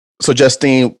So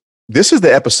Justine, this is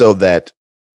the episode that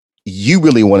you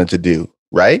really wanted to do,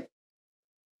 right?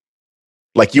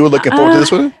 Like you were looking forward to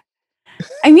this one?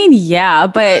 I mean, yeah,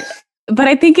 but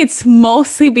I think it's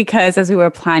mostly because as we were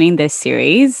planning this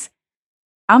series,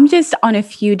 I'm just on a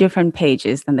few different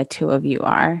pages than the two of you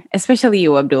are, especially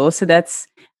you, Abdul. So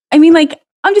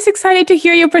I'm just excited to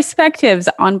hear your perspectives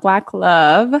on Black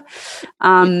love.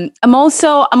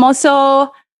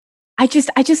 I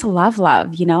just love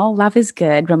love, you know, love is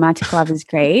good. Romantic love is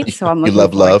great. So I'm You looking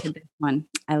love forward love? to this one.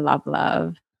 I love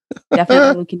love.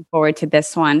 Definitely looking forward to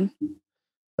this one.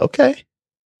 Okay.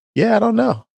 Yeah, I don't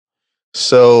know.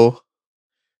 So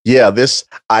yeah,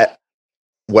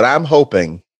 what I'm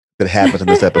hoping that happens in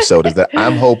this episode is that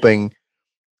I'm hoping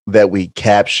that we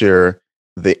capture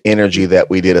the energy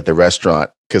that we did at the restaurant,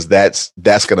 because that's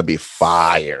going to be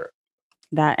fire.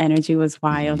 That energy was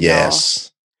wild,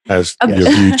 Yes. Has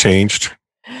your view changed,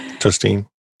 Justine?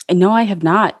 No, I have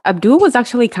not. Abdul was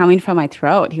actually coming from my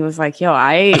throat. He was like, yo,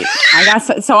 I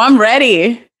got, so I'm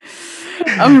ready.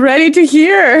 I'm ready to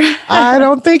hear. I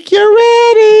don't think you're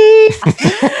ready.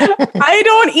 I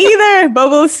don't either, but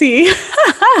we'll see.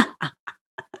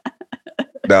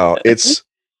 No, it's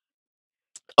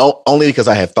only because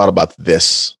I have thought about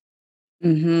this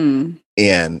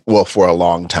for a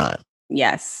long time.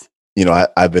 Yes. You know,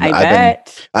 I've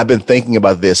been thinking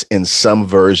about this in some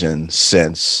version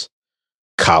since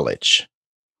college.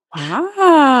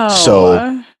 Wow.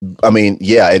 So, I mean,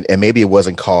 yeah, and maybe it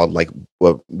wasn't called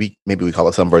maybe we call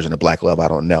it some version of Black love. I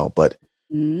don't know, but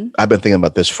I've been thinking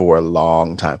about this for a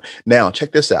long time. Now,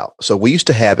 check this out. So we used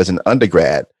to have as an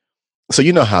undergrad. So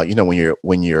you know how, you know, when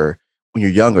you're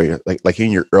younger, you're like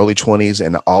in your early 20s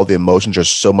and all the emotions are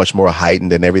so much more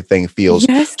heightened and everything feels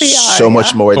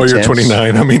much more intense. Oh, you're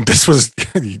 29. I mean, this was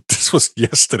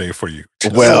yesterday for you.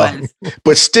 Well,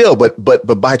 but still,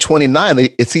 but by 29,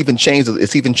 it's even changed.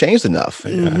 It's even changed enough.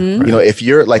 Yeah, You know, if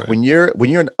you're like, when you're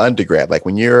an undergrad, like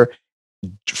when you're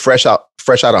fresh out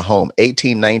of home,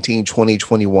 18, 19, 20,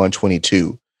 21,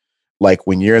 22, like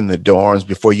when you're in the dorms,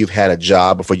 before you've had a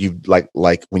job, before you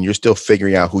like when you're still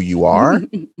figuring out who you are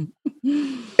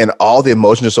and all the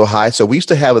emotions are so high. So we used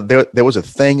to have, there was a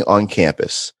thing on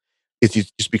campus. It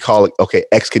used to be called,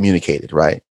 excommunicated,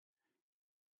 right?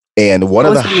 And what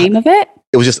was the name of it?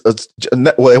 It was just,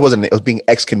 it wasn't, it was being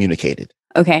excommunicated.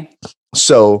 Okay.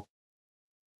 So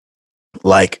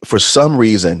like for some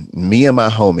reason, me and my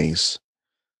homies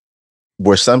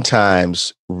were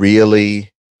sometimes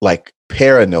really like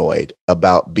paranoid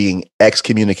about being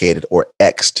excommunicated or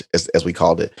exed, as we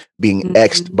called it, being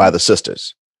exed by the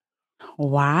sisters.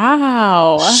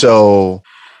 Wow. So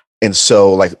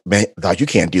like, man, you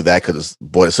can't do that because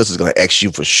boy, the sister's going to X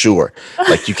you for sure.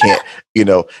 Like you can't, you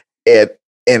know,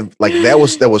 and like that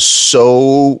was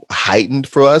so heightened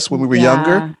for us when we were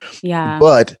younger. Yeah.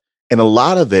 But, and a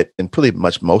lot of it, and pretty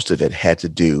much most of it had to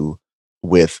do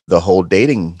with the whole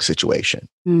dating situation,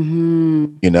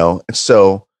 you know? And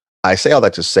so I say all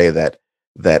that to say that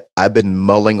I've been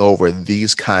mulling over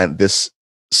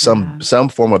some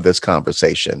form of this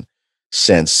conversation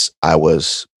since I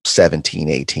was 17,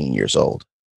 18 years old.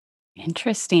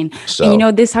 Interesting. So, and you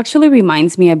know, this actually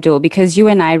reminds me, Abdul, because you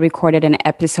and I recorded an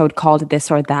episode called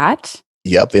This or That.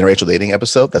 Yep, the interracial dating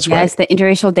episode. That's right. Yes, the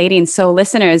interracial dating. So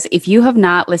listeners, if you have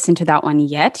not listened to that one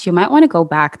yet, you might want to go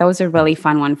back. That was a really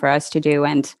fun one for us to do.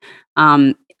 And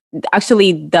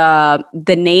actually, the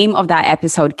name of that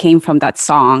episode came from that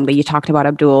song that you talked about,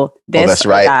 Abdul. This that's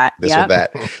right. That. This or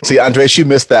that. See, Andres, you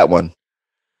missed that one.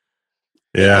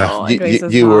 Yeah,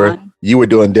 you were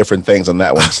doing different things on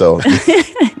that one. So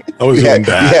I was doing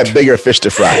that. You had bigger fish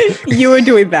to fry. You were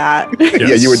doing that. Yes.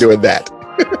 Yeah, you were doing that.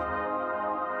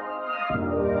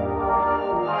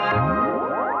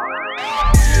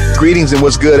 Greetings and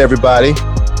what's good, everybody.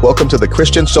 Welcome to the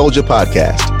Christian Soldier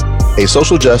Podcast, a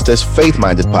social justice,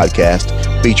 faith-minded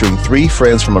podcast featuring three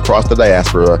friends from across the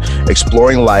diaspora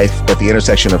exploring life at the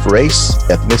intersection of race,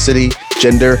 ethnicity,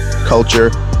 gender,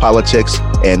 culture, politics,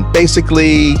 and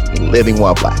basically living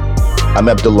while Black. I'm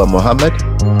Abdullah Muhammad.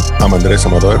 I'm Andres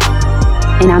Amador.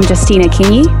 And I'm Justina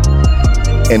Kingy.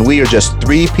 And we are just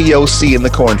three POC in the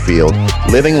cornfield,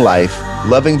 living life,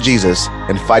 loving Jesus,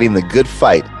 and fighting the good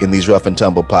fight in these rough and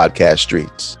tumble podcast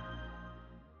streets.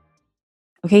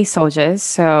 Okay, soldiers.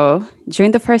 So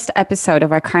during the first episode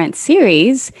of our current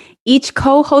series, each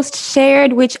co-host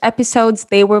shared which episodes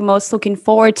they were most looking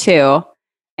forward to.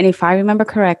 And if I remember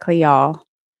correctly, y'all,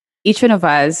 each one of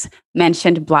us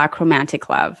mentioned Black romantic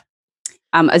love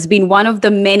as being one of the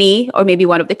many, or maybe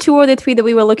one of the two or the three that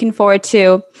we were looking forward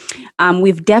to.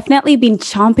 We've definitely been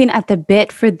chomping at the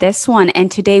bit for this one.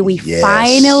 And today we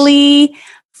finally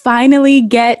finally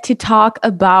get to talk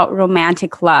about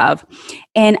romantic love.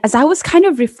 And as I was kind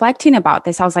of reflecting about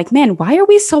this, I was like, man, why are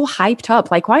we so hyped up?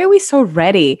 Like, why are we so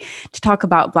ready to talk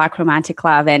about Black romantic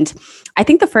love? And I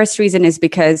think the first reason is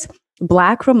because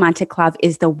Black romantic love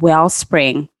is the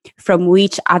wellspring from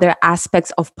which other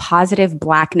aspects of positive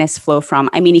Blackness flow from.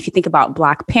 I mean, if you think about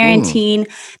Black parenting,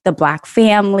 the Black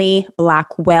family, Black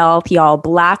wealth, y'all,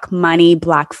 Black money,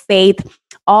 Black faith,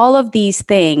 all of these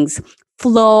things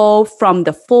flow from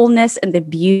the fullness and the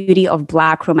beauty of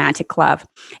Black romantic love.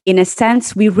 In a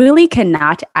sense, we really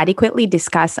cannot adequately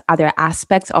discuss other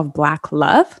aspects of Black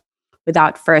love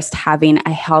without first having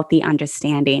a healthy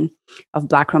understanding of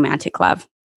Black romantic love.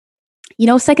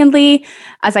 Secondly,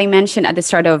 as I mentioned at the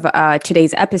start of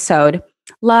today's episode,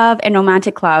 love and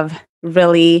romantic love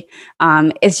really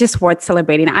is just worth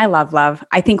celebrating. I love love.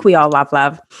 I think we all love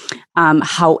love.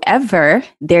 However,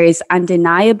 there is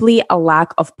undeniably a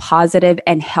lack of positive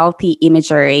and healthy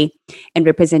imagery and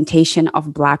representation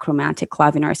of Black romantic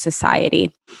love in our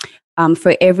society.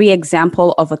 For every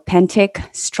example of authentic,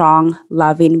 strong,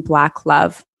 loving Black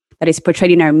love that is portrayed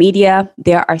in our media,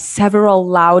 there are several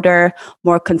louder,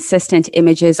 more consistent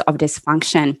images of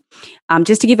dysfunction.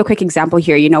 Just to give a quick example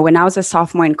here, when I was a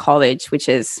sophomore in college, which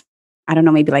is, I don't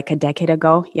know, maybe like a decade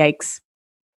ago, yikes.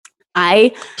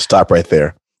 Stop right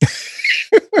there.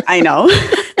 I know.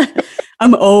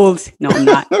 I'm old. No, I'm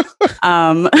not.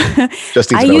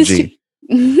 Justine's an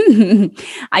OG.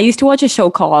 I used to watch a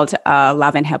show called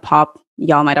Love and Hip Hop.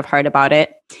 Y'all might have heard about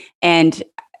it. And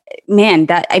man,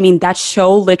 that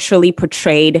show literally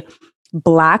portrayed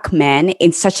Black men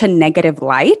in such a negative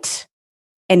light,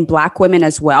 and Black women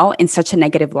as well in such a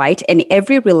negative light. And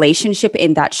every relationship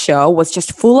in that show was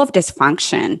just full of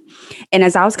dysfunction. And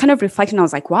as I was kind of reflecting, I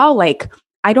was like, wow,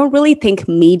 I don't really think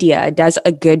media does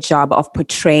a good job of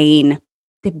portraying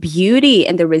the beauty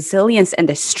and the resilience and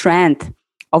the strength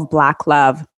of Black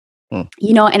love. And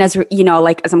as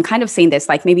as I'm kind of saying this,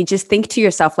 maybe just think to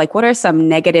yourself, what are some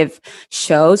negative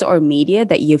shows or media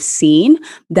that you've seen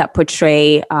that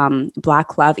portray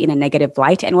Black love in a negative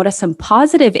light? And what are some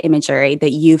positive imagery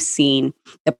that you've seen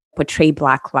that portray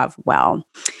Black love well?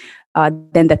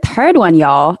 Then the third one,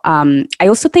 y'all, I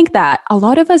also think that a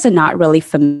lot of us are not really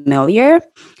familiar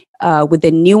with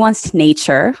the nuanced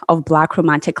nature of Black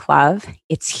romantic love,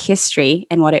 its history,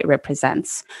 and what it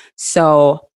represents.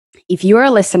 So if you're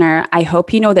a listener, I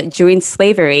hope you know that during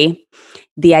slavery,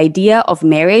 the idea of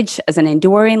marriage as an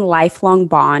enduring lifelong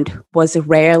bond was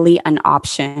rarely an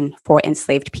option for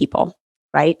enslaved people,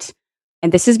 right?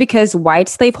 And this is because white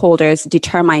slaveholders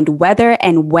determined whether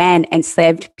and when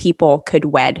enslaved people could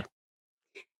wed.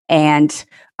 And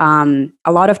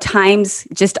a lot of times,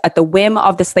 just at the whim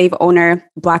of the slave owner,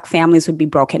 Black families would be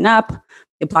broken up.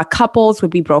 The Black couples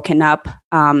would be broken up.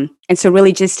 And so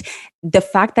really just the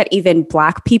fact that even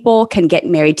Black people can get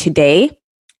married today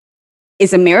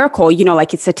is a miracle.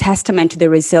 It's a testament to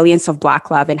the resilience of Black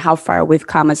love and how far we've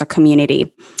come as a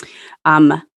community.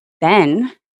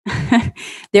 Then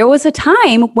there was a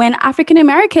time when African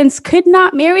Americans could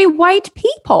not marry white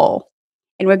people.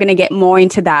 And we're going to get more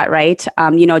into that, right?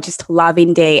 Just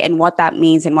Loving Day and what that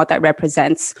means and what that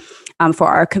represents for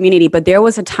our community. But there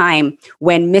was a time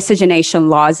when miscegenation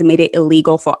laws made it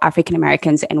illegal for African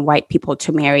Americans and white people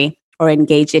to marry or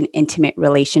engage in intimate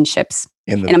relationships.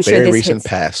 In the very recent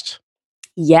past.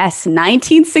 Yes,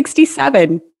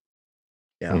 1967.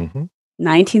 Yeah. Mm-hmm.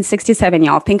 1967,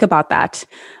 y'all. Think about that.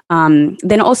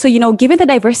 Then also, given the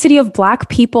diversity of Black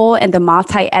people and the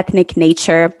multi-ethnic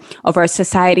nature of our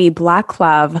society, Black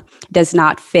love does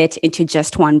not fit into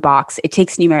just one box. It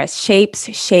takes numerous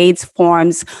shapes, shades,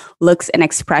 forms, looks, and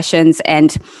expressions.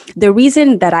 And the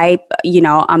reason that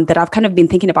that I've kind of been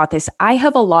thinking about this, I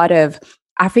have a lot of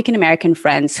African American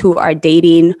friends who are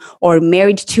dating or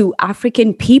married to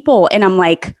African people. And I'm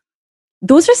like,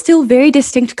 those are still very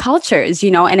distinct cultures,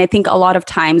 and I think a lot of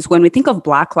times when we think of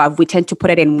Black love, we tend to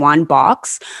put it in one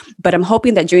box. But I'm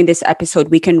hoping that during this episode,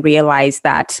 we can realize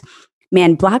that,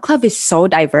 man, Black love is so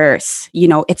diverse.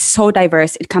 It's so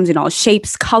diverse. It comes in all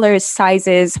shapes, colors,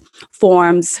 sizes,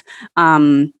 forms.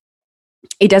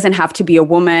 It doesn't have to be a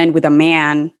woman with a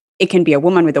man. It can be a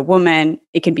woman with a woman.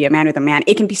 It can be a man with a man.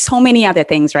 It can be so many other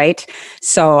things, right?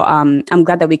 So I'm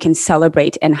glad that we can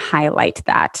celebrate and highlight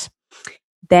that.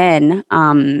 Then,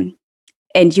 and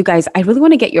you guys, I really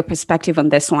want to get your perspective on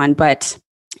this one, but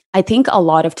I think a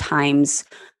lot of times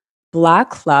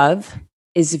Black love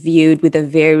is viewed with a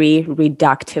very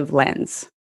reductive lens.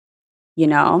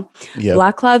 Yep.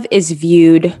 Black love is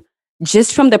viewed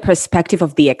just from the perspective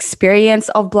of the experience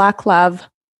of Black love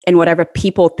and whatever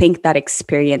people think that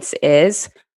experience is.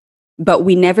 but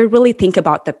we never really think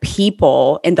about the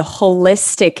people and the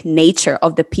holistic nature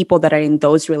of the people that are in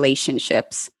those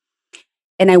relationships.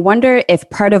 And I wonder if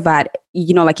part of that,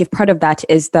 if part of that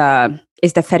is the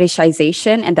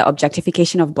fetishization and the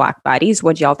objectification of Black bodies.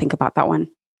 What do y'all think about that one?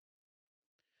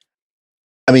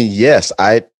 I mean, yes.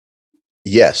 I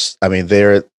mean,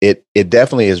 it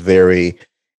definitely is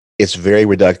it's very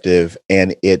reductive,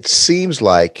 and it seems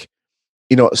like,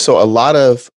 so a lot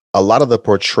of the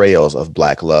portrayals of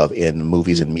Black love in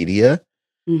movies and media.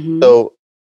 Mm-hmm. So,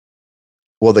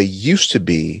 well, they used to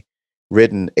be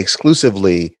written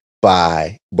exclusively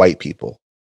by white people,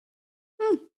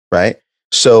 right?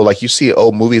 So, like, you see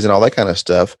old movies and all that kind of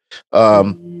stuff.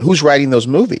 Who's writing those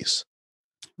movies?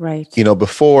 Right.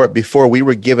 Before we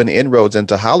were given inroads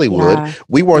into Hollywood,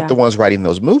 we weren't the ones writing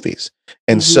those movies,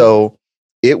 and so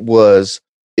it was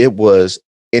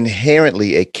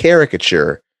inherently a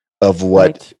caricature of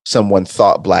what someone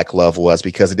thought Black love was,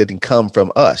 because it didn't come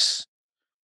from us.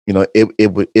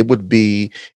 It would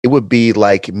be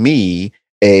like me,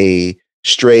 a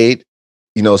straight,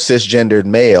 cisgendered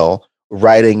male,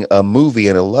 writing a movie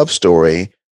and a love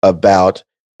story about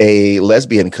a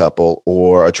lesbian couple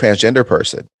or a transgender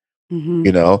person.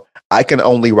 I can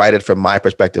only write it from my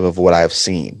perspective of what I've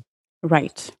seen.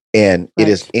 Right. And it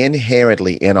is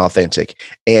inherently inauthentic,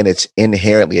 and it's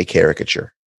inherently a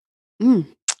caricature.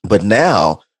 But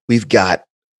now we've got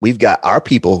our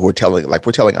people who are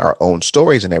we're telling our own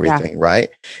stories and everything, right?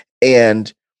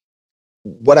 And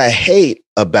what I hate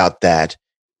about that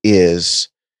is,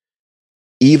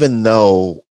 even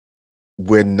though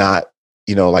we're not,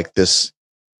 like this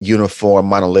uniform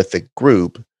monolithic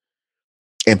group,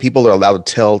 and people are allowed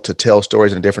to tell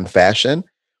stories in a different fashion,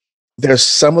 there's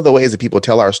some of the ways that people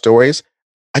tell our stories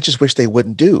I just wish they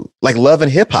wouldn't do, like Love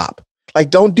and Hip Hop. Like,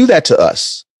 don't do that to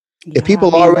us. If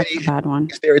people already have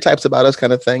stereotypes about us,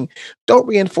 kind of thing, don't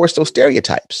reinforce those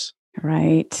stereotypes.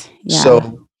 Right. Yeah.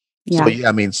 So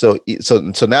I mean, so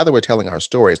now that we're telling our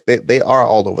stories, they are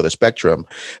all over the spectrum,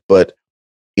 but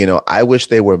I wish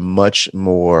they were much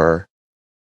more,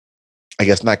 I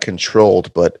guess, not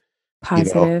controlled, but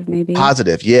positive, maybe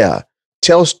positive. Yeah.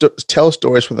 Tell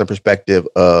stories from the perspective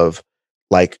of,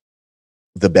 like,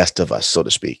 the best of us, so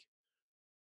to speak.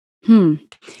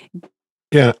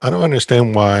 Yeah, I don't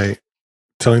understand why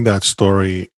telling that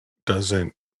story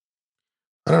doesn't,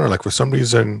 I don't know, like, for some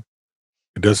reason,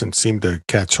 it doesn't seem to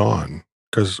catch on.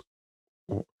 Because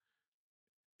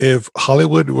if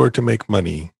Hollywood were to make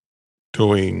money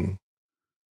doing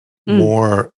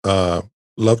more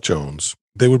Love Jones,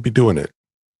 they would be doing it,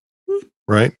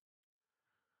 right?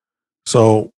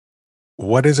 So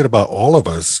what is it about all of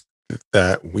us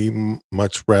that we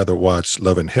much rather watch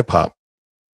Love and Hip Hop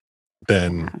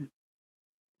than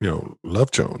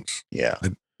Love Jones? Yeah.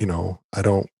 I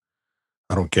don't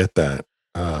get that.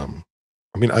 I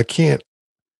mean, I can't,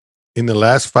 in the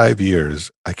last 5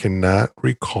 years, I cannot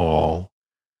recall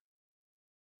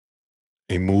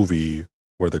a movie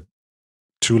where the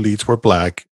two leads were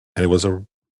Black and it was a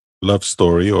love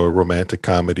story or a romantic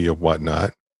comedy or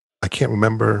whatnot. I can't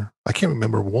remember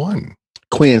one.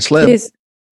 Queen and Slim.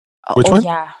 Which one?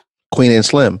 Yeah. Queen and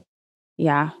Slim.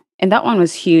 Yeah. And that one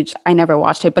was huge. I never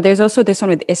watched it, but there's also this one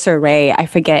with Issa Rae. I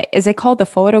forget. Is it called The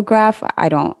Photograph? I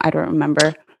don't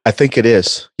remember. I think it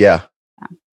is. Yeah.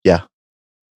 Yeah.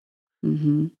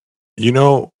 Mm-hmm. You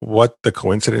know what the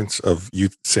coincidence of you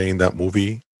saying that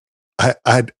movie? I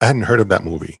hadn't heard of that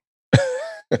movie.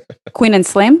 Queen and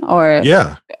Slim, or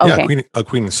yeah, okay.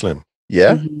 Queen and Slim.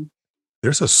 Yeah. Mm-hmm.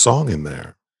 There's a song in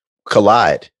there,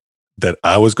 Collide, that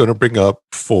I was going to bring up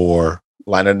for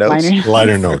liner notes.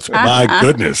 Liner notes. My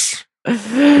goodness.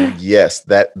 Yes,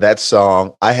 that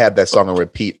song. I have that song on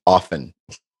repeat often.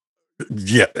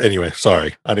 Yeah. Anyway,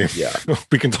 sorry. I didn't. Yeah.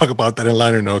 We can talk about that in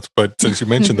liner notes, but since you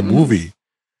mentioned the movie,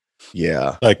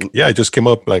 yeah, it just came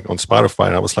up like on Spotify,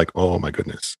 and I was like, oh my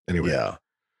goodness. Anyway, yeah.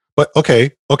 But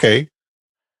okay.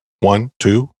 1,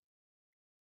 2,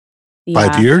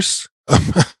 5 years.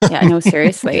 Yeah, no,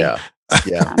 seriously. Yeah.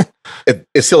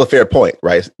 It's still a fair point,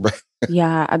 right?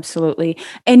 Yeah, absolutely.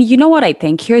 And you know what I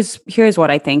think? Here's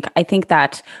what I think. I think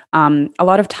that a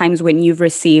lot of times when you've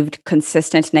received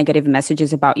consistent negative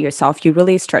messages about yourself, you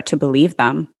really start to believe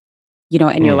them,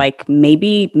 and you're like,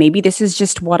 maybe this is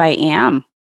just what I am,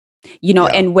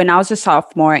 And when I was a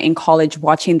sophomore in college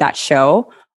watching that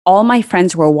show, all my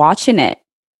friends were watching it,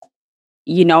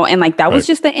 and like that was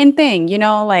just the in thing,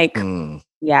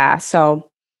 yeah. So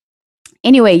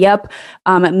anyway, yep.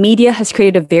 Media has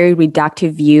created a very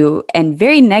reductive view and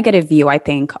very negative view, I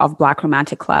think, of Black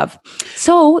romantic love.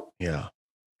 So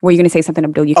Were you going to say something,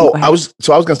 Abdul? You can Oh, go ahead. I was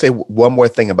going to say one more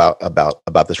thing about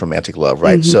this romantic love,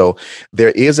 right? Mhm. So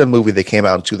there is a movie that came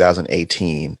out in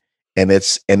 2018, and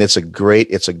it's a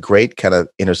great kind of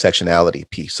intersectionality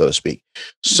piece, so to speak.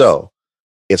 So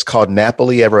it's called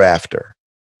Napoli Ever After.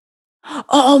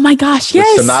 Oh my gosh, With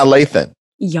yes. Sanaa Lathan.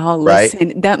 Y'all Right?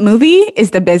 listen. That movie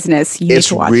is the business. You need It's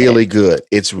to watch really it. good.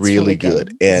 It's really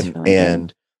good. It's And really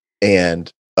good.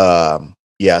 and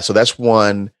yeah, so that's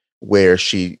one where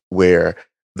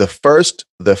the first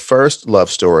love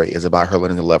story is about her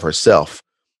learning to love herself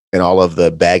and all of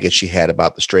the baggage she had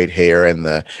about the straight hair and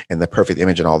the perfect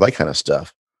image and all that kind of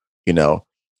stuff, you know.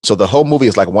 So the whole movie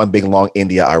is like one big long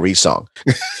India Ari song,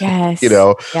 Yes. you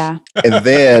know. Yeah. And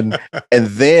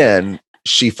then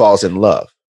she falls in love.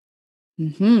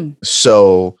 Mm-hmm.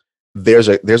 So there's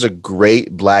a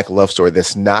great Black love story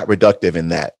that's not reductive in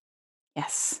that.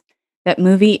 Yes. That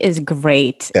movie is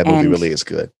great. That movie really is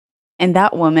good. And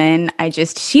that woman,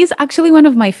 she's actually one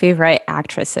of my favorite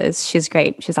actresses. She's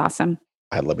great. She's awesome.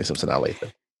 I love me some Sanaa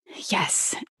Lathan.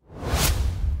 Yes.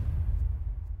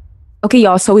 Okay,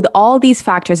 y'all. So with all these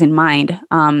factors in mind,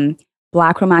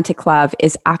 Black romantic love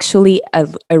is actually a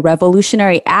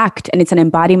revolutionary act, and it's an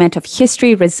embodiment of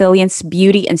history, resilience,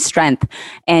 beauty, and strength.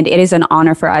 And it is an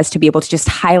honor for us to be able to just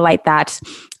highlight that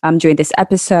during this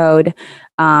episode.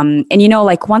 And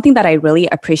like one thing that I really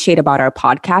appreciate about our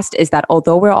podcast is that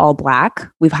although we're all Black,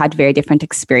 we've had very different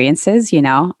experiences,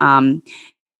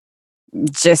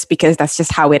 just because that's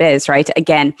just how it is, right?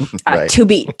 Again, Right. to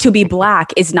be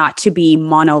Black is not to be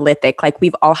monolithic. Like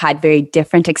we've all had very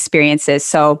different experiences.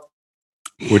 So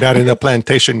we're not in a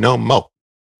plantation no more.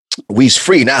 We's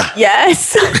free now.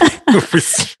 yes.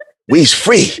 We's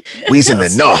free. We's in the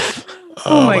north.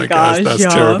 Oh my gosh, that's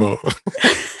y'all. terrible.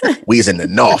 We's in the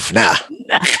north now.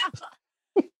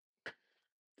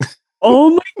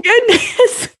 Oh my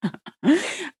goodness.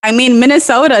 I mean,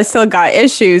 Minnesota still got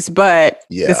issues, but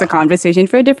it's a conversation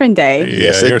for a different day. Yeah,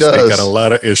 Yes, it your state does. got a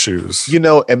lot of issues.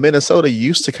 And Minnesota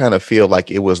used to kind of feel like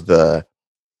it was the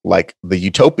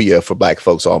utopia for Black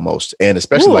folks almost, and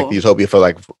especially like the utopia for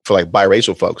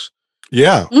biracial folks.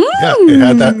 Yeah, yeah. It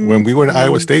had that when we were in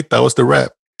Iowa State. That was the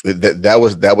rep.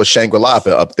 That was Shangri-La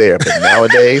up there, but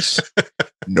nowadays,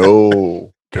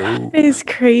 no. It is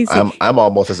crazy. I'm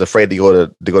almost as afraid to go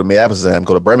to Minneapolis as I am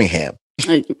go to Birmingham.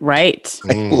 Right. Right.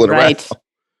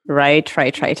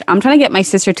 Right. I'm trying to get my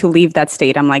sister to leave that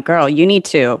state. I'm like, girl, you need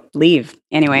to leave.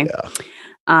 Anyway.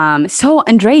 Yeah. So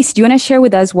Andres, do you want to share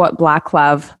with us what Black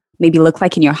love maybe looked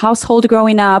like in your household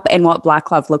growing up and what Black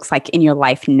love looks like in your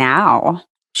life now?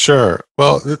 Sure.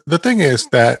 Well, the thing is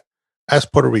that as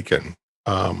Puerto Rican,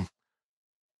 I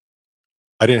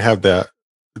didn't have the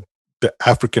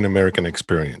African American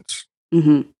experience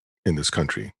in this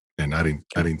country, and I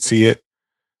didn't see it,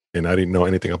 and I didn't know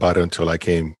anything about it until I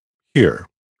came here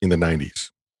in the 90s.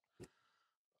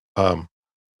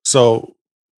 So,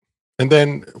 and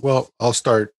then, well, I'll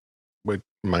start with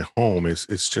my home.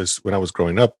 It's just when I was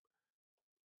growing up.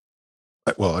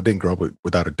 Well, I didn't grow up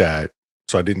without a dad,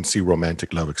 so I didn't see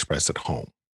romantic love expressed at home.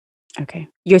 Okay,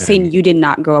 you're saying you did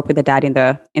not grow up with a dad in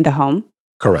the home?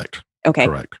 Correct. Okay.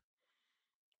 Correct.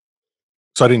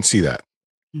 So I didn't see that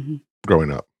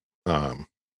growing up. And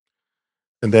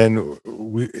then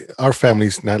our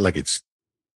family's not like it's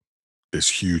this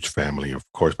huge family, of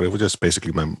course, but it was just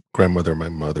basically my grandmother, my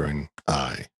mother, and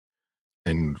I.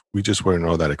 And we just weren't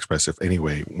all that expressive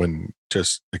anyway when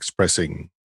just expressing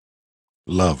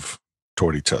love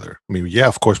toward each other. I mean, yeah,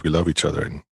 of course we love each other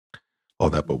and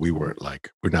all that, but we're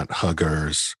not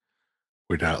huggers.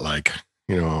 We're not like,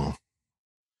 love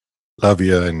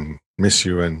you and miss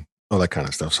you and all that kind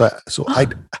of stuff. So I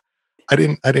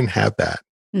didn't have that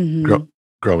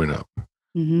growing up.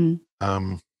 Mm-hmm.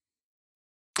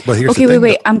 But here's okay,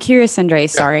 wait. I'm curious,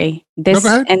 Andres. Sorry, go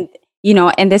ahead. And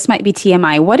this might be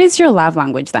TMI. What is your love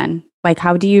language then? Like,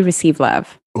 how do you receive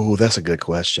love? Oh, that's a good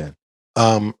question.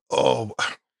 Is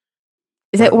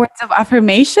it words of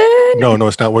affirmation? No,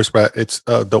 it's not words, but it's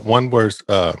the one words.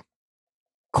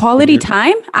 Quality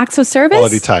time, acts of service.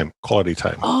 Quality time.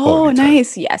 Oh, quality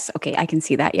nice. Time. Yes. Okay, I can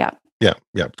see that. Yeah. Yeah.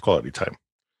 Quality time.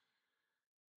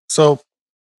 So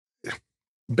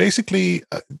basically,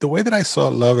 the way that I saw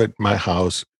love at my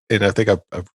house, and I think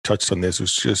I've touched on this,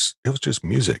 it was just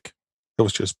music. It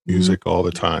was just music all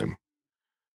the time.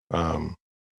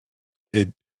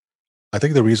 I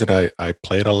think the reason I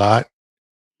played a lot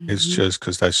is just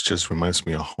because that just reminds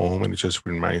me of home, and it just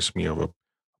reminds me of a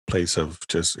place of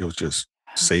it was just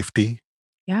safety.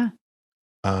 Yeah.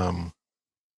 I'm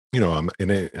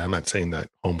not saying that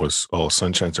home was all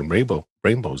sunshines and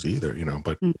rainbows either,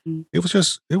 but it was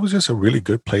just a really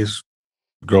good place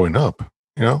growing up,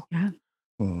 Yeah.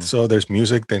 So there's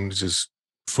music, then there's just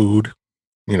food.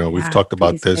 We've Yeah, talked food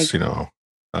about is this, big.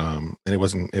 and it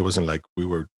wasn't like we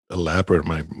were elaborate.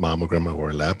 My mom or grandma were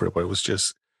elaborate, but it was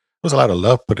a lot of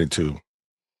love put into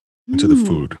the Mm.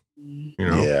 food, you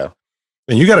know. Yeah.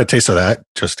 And you got a taste of that,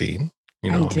 Justine.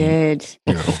 I did.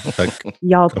 Like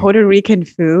Y'all, come- Puerto Rican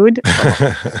food.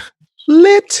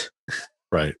 Lit.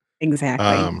 right.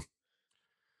 Exactly.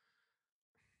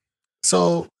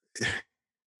 So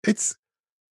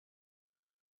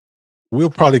we'll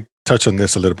probably touch on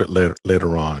this a little bit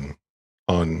later on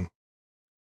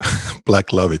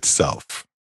Black love itself,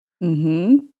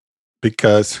 Mm-hmm.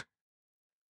 because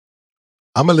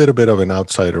I'm a little bit of an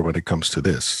outsider when it comes to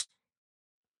this.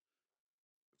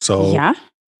 So Yeah.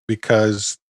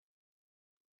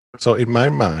 So in my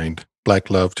mind, Black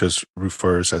love just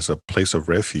refers as a place of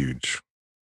refuge.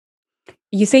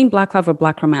 You saying black love or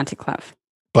black romantic love?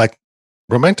 Black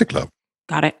romantic love.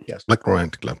 Got it. Yes. Black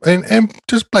romantic love, and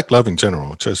just Black love in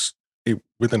general, just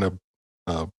within a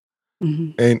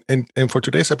and for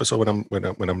today's episode,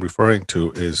 what I'm referring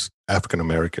to is African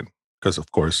American, because of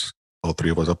course all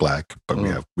three of us are Black, but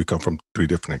we come from three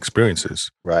different experiences,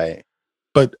 right?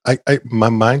 But my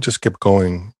mind just kept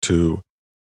going to,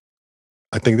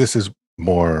 I think this is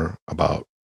more about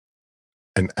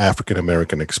an African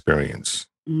American experience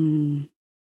in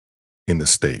the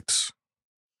States,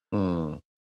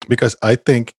 because I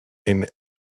think in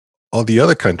all the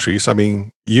other countries, I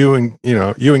mean, you in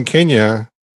Kenya,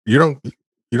 you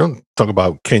don't talk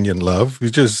about Kenyan love. You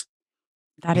just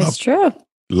is true.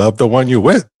 Love the one you're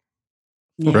with,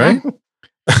 right?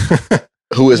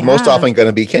 Who is most often going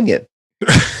to be Kenyan,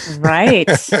 right?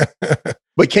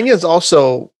 But Kenya is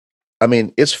also, I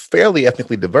mean, it's fairly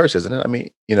ethnically diverse, isn't it? I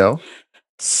mean,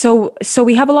 So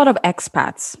we have a lot of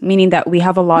expats, meaning that we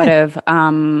have a lot of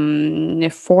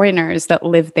foreigners that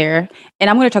live there. And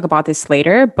I'm going to talk about this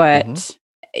later, but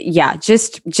yeah,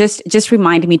 just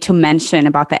remind me to mention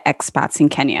about the expats in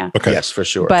Kenya. Okay. Yes, for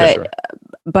sure.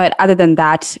 But other than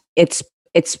that, it's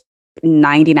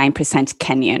 99%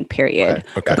 Kenyan, period.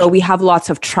 Right. Okay. But we have lots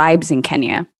of tribes in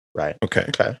Kenya. Right. Okay.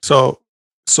 So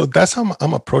that's how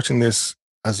I'm approaching this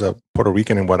as a Puerto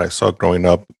Rican, and what I saw growing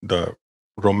up, the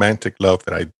romantic love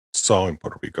that I saw in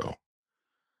Puerto Rico.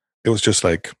 It was just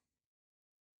like,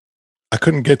 I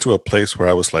couldn't get to a place where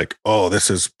I was like, oh, this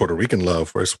is Puerto Rican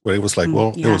love. Where it was like,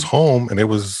 well, it was home, and it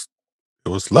was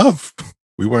love.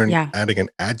 We weren't adding an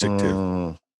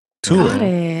adjective to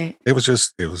it. It was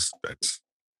that's,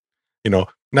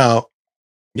 now,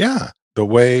 the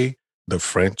way the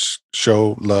French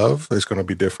show love is going to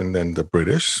be different than the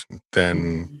British,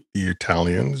 than the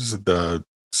Italians, the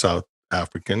South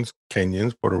Africans,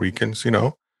 Kenyans, Puerto Ricans,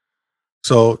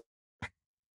 So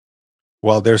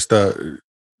while there's the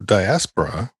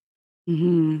diaspora,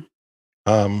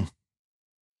 I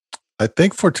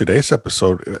think for today's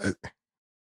episode,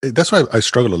 that's why I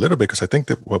struggle a little bit, because I think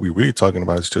that what we're really talking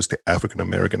about is just the African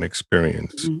American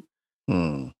experience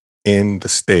in the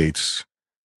States,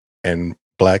 and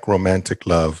Black romantic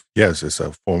love. Yes, it's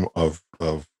a form of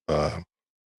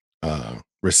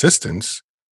resistance,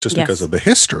 just because of the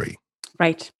history.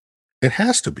 Right. It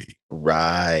has to be.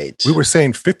 Right. We were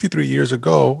saying 53 years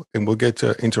ago, and we'll get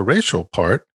to interracial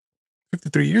part.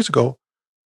 53 years ago,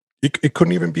 it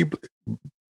couldn't even be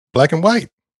black and white.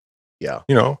 Yeah.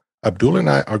 Abdul and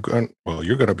I are going, well,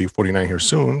 you're going to be 49 here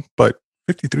soon, but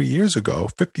 53 years ago,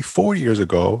 54 years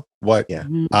ago, what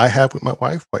I had with my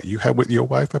wife, what you had with your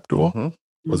wife, Abdul,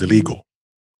 was illegal.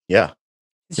 Yeah.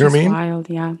 It's just wild.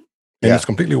 Yeah. And it's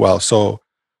completely wild. So,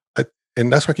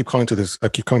 and that's why I keep coming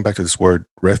back to this word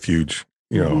refuge,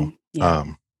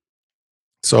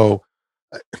 So,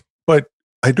 but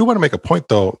I do want to make a point,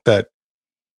 though, that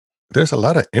there's a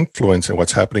lot of influence in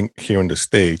what's happening here in the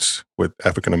States with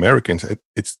African Americans.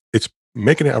 It's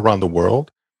making it around the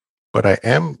world, but I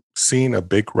am seeing a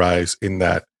big rise in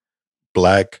that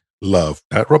Black love,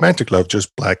 not romantic love,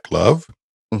 just Black love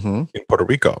in Puerto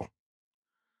Rico,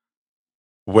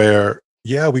 where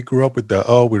we grew up with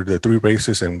we're the three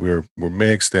races, and we're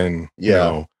mixed, and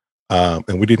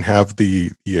and we didn't have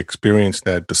the experience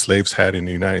that the slaves had in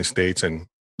the United States and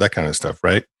that kind of stuff,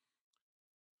 right?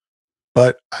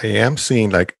 But I am seeing,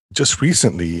 like, just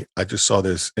recently, I just saw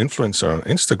this influencer on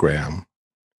Instagram.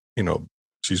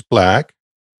 She's Black,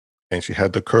 and she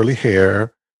had the curly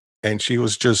hair, and she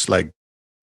was just like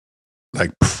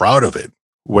proud of it.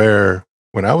 Where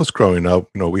when I was growing up,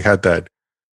 we had that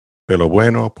pelo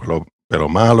bueno, pelo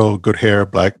malo, good hair,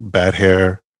 black, bad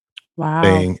hair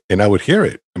thing, and I would hear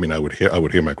it. I mean, I would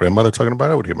hear my grandmother talking about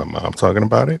it. I would hear my mom talking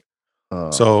about it.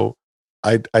 So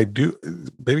I do,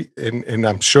 maybe, and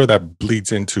I'm sure that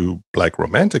bleeds into Black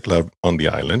romantic love on the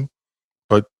island.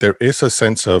 but there is a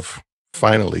sense of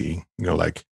finally,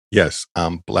 like, yes,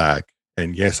 I'm Black.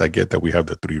 And yes, I get that we have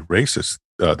the three races,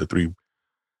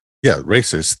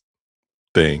 racist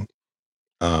thing.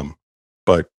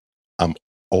 But I'm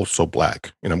also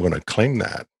Black, and I'm going to claim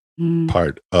that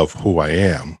part of who I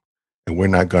am, and we're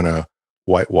not going to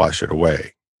whitewash it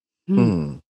away.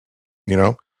 Yeah.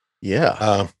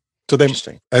 So then,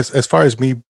 as far as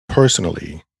me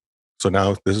personally, so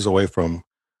now this is away from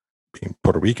being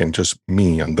Puerto Rican, just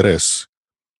me, Andres.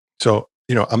 So,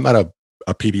 I'm not a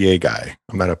PDA guy.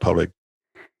 I'm not a public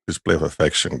display of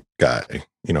affection guy,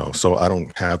 so I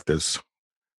don't have this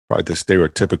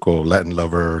stereotypical Latin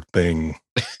lover thing.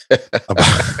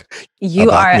 You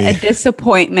are a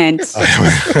disappointment.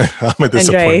 I'm a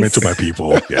disappointment to my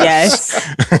people. Yes.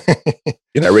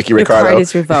 You're not Ricky Ricardo. Your card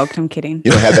is revoked. I'm kidding.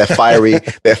 You don't have that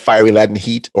fiery Latin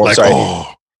heat, or like, sorry,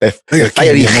 that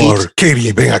fiery heat.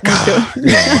 Katie, ven acá.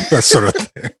 That sort of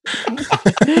thing.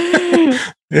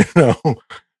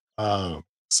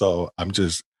 So I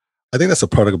think that's a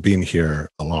product of being here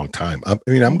a long time. I'm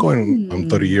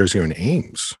 30 years here in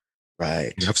Ames.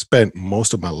 Right. I've spent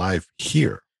most of my life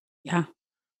here. Yeah.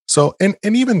 So, and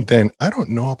even then, I don't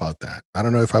know about that. I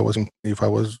don't know if I was in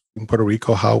Puerto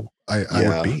Rico, how I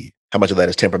would be. How much of that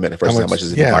is temperament versus how much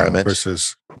is environment?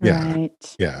 Versus, right.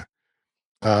 Yeah.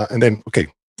 And then, okay,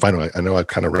 finally, I know I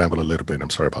kind of rambled a little bit. I'm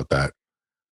sorry about that.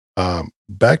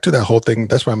 Back to that whole thing.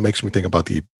 That's what makes me think about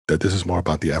that this is more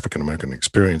about the African-American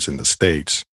experience in the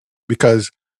States,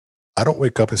 because I don't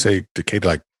wake up and say to Kate,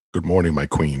 like, good morning, my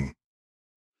queen.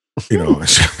 And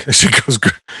she goes,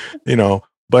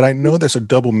 but I know there's a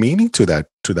double meaning to that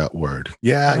word.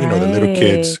 Yeah. Right. The little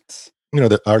kids,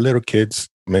 our little kids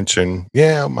mention,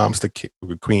 yeah, mom's the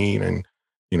queen and,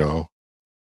 the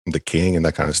king and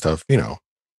that kind of stuff, Yeah.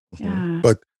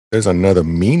 But there's another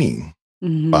meaning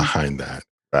behind that.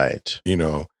 Right.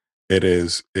 It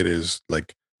is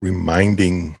like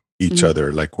reminding each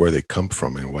other, like, where they come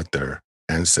from and what their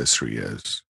ancestry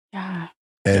is. Yeah.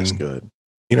 And, that's good.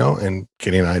 And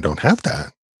Kitty and I don't have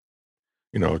that,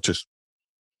 just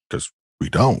because we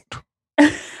don't.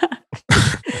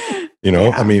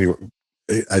 Yeah. I mean,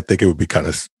 I think it would be kind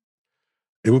of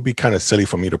silly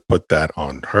for me to put that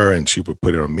on her and she would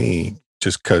put it on me,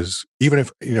 just because even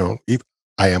if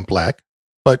I am Black,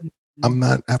 but I'm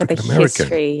not African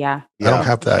American. Yeah. I don't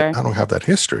have that. Sure. I don't have that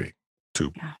history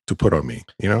to put on me.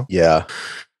 Yeah.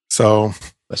 So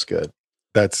that's good.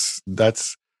 That's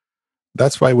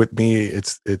why with me,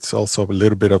 it's also a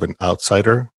little bit of an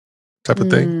outsider type of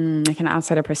thing. Like an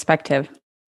outsider perspective.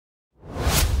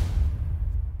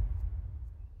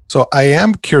 So I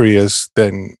am curious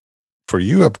then for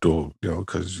you, Abdul,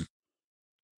 because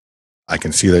I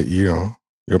can see that, you're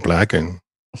Black and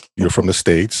you're from the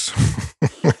States.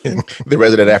 The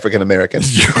resident African American.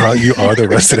 You are the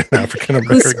resident African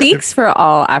American. Who speaks for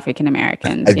all African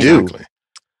Americans. I do.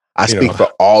 I speak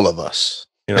for all of us.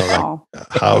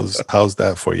 How's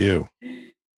that for you?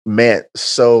 Man,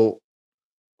 so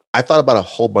I thought about a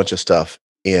whole bunch of stuff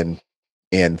in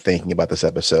thinking about this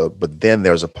episode, but then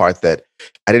there's a part that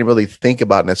I didn't really think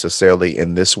about necessarily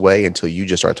in this way until you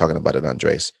just started talking about it,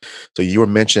 Andres. So you were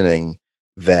mentioning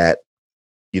that,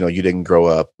 you didn't grow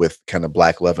up with kind of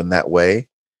Black love in that way.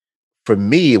 For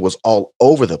me, it was all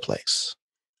over the place.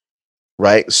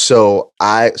 Right. So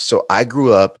I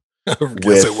grew up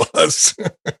with it was.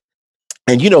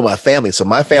 And my family. So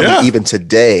my family, even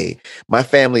today, my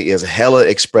family is hella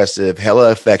expressive,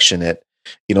 hella affectionate.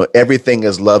 Everything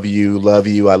is love you,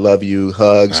 I love you,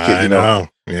 hugs. I know.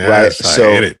 Yes, right. I So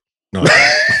hate it. No.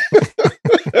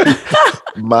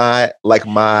 my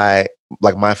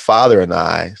father and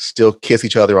I still kiss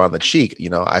each other on the cheek.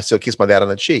 I still kiss my dad on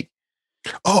the cheek.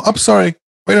 Oh, I'm sorry.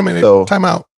 Wait a minute. So, time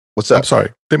out. What's up? I'm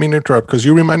sorry. Didn't mean to interrupt because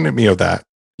you reminded me of that.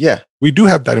 Yeah. We do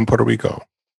have that in Puerto Rico.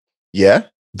 Yeah.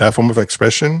 That form of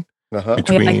expression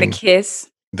between like the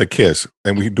kiss. The kiss.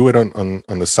 And we do it on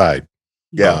the side.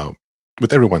 Yeah.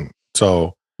 With everyone.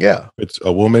 So yeah, it's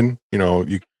a woman,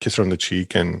 you kiss her on the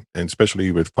cheek and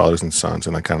especially with fathers and sons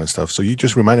and that kind of stuff. So you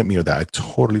just reminded me of that. I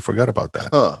totally forgot about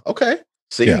that. Okay.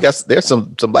 See, there's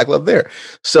some Black love there.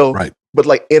 So, right. But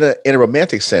like in a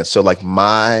romantic sense. So like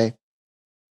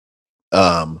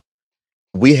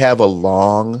we have a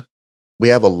long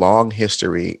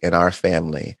history in our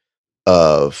family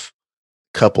of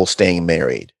couples staying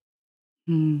married.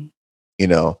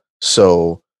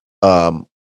 So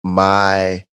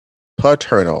my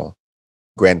paternal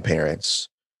grandparents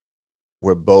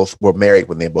were married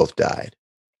when they both died.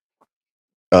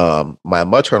 My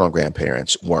maternal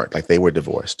grandparents weren't, like they were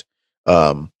divorced.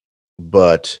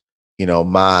 But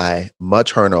my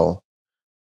maternal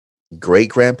great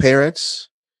grandparents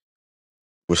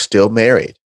were still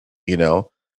married, you know,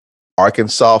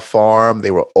 Arkansas farm.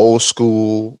 They were old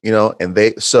school, you know, and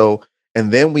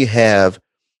then we have,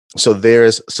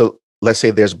 so let's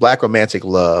say there's Black romantic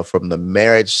love from the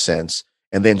marriage sense,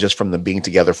 and then just from the being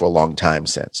together for a long time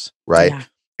sense. Right. Yeah.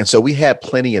 And so we had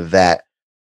plenty of that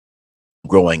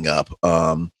growing up.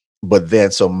 But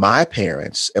then, so my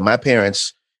parents,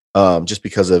 just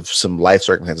because of some life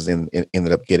circumstances,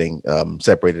 ended up getting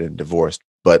separated and divorced.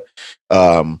 But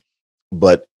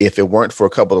if it weren't for a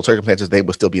couple of circumstances, they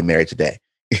would still be married today.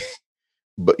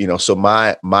 But you know, so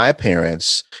my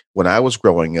parents, when I was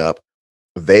growing up,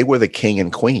 they were the king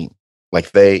and queen.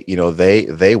 Like they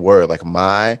were like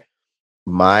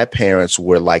my parents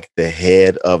were like the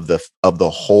head of the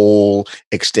whole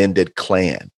extended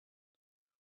clan.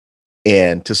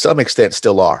 And to some extent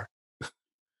still are,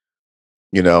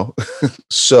 you know?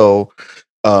 So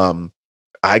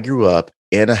I grew up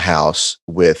in a house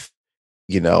with,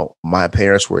 you know, my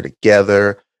parents were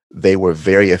together. They were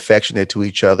very affectionate to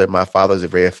each other. My father's a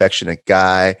very affectionate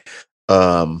guy.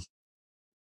 And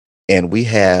we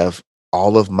have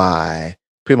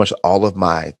pretty much all of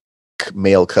my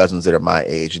male cousins that are my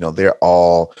age, you know, they're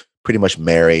all pretty much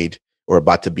married or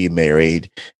about to be married.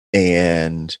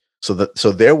 And so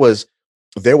there was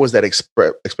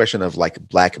that expression of like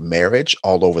Black marriage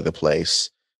all over the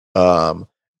place. Now,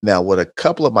 what a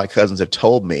couple of my cousins have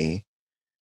told me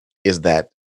is that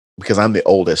because I'm the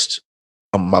oldest,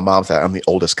 on my mom's side, I'm the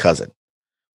oldest cousin.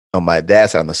 On my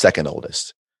dad's side, I'm the second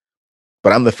oldest,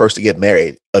 but I'm the first to get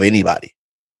married of anybody.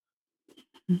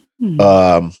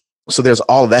 Mm-hmm. So there's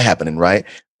all of that happening, right?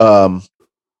 Yeah.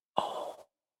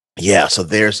 So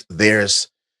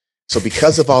so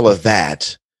because of all of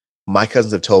that, my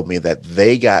cousins have told me that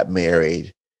they got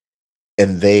married,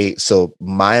 and so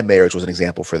my marriage was an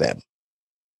example for them.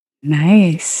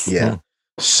 Nice. Yeah.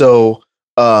 So,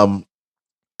 I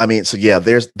mean, so yeah,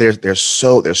 there's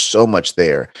so much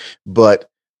there, but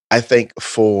I think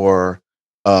for,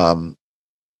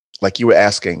 like you were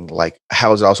asking, like,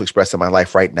 how is it also expressed in my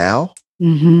life right now?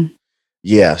 Mm-hmm.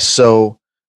 Yeah. So,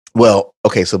 well,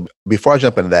 okay. So before I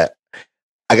jump into that,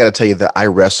 I got to tell you that I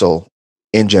wrestle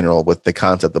in general with the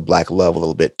concept of Black love a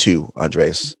little bit too,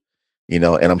 Andres. You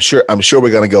know, and I'm sure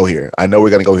we're going to go here. I know we're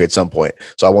going to go here at some point,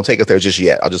 so I won't take us there just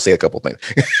yet. I'll just say a couple things.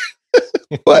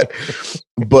 but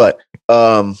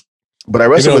I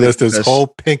wrestle with this whole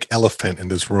pink elephant in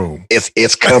this room.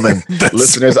 It's coming.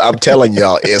 Listeners, I'm telling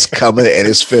y'all, it's coming, and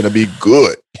it's finna be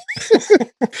good.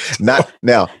 Not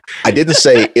now. I didn't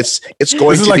say it's going to be good.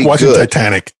 This is like watching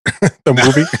Titanic, the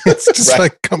movie. It's just right.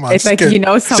 like, come on. It's like, you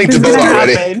know, something's gonna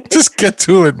happen. Just get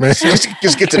to it, man.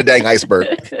 just get to the dang iceberg.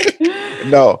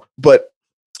 No, but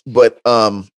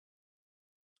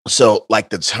so like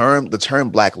the term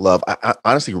Black love, I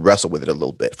honestly wrestle with it a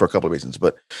little bit for a couple of reasons,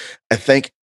 but I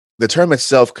think the term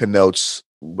itself connotes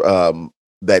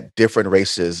that different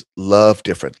races love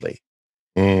differently.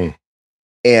 Mm.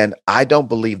 And I don't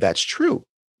believe that's true.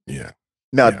 Yeah.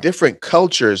 Now, different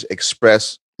cultures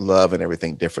express love and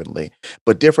everything differently,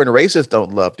 but different races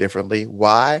don't love differently.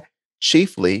 Why?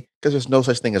 Chiefly because there's no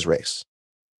such thing as race.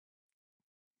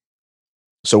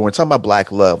 So when we're talking about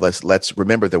Black love, let's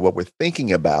remember that what we're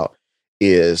thinking about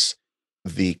is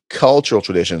the cultural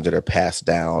traditions that are passed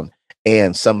down,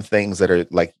 and some things that are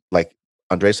like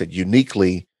Andre said,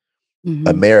 uniquely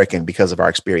American because of our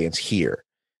experience here,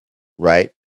 right?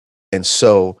 And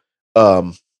so,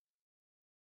 but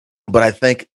I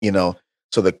think, you know,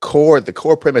 so the core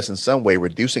premise in some way,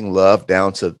 reducing love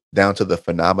down to the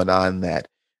phenomenon that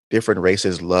different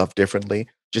races love differently,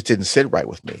 just didn't sit right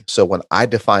with me. So when I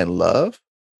define love,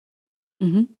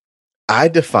 I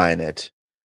define it.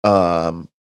 I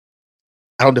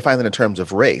don't define it in terms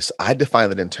of race. I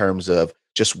define it in terms of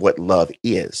just what love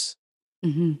is.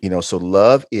 You know, so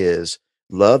love is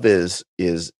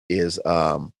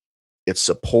it's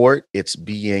support, it's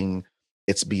being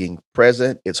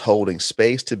present, it's holding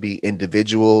space to be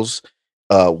individuals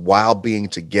while being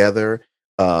together.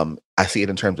 I see it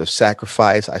in terms of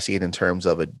sacrifice. I see it in terms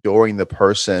of adoring the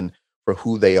person for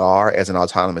who they are as an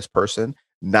autonomous person,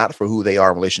 not for who they are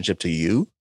in relationship to you.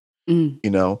 You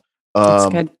know,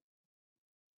 that's good.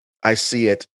 I see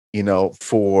it, you know,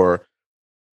 for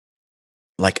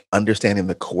like understanding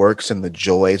the quirks and the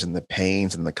joys and the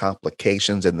pains and the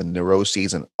complications and the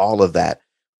neuroses and all of that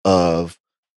of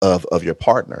your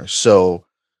partner. So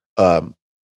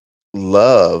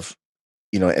love,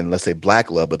 you know, and let's say Black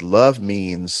love, but love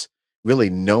means really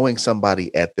knowing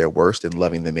somebody at their worst and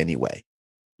loving them anyway.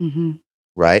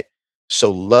 Right?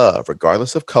 So love,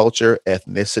 regardless of culture,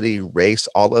 ethnicity, race,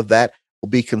 all of that will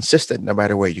be consistent no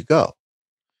matter where you go.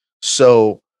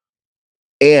 So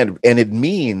and it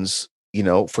means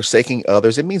forsaking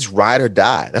others. It means ride or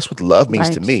die. That's what love means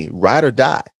to Right. me, ride or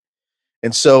die.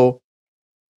 And so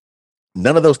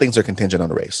none of those things are contingent on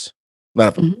the race. None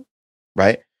of them. Mhm.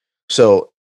 Right.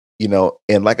 So,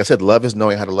 and like I said, love is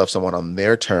knowing how to love someone on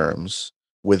their terms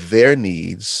with their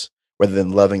needs rather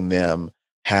than loving them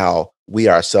how we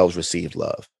ourselves receive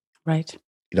love. Right.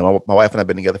 My wife and I have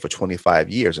been together for 25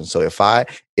 years. And so if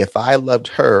I loved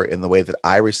her in the way that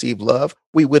I received love,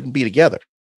 we wouldn't be together.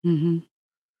 Hmm.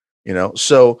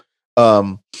 So,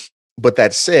 but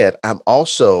that said, I'm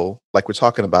also, like we're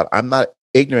talking about, I'm not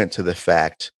ignorant to the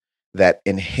fact that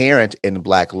inherent in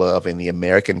Black love in the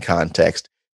American context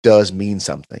does mean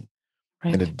something.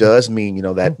 Right. And it does mean,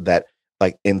 that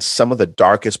like in some of the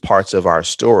darkest parts of our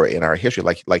story, in our history,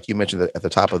 like you mentioned at the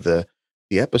top of the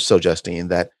episode, Justine,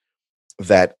 that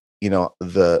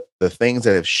the things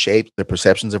that have shaped the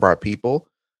perceptions of our people,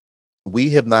 we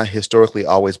have not historically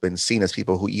always been seen as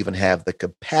people who even have the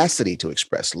capacity to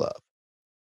express love.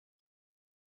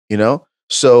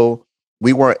 So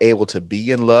we weren't able to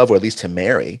be in love, or at least to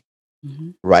marry,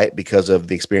 Hmm. right, because of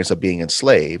the experience of being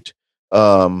enslaved.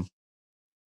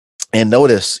 And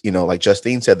notice, like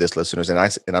Justine said this, listeners, and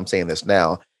I'm saying this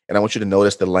now, and I want you to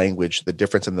notice the language, the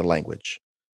difference in the language.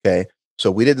 Okay,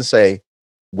 so we didn't say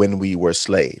when we were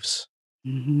slaves.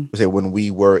 Hmm. We say when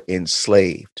we were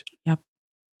enslaved. Yep.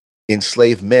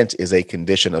 Enslavement is a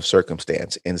condition of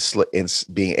circumstance.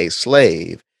 Being a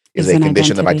slave is a an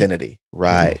condition of identity. identity,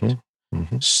 right?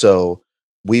 Mm-hmm. So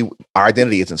our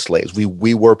identity isn't slaves.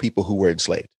 We were people who were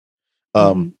enslaved.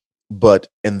 Mhm. But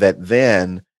in that,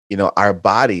 then, our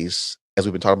bodies, as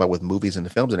we've been talking about with movies and the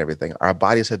films and everything, our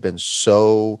bodies have been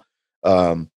so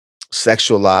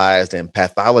sexualized and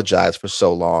pathologized for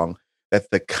so long that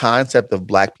the concept of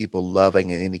Black people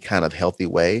loving in any kind of healthy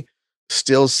way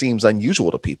still seems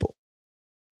unusual to people.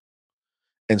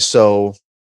 And so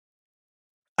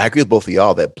I agree with both of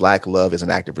y'all that Black love is an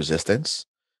act of resistance.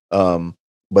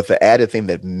 But the added thing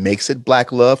that makes it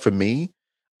Black love for me,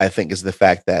 I think, is the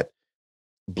fact that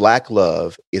Black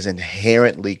love is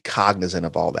inherently cognizant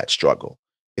of all that struggle.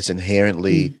 It's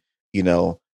inherently,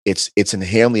 it's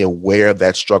inherently aware of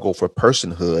that struggle for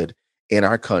personhood in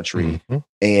our country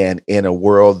and in a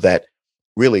world that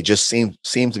really just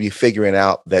seems to be figuring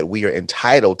out that we are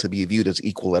entitled to be viewed as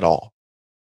equal at all.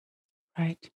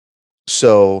 Right.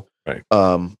 So, Right.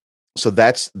 So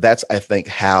that's I think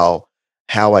how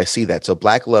I see that. So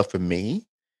Black love for me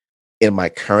in my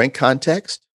current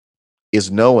context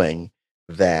is knowing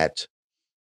that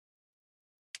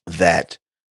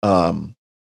I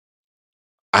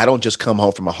don't just come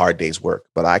home from a hard day's work,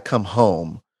 but I come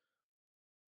home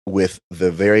with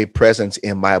the very presence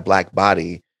in my Black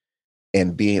body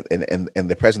and being and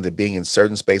the presence of being in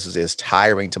certain spaces is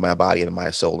tiring to my body and my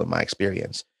soul and my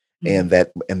experience. Mhm.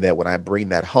 And that when I bring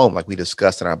that home, like we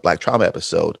discussed in our Black trauma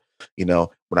episode,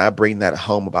 when I bring that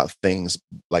home about things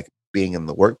like being in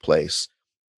the workplace,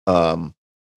 love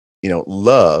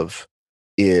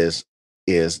is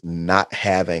not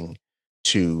having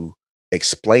to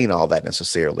explain all that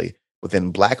necessarily. But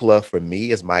then Black love for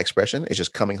me, as my expression, is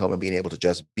just coming home and being able to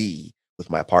just be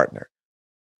with my partner.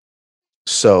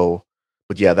 So,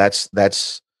 but yeah, that's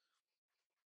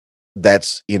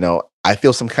I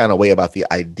feel some kind of way about the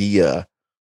idea,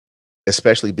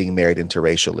 especially being married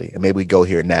interracially. And maybe we go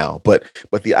here now, but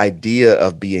the idea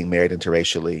of being married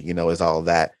interracially, is all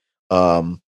that.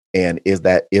 And is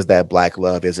that Black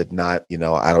love? Is it not?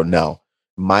 I don't know.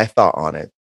 My thought on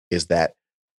it is that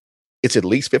it's at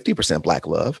least 50% Black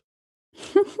love.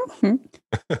 So it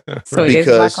is Black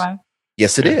Because love?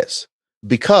 yes, it is.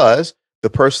 Because the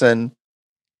person,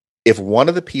 if one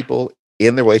of the people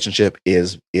in the relationship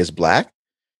is Black,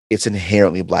 it's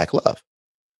inherently Black love.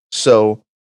 So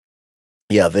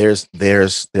yeah, there's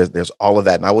all of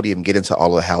that, and I wouldn't even get into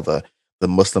all of how the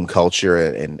Muslim culture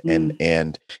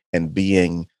and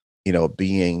being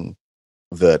being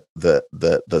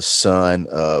the son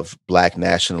of Black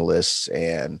nationalists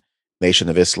and Nation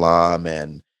of Islam,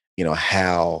 and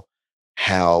how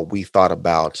we thought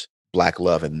about Black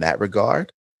love in that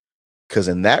regard. Because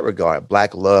in that regard,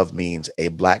 Black love means a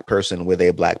Black person with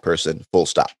a Black person, full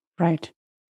stop. Right.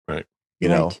 Right.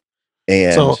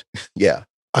 And so yeah,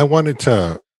 I wanted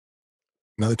to,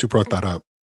 now that you brought that up,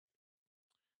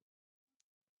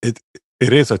 it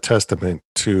is a testament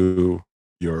to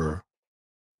your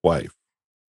wife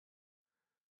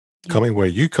coming where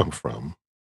you come from,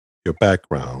 your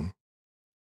background.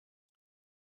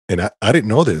 And I didn't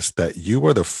know this, that you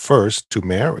were the first to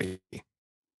marry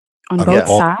on both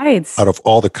sides. Out of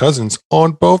all the cousins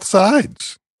on both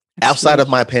sides. Outside of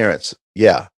my parents.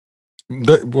 Yeah.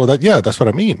 That's what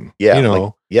I mean.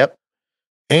 Yeah. Yep.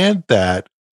 And that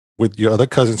with your other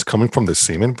cousins coming from the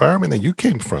same environment that you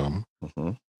came from,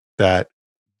 Mhm. that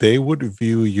they would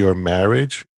view your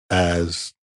marriage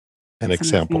as an That's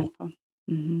example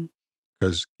Mhm.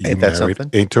 because you Ain't that married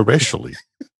something? interracially.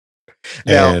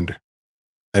 Now, And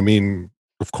I mean,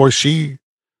 of course, she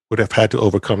would have had to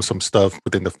overcome some stuff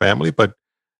within the family, but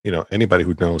anybody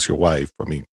who knows your wife, I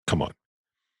mean, come on.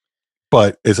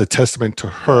 But it's a testament to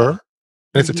her,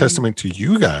 and it's a Mhm. testament to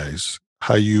you guys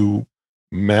how you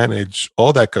manage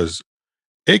all that, because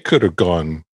it could have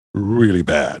gone really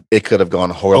bad. it could have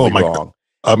gone Oh horribly my God. wrong.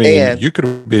 I mean, And you could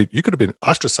have been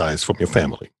ostracized from your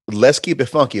family. let's keep it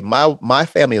funky. My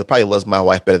family probably loves my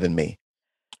wife better than me.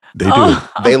 They do.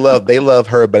 They love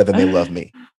her better than they love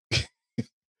me.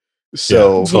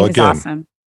 So So Gene is again, awesome.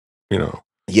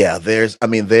 yeah,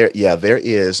 there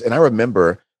is. And I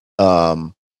remember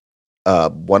um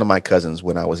one of my cousins,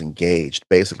 when I was engaged,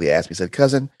 basically asked me, said,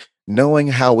 "Cousin, knowing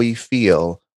how we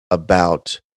feel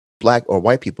about black or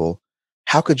white people,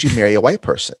 how could you marry a white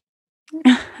person?"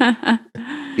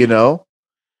 You know?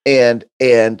 And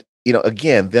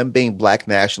again, them being black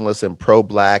nationalists and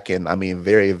pro-black, and I mean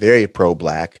very, very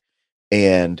pro-black,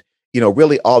 and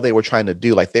really all they were trying to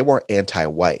do, like, they weren't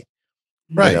anti-white.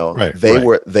 Right, right, They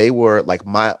right. were like,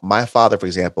 my father, for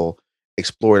example,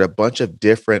 explored a bunch of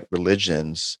different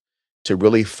religions to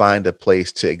really find a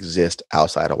place to exist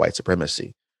outside of white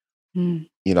supremacy. Mm.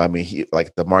 I mean, he,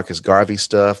 like, the Marcus Garvey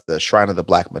stuff, the Shrine of the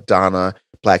Black Madonna,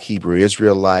 Black Hebrew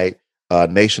Israelite,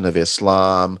 Nation of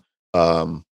Islam,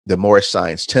 the Moorish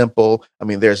Science Temple. I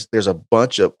mean, there's a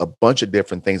bunch of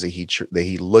different things that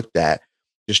he looked at,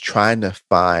 just trying to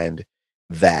find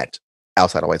that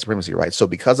outside of white supremacy, right? So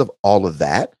because of all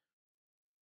that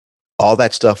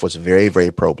stuff was very,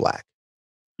 very pro-black.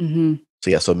 Mhm. So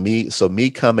yeah, so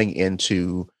me coming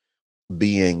into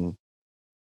being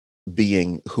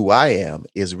who I am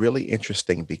is really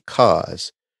interesting,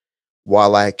 because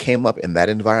while I came up in that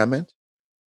environment,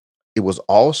 it was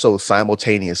also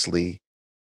simultaneously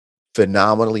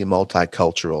phenomenally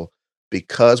multicultural,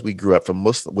 because we grew up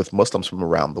with Muslims from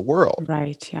around the world.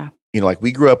 Right. Yeah. Like,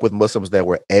 we grew up with Muslims that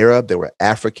were Arab, that were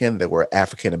African, that were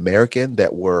African American,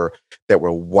 that were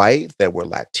white, that were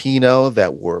Latino,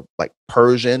 that were like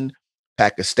Persian,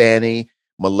 Pakistani,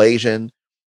 Malaysian.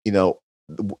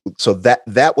 So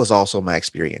that was also my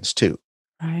experience too.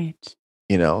 Right.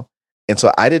 And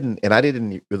so I didn't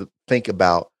really think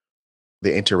about the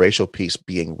interracial piece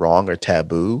being wrong or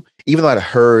taboo, even though I'd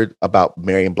heard about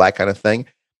marrying black kind of thing.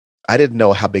 I didn't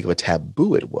know how big of a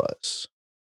taboo it was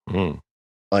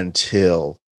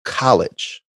until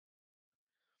college.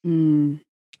 Mm.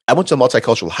 I went to a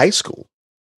multicultural high school,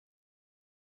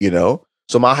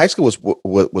 so my high school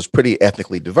was pretty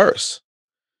ethnically diverse.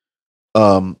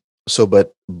 So,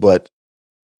 but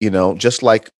just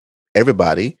like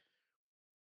everybody,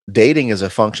 dating is a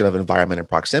function of environment and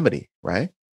proximity,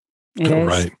 right? It is.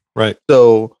 Right, right.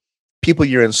 So people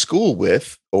you're in school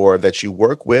with, or that you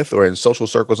work with, or in social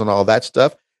circles and all that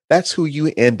stuff, that's who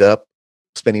you end up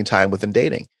spending time with and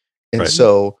dating. And Right.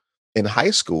 so in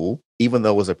high school, even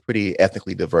though it was a pretty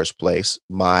ethnically diverse place,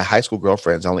 my high school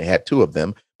girlfriends, I only had 2 of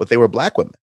them, but they were black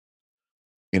women.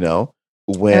 I like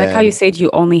how you When said you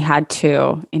only had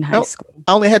 2 in high No. school.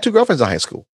 I only had 2 girlfriends in high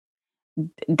school.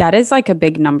 That is like a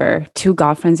big number. 2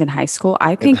 girlfriends in high school.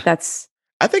 I think that's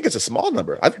I think it's a small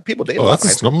number. I think people date a Oh, lot in high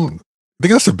that's school. I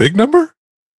think that's a big number.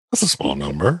 That's a small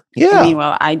number. I Yeah. mean,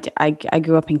 well, I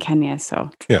grew up in Kenya,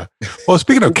 so Well,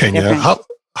 speaking of It's Kenya, different.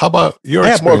 how about your I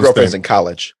had more experience Oh girlfriends then? in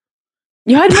college.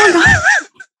 you had more guys.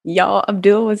 Y'all,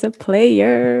 Abdul was a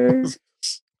player.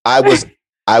 I was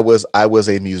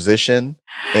a musician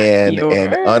and You an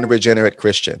were. unregenerate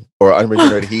Christian, or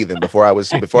unregenerate heathen before I was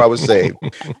saved.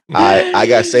 I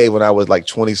got saved when I was like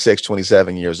 26,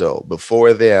 27 years old.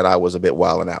 Before then, I was a bit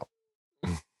wilding out.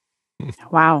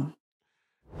 Wow.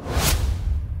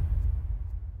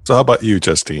 So how about you,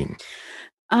 Justine?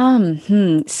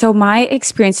 So my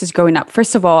experiences growing up,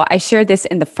 first of all, I shared this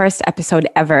in the first episode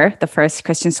ever, the first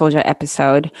Christian Soldier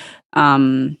episode,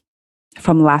 from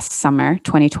last summer,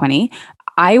 2020.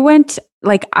 I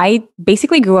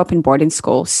basically grew up in boarding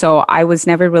school. So I was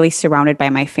never really surrounded by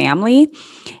my family.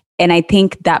 And I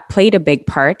think that played a big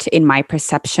part in my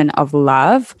perception of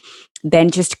love. Then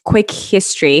just quick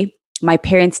history. My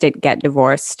parents did get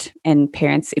divorced. And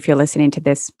parents, if you're listening to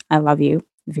this, I love you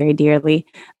very dearly.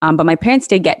 But my parents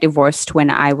did get divorced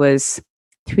when I was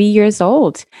 3 years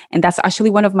old. And that's actually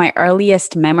one of my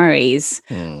earliest memories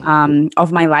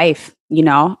of my life,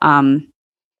 when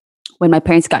my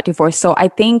parents got divorced. So I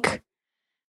think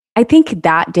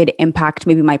that did impact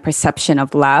maybe my perception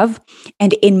of love.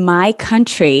 And in my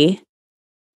country,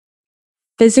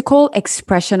 physical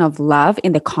expression of love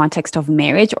in the context of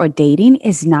marriage or dating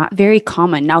is not very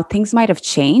common. Now, things might have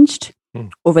changed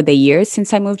over the years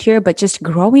since I moved here, but just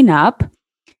growing up,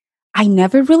 I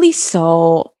never really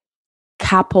saw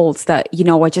couples that,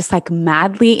 were just like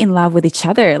madly in love with each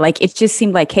other. Like it just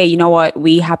seemed like, hey, you know what?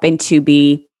 We happen to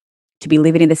be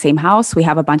living in the same house. We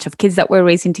have a bunch of kids that we're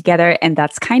raising together, and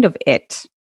that's kind of it.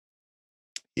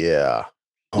 Yeah.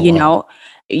 Oh, wow.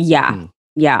 Yeah.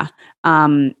 Yeah.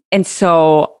 And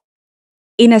so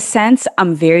in a sense,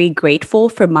 I'm very grateful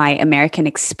for my American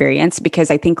experience,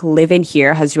 because I think living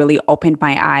here has really opened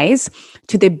my eyes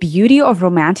to the beauty of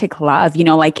romantic love.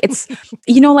 Like it's,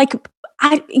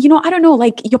 I don't know,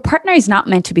 like your partner is not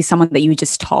meant to be someone that you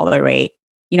just tolerate.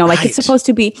 Like it's supposed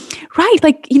to be right.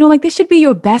 Like, like this should be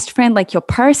your best friend, like your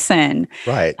person.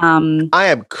 Right. I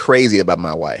am crazy about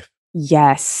my wife.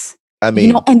 Yes. I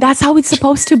mean, and that's how it's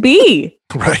supposed to be.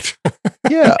 Right.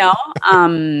 Yeah.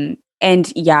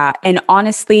 And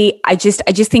honestly, I just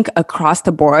think across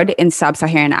the board in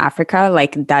sub-Saharan Africa,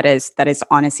 like that is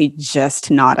honestly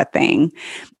just not a thing.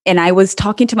 And I was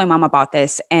talking to my mom about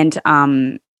this, and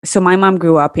so my mom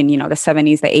grew up in, the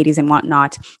 70s, the 80s and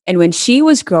whatnot. And when she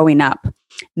was growing up,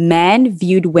 men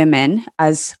viewed women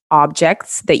as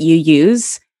objects that you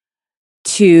use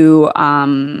to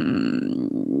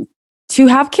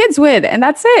have kids with, and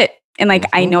that's it. And like,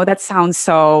 I know that sounds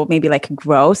so maybe like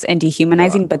gross and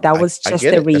dehumanizing, but that was just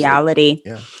the reality.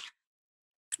 Yeah.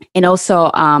 And also,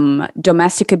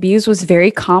 domestic abuse was very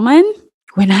common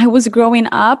when I was growing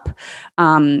up,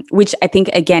 which I think,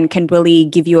 again, can really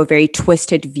give you a very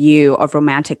twisted view of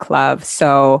romantic love.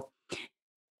 So,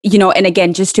 and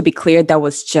again, just to be clear, that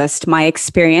was just my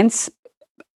experience.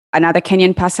 Another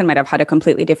Kenyan person might have had a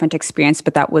completely different experience,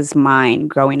 but that was mine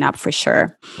growing up for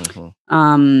sure.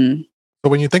 So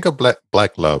when you think of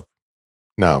black love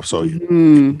now, so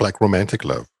black romantic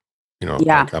love,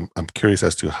 yeah. like I'm curious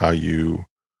as to how you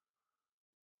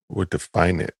would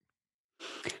define it.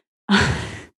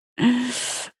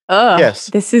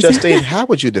 Yes. This is Justine, how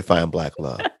would you define black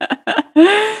love?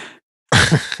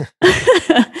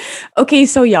 Okay,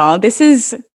 so y'all, this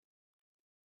is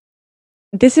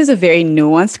a very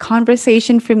nuanced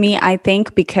conversation for me, I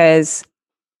think, because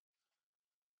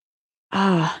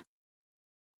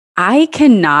I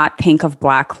cannot think of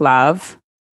black love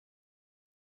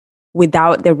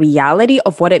without the reality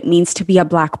of what it means to be a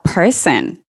black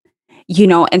person,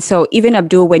 and so even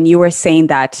Abdul, when you were saying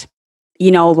that,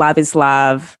 love is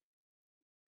love,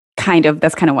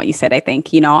 that's kind of what you said, I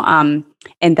think, and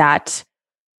that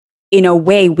in a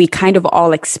way we kind of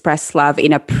all express love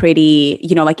in a pretty,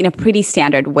 like in a pretty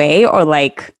standard way, or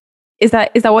like, is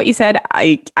that what you said?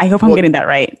 I hope I'm getting that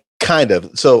right. Kind of.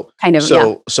 So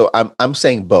I'm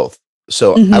saying both.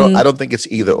 So I don't think it's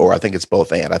either or. I think it's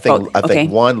both and. I think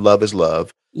one, love is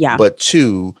love. Yeah. But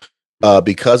two,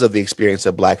 because of the experience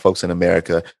of black folks in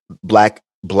America, black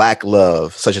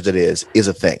love, such as it is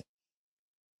a thing.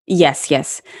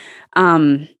 Yes.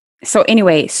 So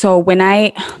anyway, so when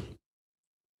I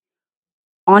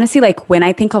honestly, like when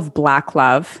I think of black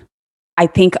love, I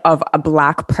think of a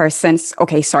black person's,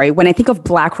 when I think of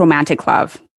black romantic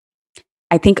love,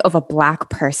 I think of a black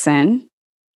person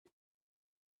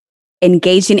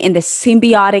engaging in the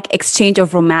symbiotic exchange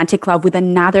of romantic love with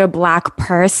another black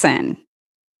person.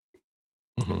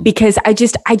 Because I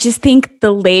just think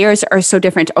the layers are so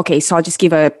different. Okay, so I'll just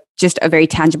give a very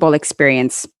tangible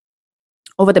experience.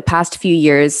 Over the past few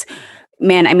years,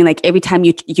 man, I mean, like every time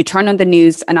you turn on the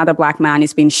news, another black man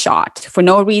is being shot for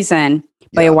no reason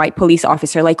by a white police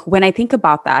officer. Like when I think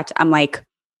about that, I'm like,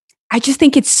 I just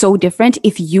think it's so different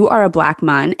if you are a black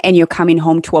man and you're coming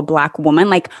home to a black woman.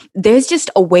 Like there's just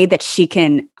a way that she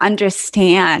can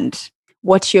understand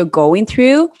what you're going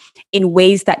through in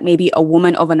ways that maybe a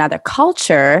woman of another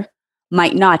culture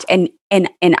might not. And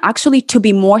actually, to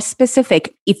be more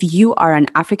specific, if you are an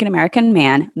African-American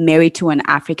man married to an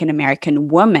African-American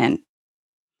woman,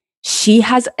 she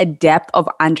has a depth of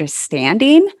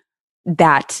understanding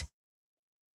that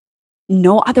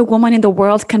no other woman in the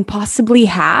world can possibly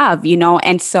have,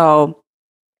 And so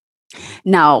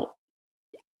now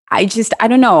I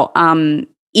don't know,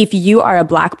 if you are a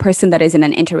black person that is in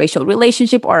an interracial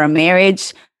relationship or a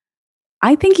marriage,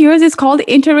 I think yours is called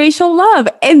interracial love,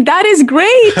 and that is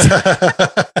great.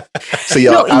 So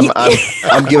y'all,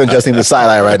 I'm giving Justine the side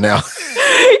eye right now.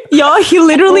 Y'all, he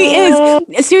literally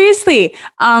is, seriously.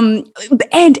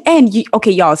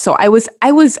 Okay, y'all. So I was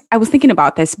thinking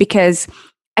about this because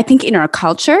I think in our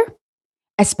culture,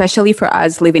 especially for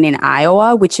us living in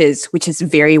Iowa, which is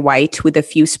very white with a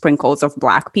few sprinkles of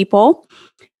black people,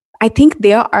 I think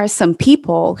there are some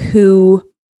people who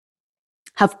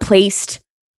have placed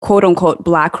quote unquote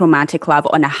Black romantic love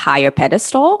on a higher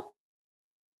pedestal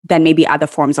than maybe other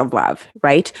forms of love,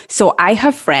 right? So I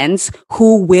have friends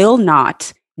who will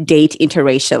not date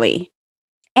interracially.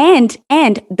 And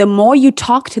the more you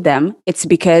talk to them, it's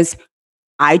because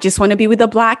I just want to be with a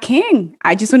Black king.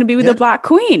 I just want to be with a Black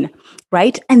queen,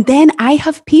 right? And then I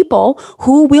have people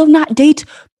who will not date.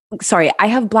 Sorry, I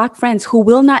have Black friends who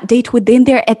will not date within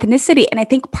their ethnicity. And I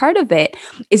think part of it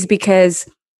is because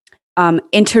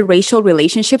interracial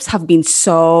relationships have been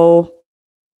so,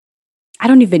 I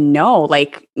don't even know,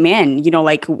 like, man,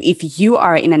 like if you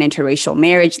are in an interracial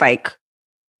marriage, like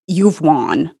you've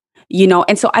won.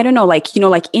 And so I don't know, like,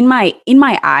 like in my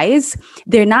eyes,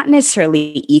 they're not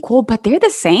necessarily equal, but they're the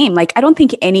same. Like, I don't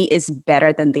think any is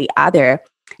better than the other.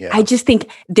 Yeah. I just think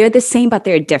they're the same, but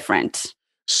they're different.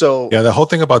 So yeah, the whole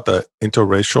thing about the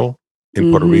interracial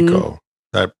in Puerto Rico,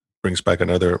 that brings back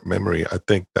another memory. I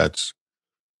think that's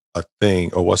a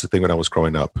thing, or was a thing when I was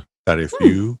growing up, that if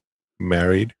you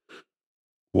married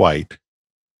white,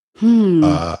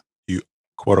 you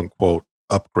quote unquote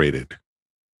upgraded.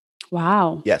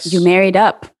 Wow. Yes. You married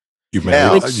up. You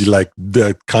married. You like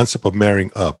the concept of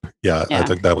marrying up. Yeah, I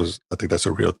think that's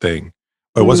a real thing.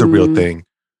 It was a real thing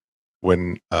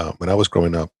when I was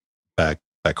growing up back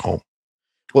home.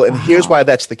 Well, and here's why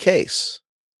that's the case.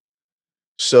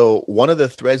 So one of the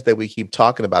threads that we keep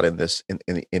talking about in this in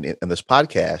this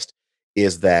podcast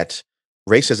is that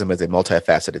racism is a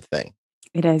multifaceted thing.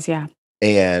 It is, yeah.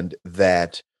 And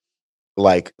that,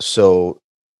 like, so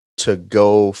to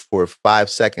go for 5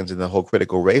 seconds in the whole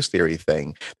critical race theory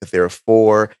thing, that there are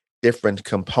 4 different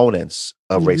components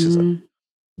of racism.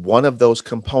 One of those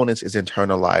components is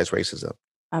internalized racism.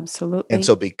 Absolutely. And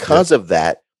so because of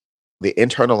that, the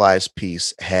internalized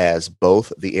piece has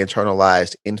both the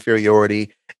internalized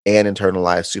inferiority and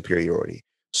internalized superiority.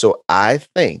 So I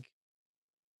think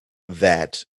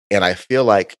that, and I feel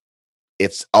like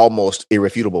it's almost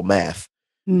irrefutable math.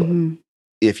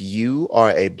 If you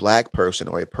are a Black person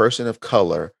or a person of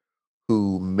color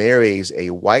who marries a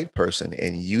white person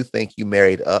and you think you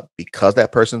married up because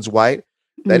that person's white,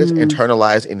 that is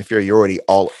internalized inferiority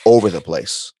all over the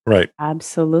place. Right.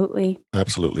 Absolutely.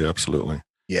 Absolutely.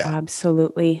 Yeah.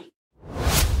 Absolutely.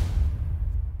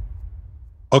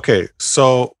 Okay,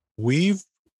 so we've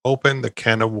opened the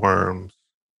can of worms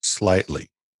slightly.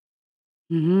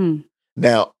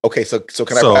 Now, okay, so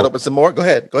can I open some more? Go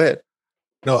ahead.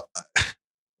 No,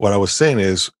 what I was saying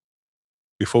is,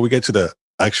 before we get to the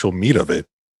actual meat of it,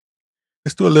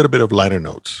 let's do a little bit of liner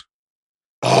notes.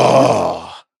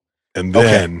 Oh. And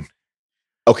then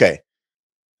Okay.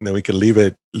 And then we can leave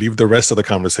the rest of the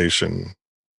conversation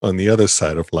on the other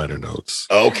side of liner notes.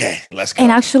 Okay, let's go.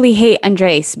 And actually, hey,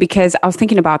 Andres, because I was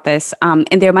thinking about this, and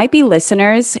there might be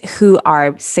listeners who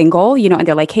are single, and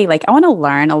they're like, hey, like, I want to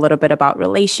learn a little bit about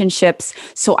relationships.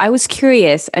 So I was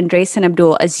curious, Andres and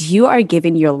Abdul, as you are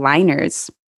giving your liner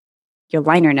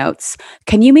notes,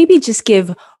 can you maybe just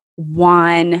give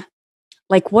one,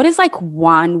 like, what is like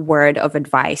one word of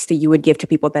advice that you would give to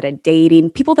people that are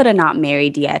dating, people that are not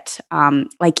married yet?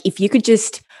 Like, if you could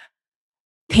just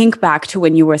think back to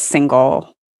when you were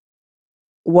single,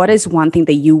 what is one thing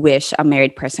that you wish a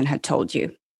married person had told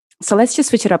you? So let's just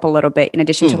switch it up a little bit. In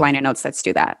addition to liner notes, let's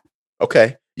do that.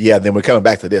 Okay. Yeah, then we're coming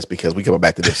back to this because we're coming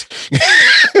back to this.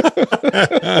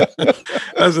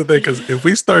 That's the thing, because if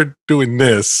we start doing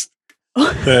this,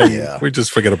 then we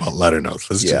just forget about liner notes.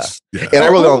 And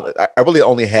I really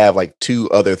only have like 2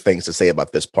 other things to say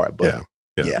about this part. But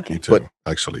me too,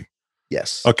 actually.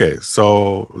 Yes. Okay,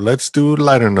 so let's do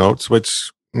liner notes, which,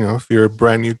 if you're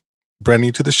brand new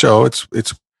to the show, it's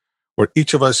where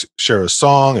each of us share a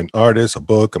song, an artist, a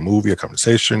book, a movie, a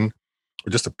conversation,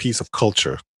 or just a piece of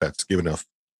culture that's given us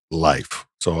life.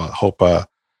 So I hope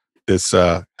this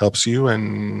helps you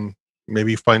and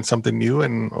maybe find something new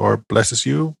or blesses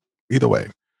you either way.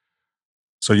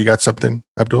 So you got something,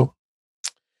 Abdul?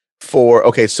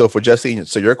 So for Justine,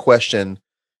 so your question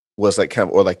was like kind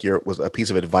of, or like was a piece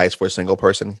of advice for a single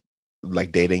person,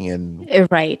 like dating and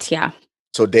right, yeah.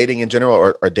 So dating in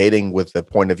general, or dating with the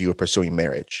point of view of pursuing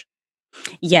marriage?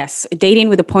 Yes, dating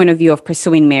with the point of view of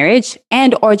pursuing marriage,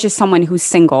 and or just someone who's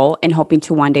single and hoping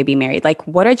to one day be married. Like,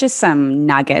 what are just some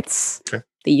nuggets that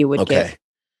you would give?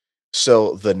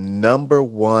 So the number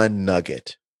one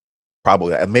nugget,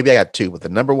 probably, maybe I got 2, but the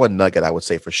number one nugget I would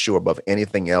say for sure above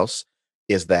anything else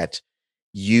is that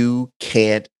you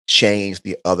can't change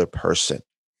the other person.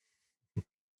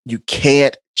 You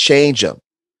can't change them.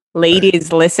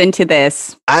 Ladies, listen to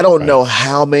this. I don't know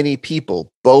how many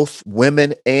people, both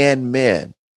women and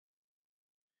men,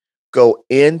 go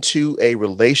into a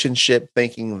relationship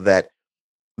thinking that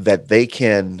they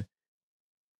can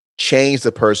change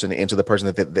the person into the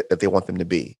person that they want them to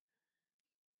be.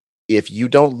 If you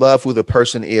don't love who the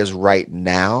person is right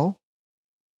now,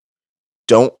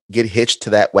 don't get hitched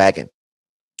to that wagon.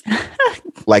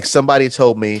 Like somebody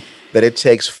told me that it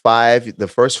takes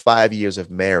the first 5 years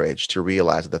of marriage to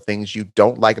realize the things you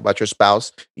don't like about your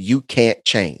spouse, you can't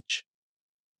change.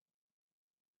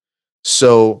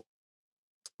 So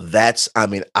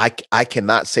I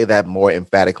cannot say that more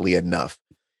emphatically enough.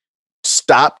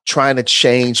 Stop trying to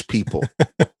change people.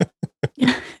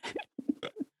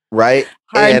 Right?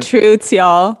 Hard truths,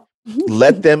 y'all.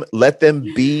 let them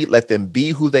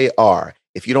be who they are.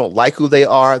 If you don't like who they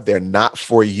are, they're not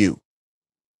for you.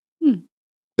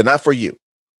 They're not for you.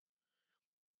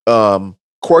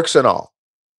 Quirks and all.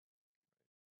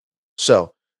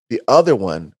 So the other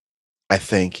one I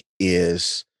think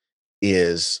is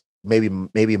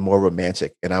maybe more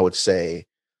romantic. And I would say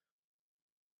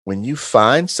when you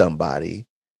find somebody,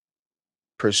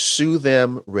 pursue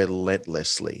them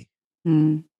relentlessly.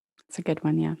 That's a good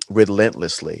one, yeah.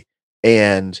 Relentlessly.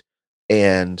 And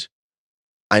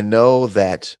I know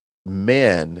that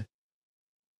men,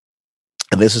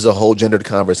 and this is a whole gendered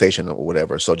conversation or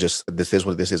whatever, so just this is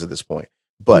what this is at this point.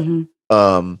 But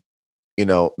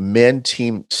men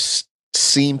seem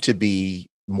to be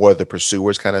more the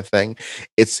pursuers kind of thing.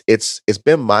 It's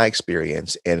been my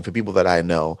experience, and for people that I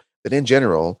know, that in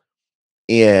general,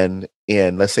 in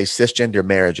let's say cisgender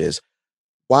marriages,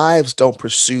 wives don't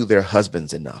pursue their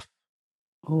husbands enough.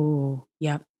 Oh,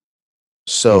 yep.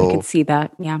 So I can see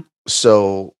that. Yeah.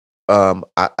 So my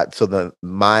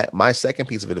second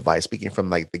piece of advice, speaking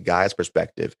from like the guy's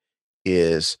perspective,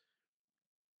 is,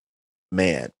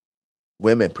 man,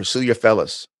 women, pursue your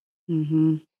fellas.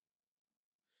 And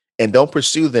don't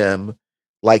pursue them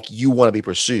like you want to be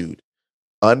pursued.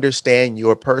 Understand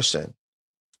your person.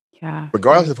 Yeah.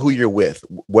 Regardless of who you're with,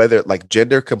 whether like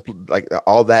gender, like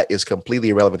all that is completely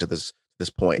irrelevant to this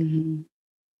point.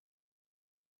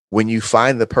 When you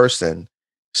find the person,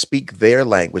 speak their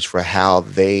language for how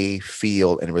they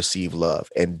feel and receive love,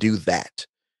 and do that.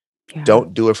 Yeah.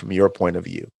 Don't do it from your point of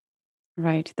view.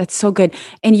 Right. That's so good.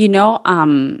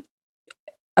 And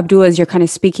Abdul, as you're kind of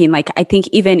speaking, like I think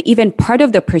even part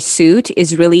of the pursuit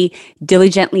is really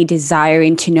diligently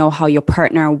desiring to know how your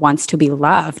partner wants to be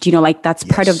loved. Like that's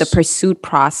part of the pursuit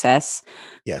process.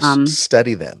 Yes.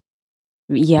 Study them.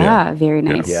 Yeah. Very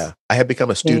nice. Yeah. I have become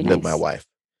a student of my wife.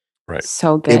 Right.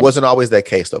 So good. It wasn't always that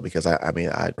case though, because I've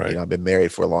been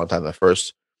married for a long time. The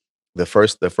first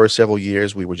several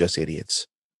years we were just idiots.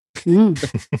 We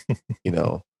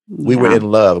were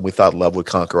in love and we thought love would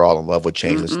conquer all and love would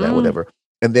change this and that, whatever.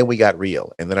 And then we got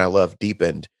real, and then our love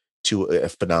deepened to a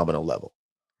phenomenal level.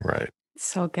 Right.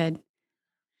 So good.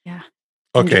 Yeah.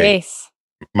 Okay. Andres.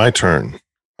 My turn.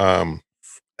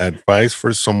 Advice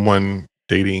for someone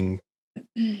dating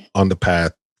on the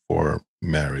path for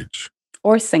marriage.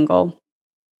 Or single.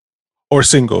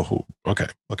 Okay.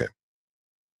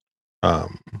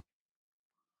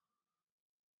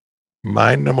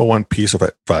 My number one piece of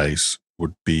advice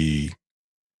would be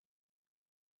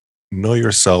know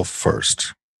yourself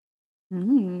first.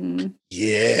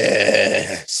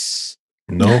 Yes.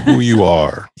 Know who you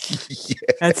are. Yes.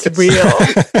 That's real.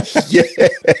 Yes.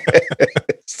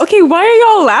 Okay, why are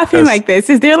y'all laughing like this?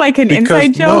 Is there like an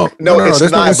inside joke? No,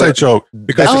 there's no inside joke.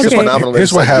 Because here's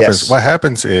what happens. Yes. What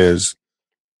happens is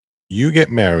you get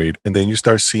married and then you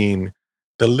start seeing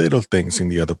the little things in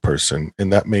the other person,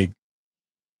 and that may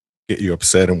get you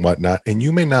upset and whatnot. And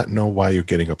you may not know why you're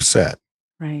getting upset.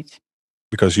 Right.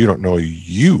 Because you don't know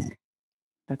you.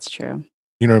 That's true.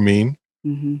 You know what I mean?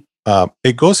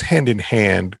 It goes hand in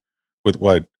hand with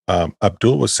what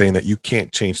Abdul was saying, that you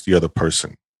can't change the other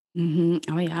person. Oh,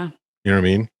 yeah. You know what I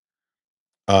mean?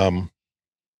 I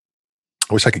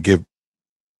wish I could give,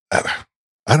 I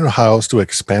don't know how else to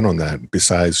expand on that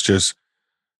besides just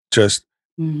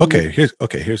okay, here's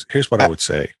what I would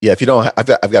say. Yeah, if you don't, I've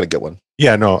got a good one.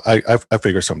 Yeah, no, I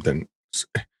figure something.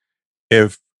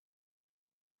 If,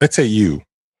 let's say you,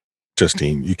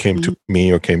 Justine, you came to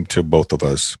me or came to both of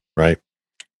us, right?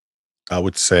 I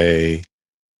would say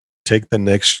take the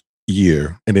next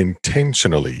year and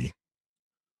intentionally.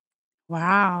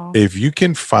 Wow. If you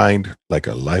can find like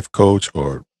a life coach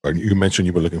or you mentioned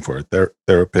you were looking for a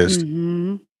therapist,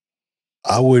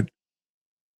 I would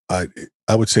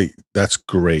say that's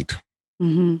great.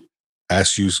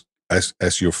 As your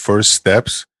first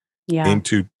steps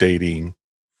into dating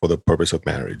for the purpose of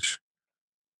marriage.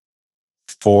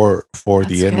 For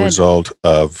the end result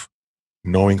of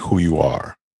knowing who you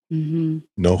are.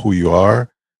 Know who you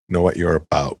are, know what you're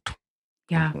about.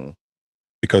 Yeah.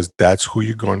 Because that's who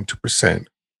you're going to present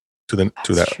to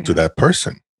that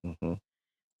person.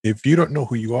 if you don't know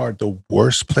who you are, the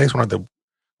worst place,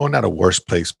 not a worst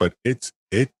place, but it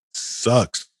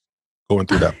sucks going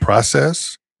through that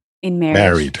process. In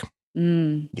marriage.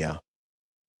 Married. Yeah.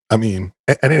 I mean,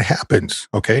 and it happens.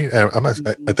 Okay.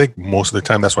 I think most of the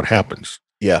time that's what happens.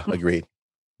 Yeah. Agreed.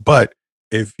 But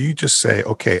if you just say,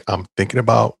 okay, I'm thinking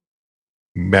about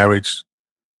marriage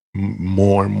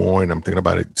more and more, and I'm thinking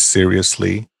about it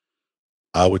seriously,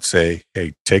 I would say,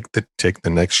 hey, take the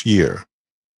next year,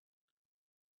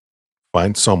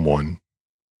 find someone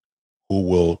who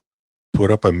will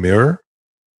put up a mirror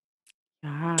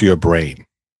to your brain,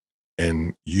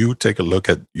 and you take a look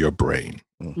at your brain.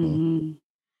 Mm-hmm.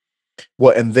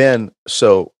 Well, and then,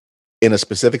 so in a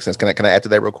specific sense, can I add to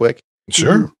that real quick?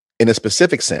 Sure. In a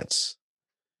specific sense,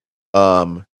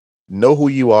 know who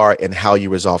you are and how you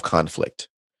resolve conflict.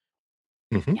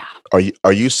 Mm-hmm. Yeah.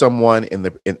 Are you someone in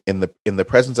the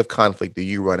presence of conflict? Do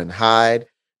you run and hide?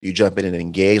 Do you jump in and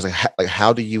engage? Like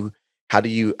how do you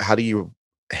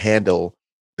handle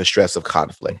the stress of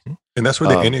conflict? Mm-hmm. And that's where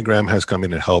the Enneagram has come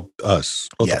in and helped us,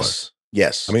 both of us.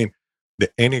 Yes. I mean,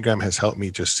 the Enneagram has helped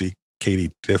me just see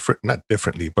Katie not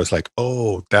differently, but it's like,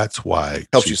 oh, that's why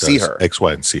helps you see her X,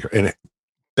 Y, and see her. And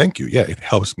thank you. Yeah, it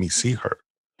helps me see her.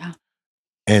 Yeah.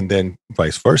 And then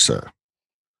vice versa.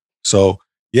 So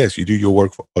yes, you do your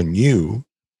work on you,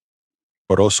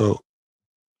 but also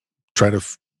try to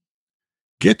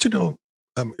get to know,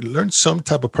 learn some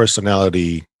type of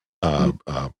personality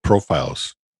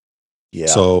profiles. Yeah.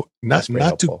 So not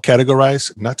to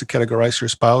categorize your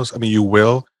spouse. I mean, you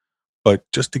will, but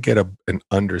just to get an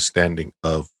understanding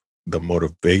of the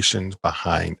motivations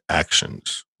behind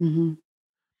actions. Mm-hmm.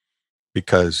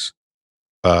 Because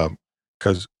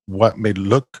what may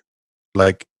look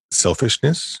like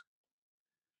selfishness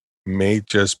may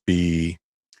just be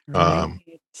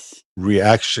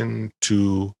reaction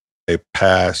to a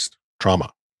past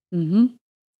trauma. Mm-hmm.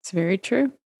 It's very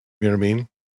true. You know what I mean?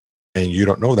 And you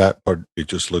don't know that, but it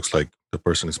just looks like the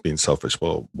person is being selfish.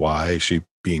 Well, why is she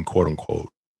being quote unquote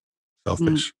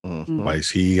selfish? Mm-hmm. Why is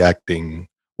he acting?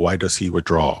 Why does he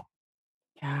withdraw?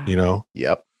 Yeah. You know?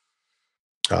 Yep.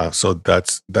 So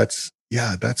that's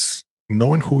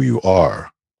knowing who you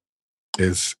are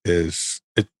is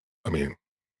it. I mean,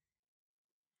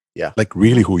 yeah, like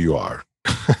really who you are.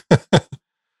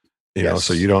 You know,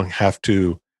 so you don't have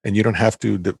to, and you don't have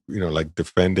to, like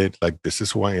defend it. Like, this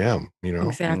is who I am. You know,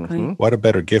 exactly. Mm-hmm. What a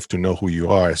better gift to know who you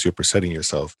are as you're presenting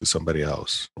yourself to somebody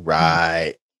else.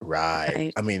 Right.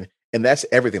 I mean, and that's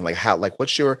everything. Like how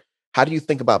do you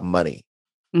think about money?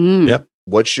 Yep.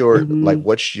 What's your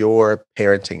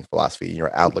parenting philosophy and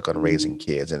your outlook on raising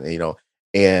kids? And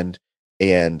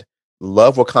and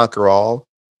love will conquer all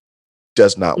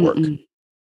does not work.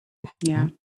 Yeah.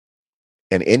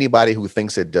 And anybody who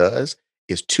thinks it does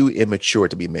is too immature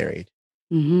to be married.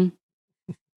 Mm-hmm.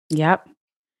 Yep.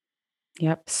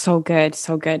 So good.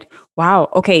 Wow.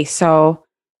 Okay. So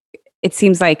it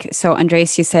seems like,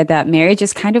 Andres, you said that marriage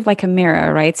is kind of like a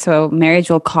mirror, right? So marriage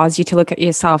will cause you to look at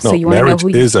yourself. No, so you want to know who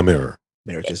is a mirror.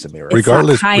 Marriage is a mirror.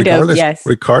 Regardless yes.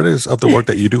 of the work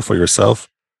that you do for yourself.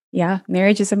 Yeah.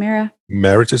 Marriage is a mirror.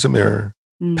 Marriage is a mirror.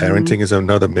 Mm-hmm. Parenting is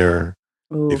another mirror.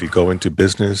 Ooh. If you go into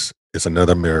business, it's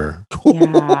another mirror.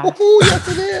 Yeah. Yes,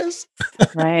 it is.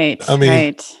 Right. I mean,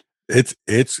 right.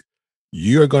 it's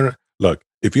you're gonna look.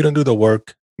 If you don't do the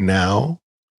work now,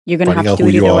 you're gonna finding have out to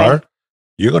who do it you either are. way.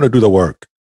 You're gonna do the work.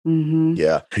 Mm-hmm.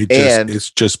 Yeah,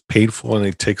 it's just painful, and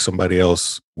it takes somebody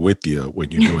else with you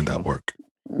when you're doing that work.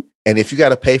 And if you got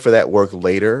to pay for that work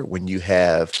later, when you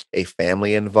have a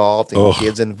family involved and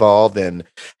kids involved and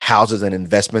houses and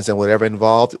investments and whatever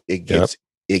involved, it gets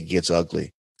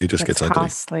ugly. It just gets ugly.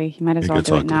 Costly. You might as well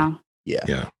do it now.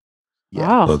 Yeah.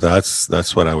 Wow. So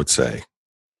that's what I would say.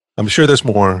 I'm sure there's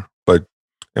more,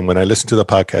 and when I listen to the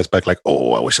podcast back, like,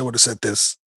 oh, I wish I would have said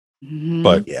this. Mm-hmm.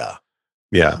 But yeah,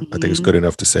 I think it's good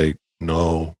enough to say,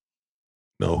 know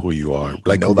who you are.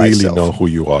 Like, know really thyself. know who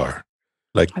you are.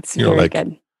 Like, that's very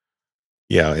good.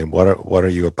 Yeah, and what are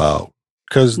you about?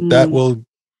 Because because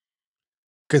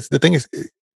the thing is,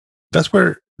 that's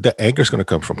where the anger is going to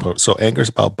come from. So anger is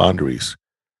about boundaries.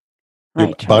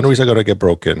 Right. Boundaries are going to get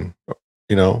broken,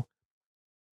 and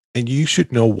you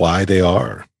should know why they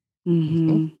are.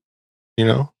 Mm-hmm.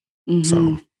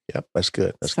 So yep, that's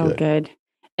good. That's so good.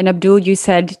 And Abdul, you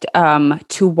said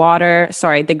to water.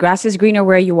 Sorry, the grass is greener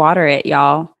where you water it,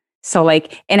 y'all. So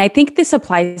and I think this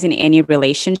applies in any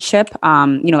relationship,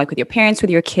 like with your parents, with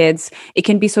your kids. It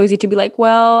can be so easy to be like,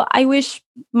 well, I wish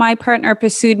my partner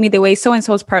pursued me the way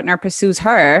so-and-so's partner pursues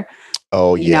her.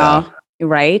 Oh, yeah.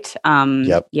 Right?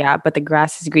 Yep. Yeah, but the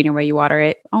grass is greener where you water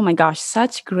it. Oh my gosh,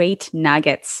 such great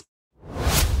nuggets.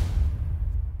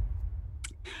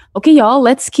 Okay, y'all,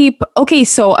 let's keep. Okay,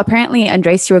 so apparently,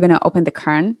 Andres, you were going to open the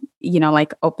current,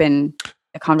 like open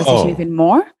the conversation even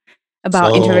more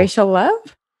about interracial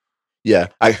love. Yeah,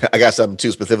 I got something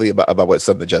too specifically about what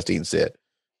something that Justine said.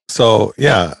 So,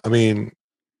 yeah, I mean,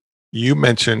 you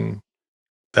mentioned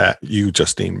that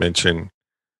Justine mentioned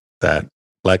that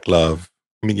Black love,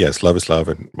 I mean, yes, love is love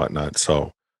and whatnot.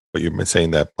 So, but you've been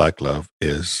saying that Black love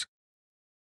is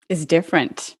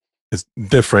different. It's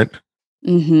different.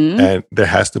 Mm-hmm. And there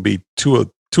has to be two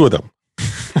of them.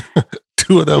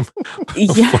 Two of them.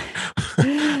 Yeah.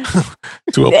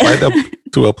 to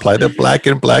apply the black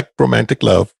and black romantic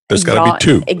love, there's got to be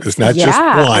two. It's not just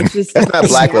one. That's not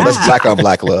black love. That's black on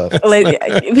black love.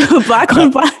 Black on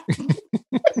black.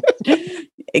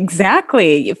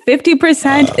 Exactly.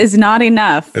 50% is not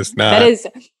enough. It's not.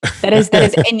 That is,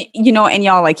 and and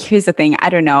y'all, like, here's the thing. I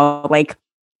don't know, like,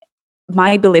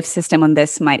 my belief system on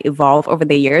this might evolve over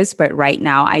the years, but right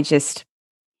now I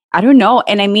don't know.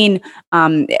 And I mean,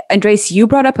 Andres, you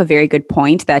brought up a very good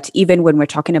point that even when we're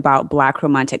talking about Black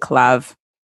romantic love,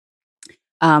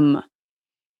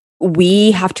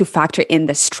 we have to factor in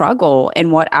the struggle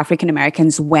and what African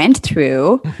Americans went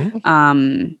through,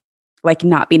 like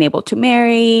not being able to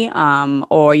marry,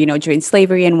 or, during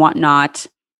slavery and whatnot,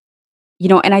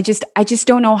 and I just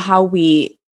don't know how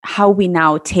we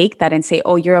now take that and say,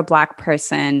 oh, you're a Black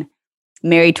person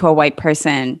married to a white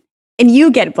person and you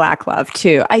get Black love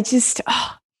too.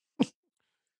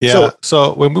 Yeah.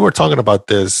 So when we were talking about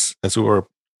this, as we were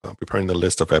preparing the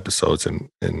list of episodes and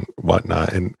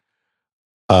whatnot, and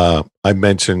I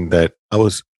mentioned that I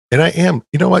was, and I am,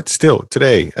 still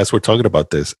today, as we're talking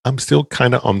about this, I'm still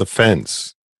kind of on the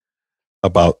fence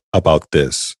about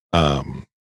this.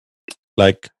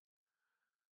 Like,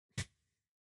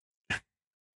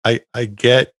 I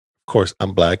get, of course,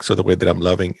 I'm Black, so the way that I'm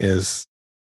loving is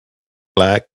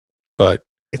Black, but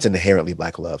it's an inherently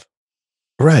Black love,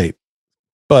 right?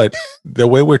 But the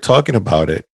way we're talking about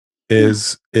it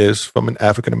is from an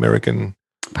African American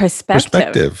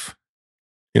perspective.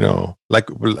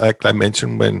 Like I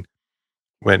mentioned,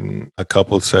 when a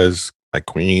couple says my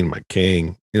queen, my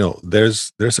king,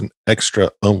 there's an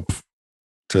extra oomph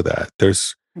to that.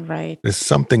 There's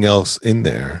something else in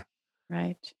there,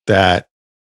 right? That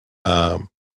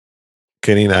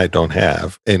Kenny and I don't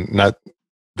have, and not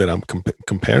that I'm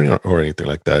comparing or anything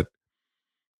like that.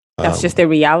 That's just the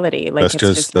reality. Like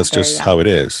that's just how it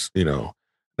is. Now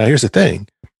here's the thing: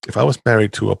 if I was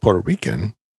married to a Puerto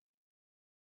Rican,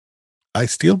 I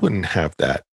still wouldn't have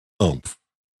that oomph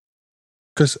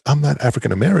because I'm not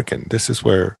African American. This is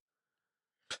where.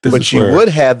 But you would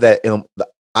have that.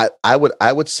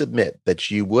 I would submit that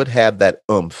you would have that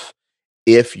oomph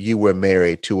if you were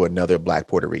married to another Black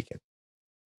Puerto Rican.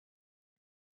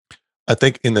 I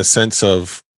think in the sense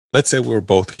of, let's say we're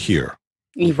both here.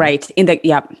 Right.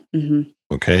 Mm-hmm.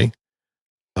 Okay.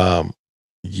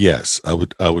 Yes, I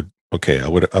would. Okay. I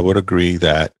would agree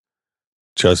that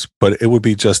but it would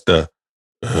be just the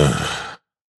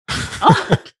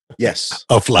yes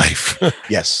of life.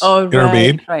 Yes. Oh, you know what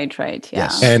I mean? Right. Yeah.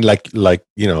 Yes. And like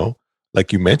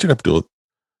you mentioned, Abdul,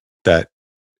 that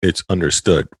it's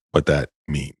understood what that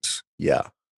means. Yeah.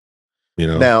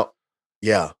 Now.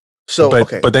 Yeah. So,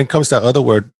 but then comes that other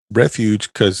word,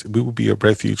 refuge, because we would be a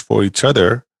refuge for each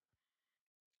other.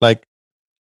 Like,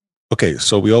 okay,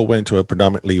 so we all went to a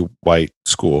predominantly white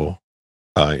school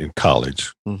in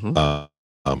college. Mm-hmm.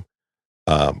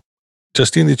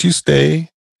 Justine, did you stay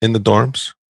in the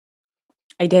dorms?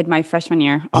 I did my freshman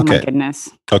year. Oh my goodness.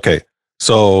 Okay,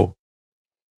 so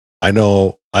I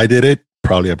know I did it.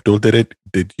 Probably Abdul did it.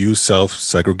 Did you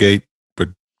self-segregate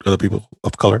with other people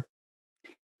of color?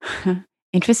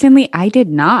 Interestingly, I did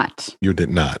not. You did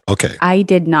not. Okay. I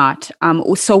did not.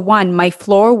 So one, my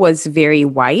floor was very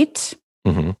white.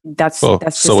 Mm-hmm. That's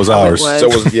just so was ours. So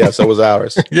was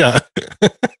ours. Yeah.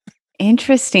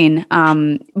 Interesting.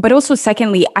 But also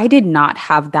secondly, I did not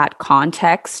have that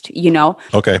context,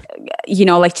 Okay.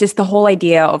 Like just the whole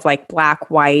idea of like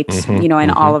Black, white,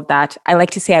 and all of that. I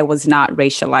like to say I was not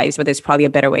racialized, but there's probably a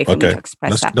better way for me to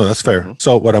express that. No, that's fair.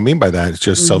 So what I mean by that is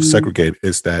just self-segregate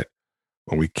is that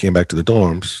when we came back to the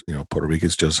dorms, Puerto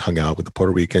Ricans just hung out with the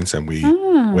Puerto Ricans, and we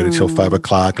waited till 5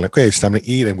 o'clock. Like, okay, it's time to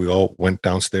eat, and we all went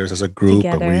downstairs as a group,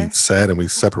 and we sat and we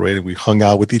separated. We hung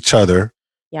out with each other.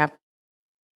 Yep.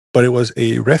 But it was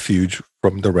a refuge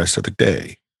from the rest of the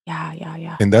day.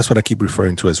 Yeah. And that's what I keep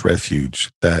referring to as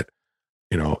refuge. That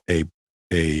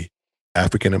a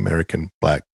African American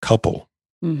Black couple,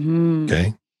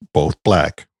 okay, both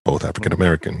Black, both African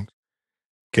American,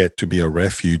 get to be a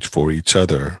refuge for each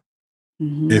other.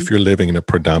 If you're living in a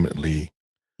predominantly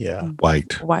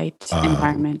white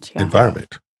environment.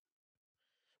 Environment.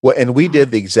 Well, and we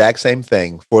did the exact same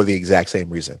thing for the exact same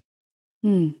reason,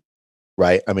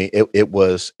 right? I mean,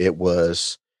 what's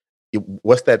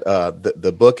that?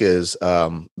 The book is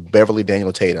Beverly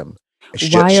Daniel Tatum.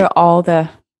 Why are all the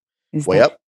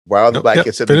why are the black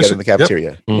kids sitting together in the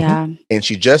cafeteria? Yep. Yeah. And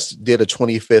she just did a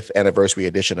 25th anniversary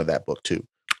edition of that book too.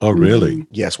 Oh, really?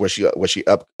 Yes, where she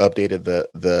updated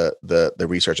the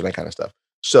research and that kind of stuff.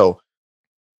 So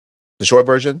the short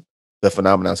version, the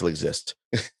phenomenon still exists.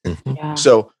 Yeah.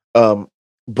 So,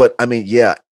 but I mean,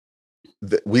 yeah,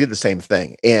 we did the same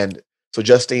thing. And so,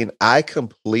 Justine,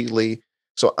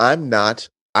 so I'm not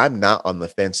on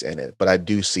the fence in it, but I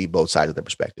do see both sides of the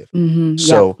perspective.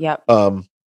 So,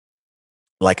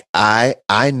 like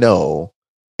I know,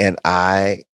 and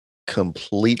I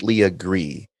completely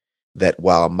agree that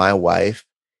while my wife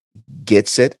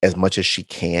gets it as much as she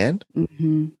can,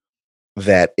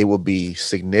 that it will be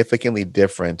significantly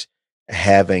different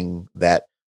having that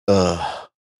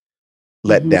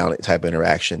let down type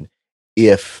interaction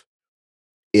if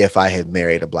I had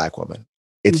married a black woman.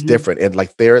 It's different. And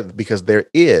like because there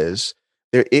is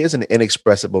an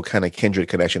inexpressible kind of kindred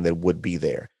connection that would be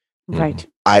there. Right.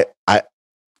 I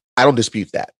don't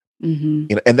dispute that. You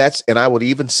know, and I would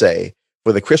even say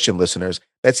for the Christian listeners,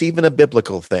 that's even a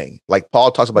biblical thing. Like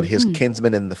Paul talks about his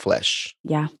kinsman in the flesh.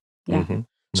 Yeah. Yeah.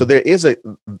 So there is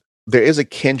a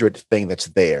kindred thing that's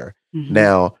there.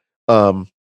 Now, but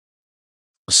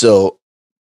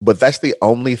that's the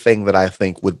only thing that I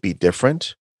think would be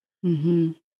different.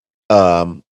 And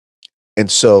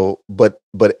so, but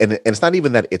it's not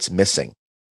even that it's missing.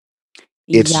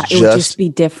 It would just be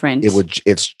different.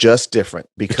 It's just different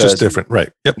because it's just different,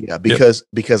 right? Yep. Yeah, because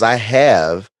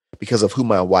of who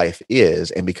my wife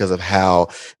is, and because of how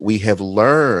we have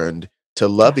learned to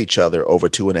love each other over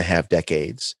 2.5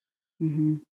 decades.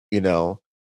 You know,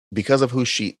 because of who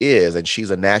she is, and she's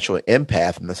a natural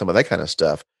empath and some of that kind of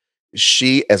stuff.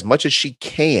 She, as much as she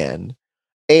can,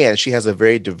 and she has a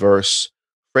very diverse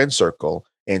friend circle,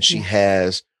 and she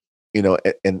has, you know,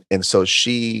 and so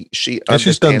she she's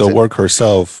done the work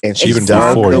herself, and she's even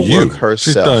done before the you. work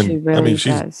herself. She really I mean,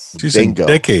 does. she's in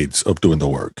decades of doing the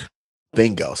work.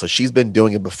 Bingo. So she's been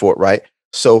doing it before, right?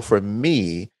 So for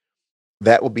me,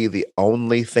 that will be the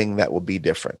only thing that will be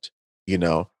different, you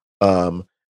know.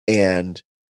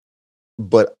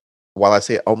 But while I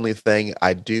say only thing,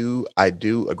 I do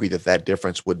agree that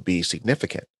difference would be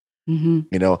significant. You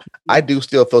know, I do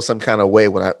still feel some kind of way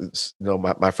when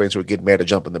my friends who are getting married to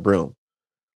jump in the broom.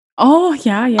 Oh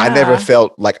yeah, yeah. I never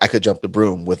felt like I could jump the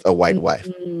broom with a white wife.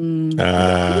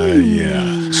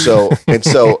 Yeah.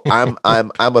 So I'm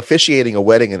officiating a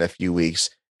wedding in a few weeks,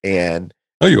 and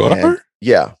you are?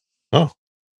 Yeah. Oh.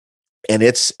 And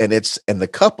the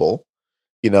couple,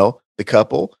 you know,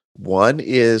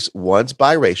 one's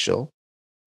biracial,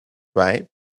 right?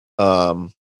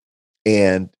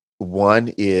 And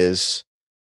one is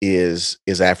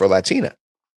Afro-Latina.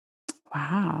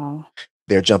 Wow.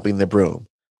 They're jumping the broom.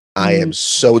 I am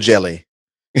so jelly.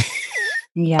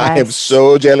 Yes. I am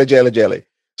so jelly.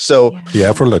 So the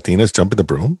Afro-Latinas jumping the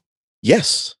broom?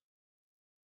 Yes.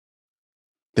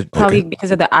 Probably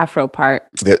because of the Afro part.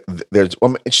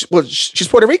 She's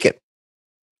Puerto Rican.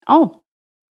 Oh.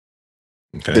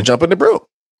 Okay. They're jumping the broom.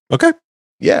 Okay.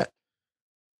 Yeah.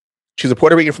 She's a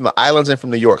Puerto Rican from the islands and from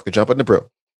New York. They're jumping the broom.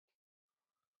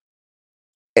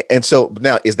 And so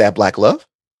now, is that black love?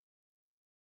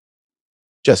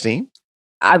 Justine?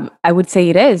 I would say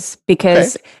it is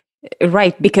because,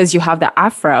 because you have the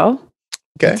Afro,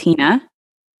 Latina,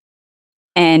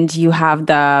 and you have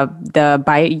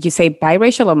you say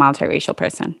biracial or multiracial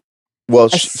person? Well,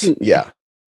 yeah.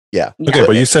 Okay,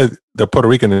 but you said the Puerto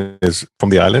Rican is from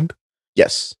the island?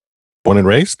 Yes. Born and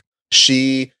raised?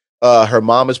 Her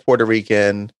mom is Puerto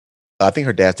Rican. I think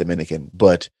her dad's Dominican,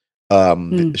 but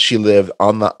she lived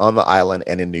on the island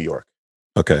and in New York.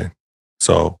 Okay.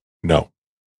 So, no.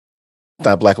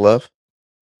 Not black love?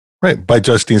 Right. By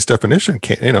Justine's definition,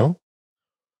 can't, you know.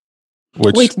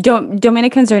 Wait,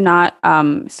 Dominicans are not,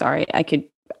 sorry,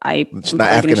 it's not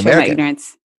African American.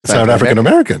 Ignorance. It's not African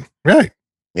American. Right.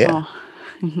 Yeah. Oh.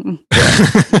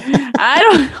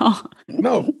 I don't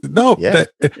know. No. Yeah.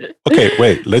 Okay,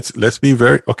 wait. Let's be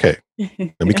very okay.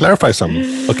 Let me clarify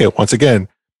something. Okay, once again,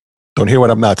 don't hear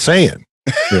what I'm not saying.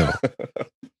 You know,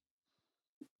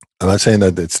 I'm not saying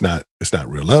that it's not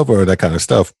real love or that kind of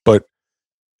stuff, but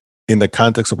in the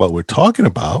context of what we're talking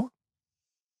about,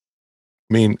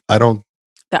 I mean, I don't.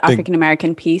 The African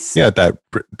American piece. Yeah, that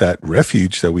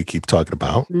refuge that we keep talking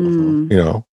about. You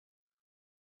know,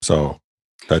 so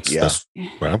that's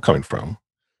where I'm coming from.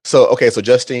 So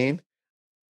Justine,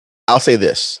 I'll say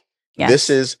this.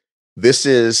 Yes. This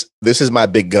is my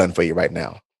big gun for you right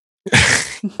now.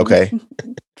 Okay.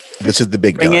 This is the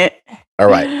big Bring gun. it. All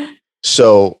right.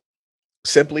 So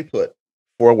simply put,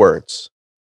 4 words.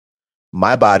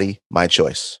 My body, my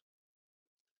choice.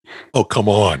 Oh, come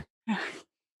on.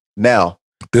 Now,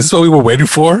 This is what we were waiting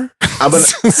for? I'm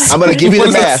gonna give you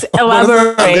the math.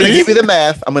 Elaborate. I'm gonna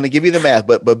give you the math.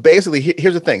 But basically,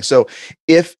 here's the thing. So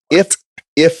if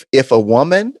a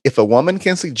woman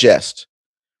can suggest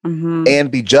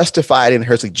and be justified in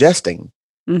her suggesting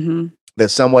that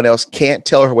someone else can't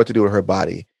tell her what to do with her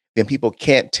body, then people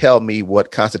can't tell me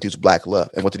what constitutes Black love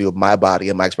and what to do with my body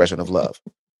and my expression of love.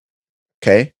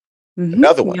 Okay.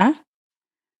 Another one. Yeah.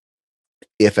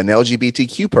 If an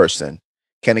LGBTQ person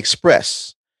can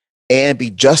express and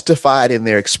be justified in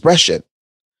their expression,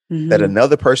 that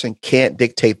another person can't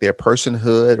dictate their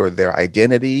personhood or their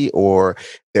identity or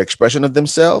their expression of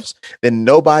themselves, then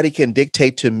nobody can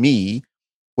dictate to me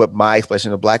what my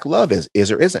expression of Black love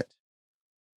is or isn't.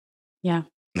 Yeah.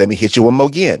 Let me hit you one more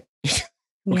again.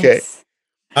 Okay. Yes.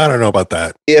 I don't know about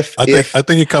that. I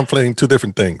think you're conflating two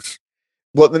different things.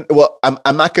 Well,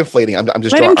 I'm not conflating. I'm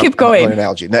just Let drawing, him keep going. an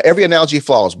analogy. Now, every analogy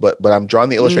falls, but I'm drawing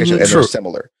the illustration and they're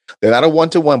similar. They're not a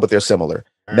 1-to-1, but they're similar.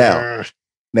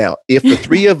 Now, if the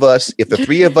three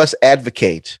of us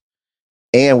advocate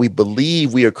and we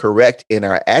believe we are correct in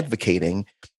our advocating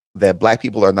that Black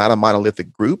people are not a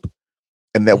monolithic group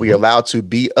and that we are allowed to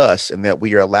be us and that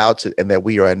we are allowed to and that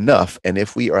we are enough. And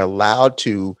if we are allowed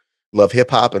to love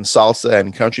hip hop and salsa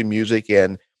and country music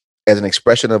and as an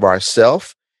expression of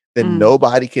ourself, then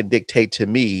nobody can dictate to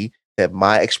me that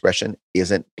my expression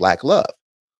isn't Black love.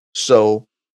 So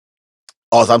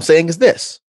all I'm saying is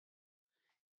this.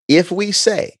 If we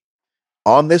say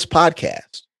on this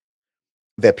podcast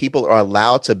that people are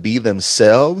allowed to be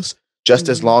themselves just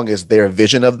as long as their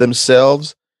vision of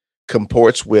themselves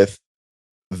comports with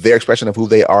their expression of who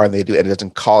they are and they do, and it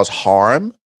doesn't cause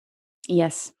harm.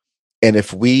 Yes. And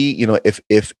if we,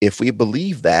 if we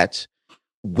believe that,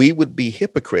 we would be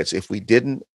hypocrites if we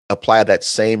didn't apply that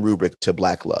same rubric to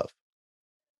Black love.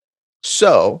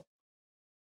 So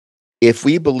if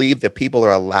we believe that people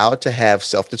are allowed to have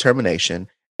self-determination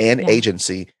and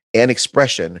agency and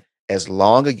expression, as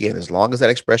long as that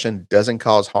expression doesn't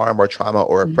cause harm or trauma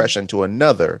or oppression to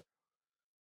another,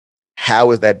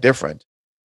 how is that different?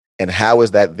 And how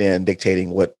is that then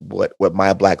dictating what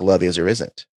my Black love is or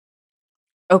isn't?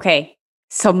 Okay.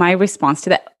 So my response to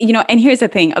that, and here's the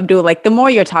thing, Abdul, like the more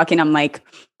you're talking, I'm like,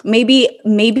 maybe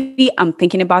I'm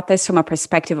thinking about this from a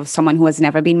perspective of someone who has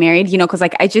never been married, because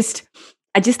like I just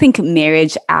think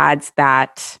marriage adds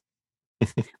that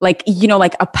like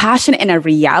a passion and a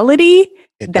reality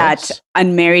that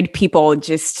unmarried people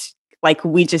just like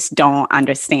we just don't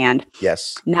understand.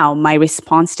 Yes. Now, my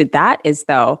response to that is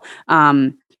though,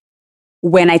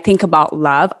 when I think about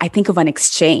love, I think of an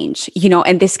exchange,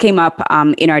 and this came up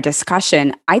in our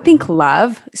discussion. I think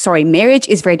marriage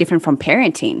is very different from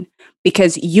parenting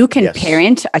because you can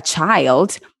parent a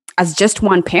child as just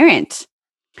one parent.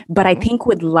 But I think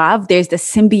with love, there's the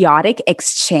symbiotic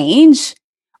exchange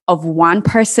of one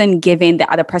person giving, the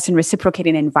other person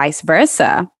reciprocating, and vice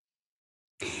versa.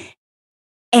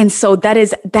 And so that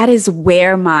is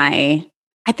where I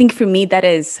think for me, that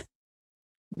is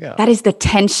the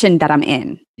tension that I'm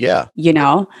in. Yeah. And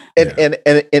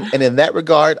in that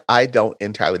regard, I don't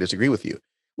entirely disagree with you,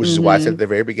 which is why I said at the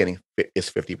very beginning,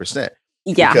 it's 50%.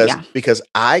 Because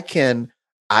I can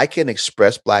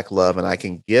express Black love and I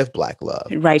can give Black love.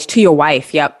 Right. To your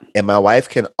wife. Yep. And my wife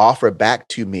can offer back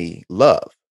to me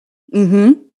love.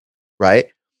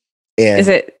 Right. And is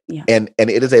it? Yeah. And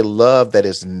it is a love that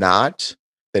is not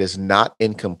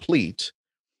incomplete.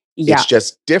 Yeah. It's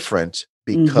just different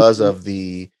because of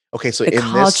the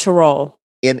cultural.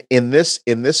 In this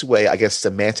way, I guess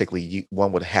semantically,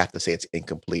 one would have to say it's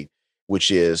incomplete,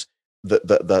 which is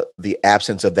the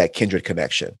absence of that kindred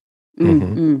connection.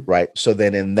 Right. So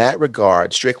then in that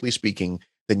regard, strictly speaking,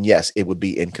 then yes, it would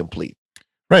be incomplete.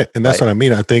 Right. And that's what I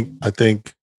mean. I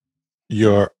think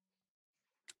your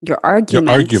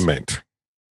argument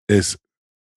is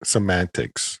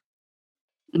semantics.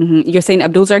 You're saying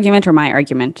Abdul's argument or my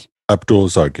argument?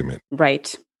 Abdul's argument.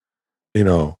 Right.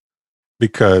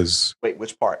 Because wait,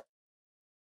 which part?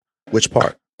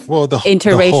 Well, the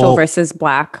interracial versus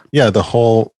Black. Yeah, the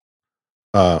whole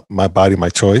my body, my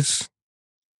choice.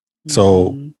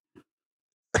 So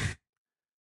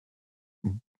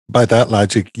by that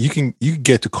logic, you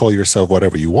get to call yourself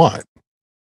whatever you want.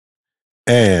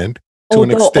 And to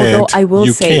an extent, I will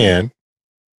you say,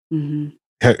 can.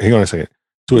 Hang on a second.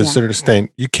 To a certain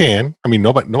extent, you can. I mean,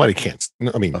 nobody can.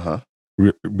 I mean,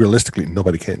 realistically,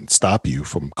 nobody can stop you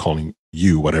from calling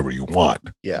you whatever you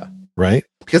want. Yeah. Right?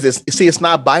 Because it's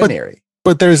not binary.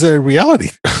 But there's a reality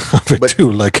of it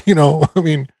too. Like, I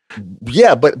mean,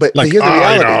 yeah, but like, here's the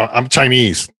reality. I'm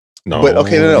Chinese. No, but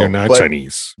okay, no, you're not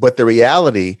Chinese. But the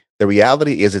reality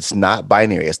is it's not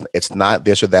binary. It's not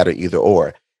this or that or either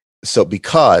or. So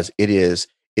because it is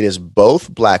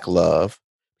both Black love,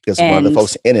 because one of the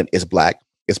folks in it is Black.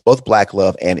 It's both Black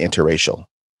love and interracial.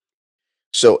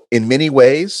 So in many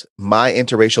ways, my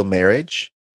interracial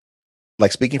marriage,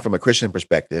 like speaking from a Christian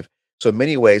perspective, so in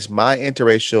many ways, my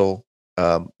interracial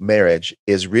marriage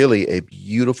is really a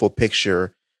beautiful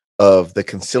picture of the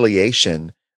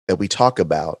conciliation that we talk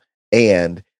about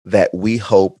and that we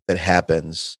hope that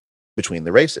happens between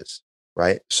the races,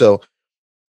 right? So,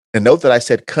 and note that I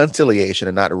said conciliation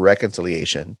and not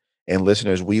reconciliation. And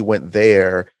listeners, we went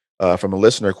there from a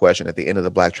listener question at the end of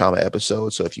the Black Trauma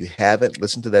episode. So if you haven't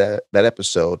listened to that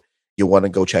episode, you'll want to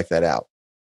go check that out.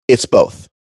 It's both.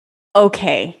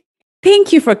 Okay.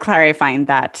 Thank you for clarifying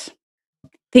that.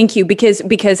 Thank you. Because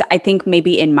I think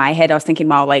maybe in my head, I was thinking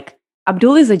about like,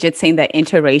 Abdul is legit saying that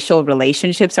interracial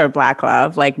relationships are Black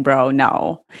love. Like, bro,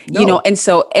 no. And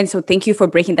so thank you for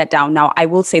breaking that down. Now, I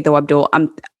will say though, Abdul,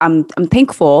 I'm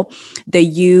thankful that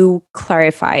you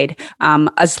clarified,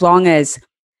 as long as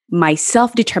my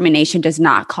self-determination does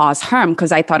not cause harm.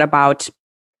 Because I thought about,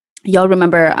 y'all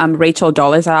remember Rachel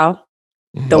Dolezal,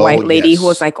 the white lady who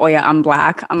was like, "Oh yeah, I'm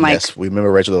Black." I'm like, yes, we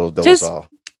remember Rachel Dolezal.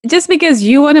 Just because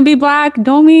you want to be Black,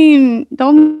 don't mean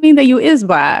that you is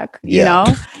Black. You know.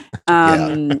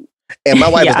 And my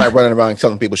wife is not running around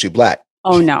telling people she's Black.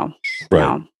 Oh no, right?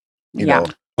 No. You know.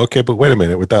 Okay, but wait a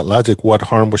minute. With that logic, what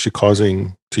harm was she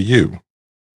causing to you?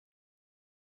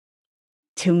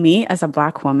 To me, as a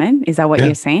Black woman, is that what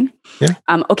you're saying? Yeah.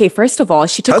 Okay. First of all,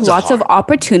 she took lots of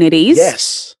opportunities.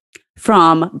 Yes.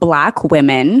 From Black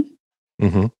women.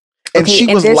 Mm-hmm. And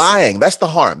she was lying. That's the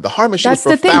harm. The harm is she was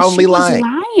profoundly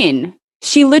lying.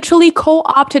 She literally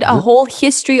co-opted a whole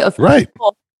history of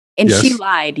people. And she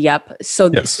lied. Yep. So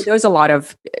there was a lot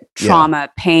of trauma,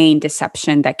 pain,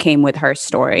 deception that came with her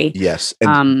story. Yes.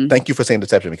 And thank you for saying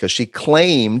deception, because she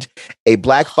claimed a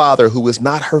Black father who was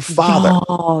not her father.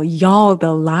 Y'all,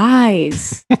 the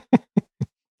lies.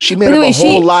 She made up a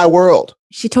whole lie world.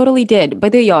 She totally did.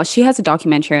 But y'all, she has a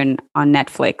documentary on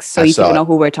Netflix. So you can know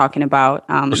who we're talking about.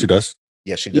 She does?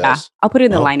 Yes, she does. Yeah. I'll put it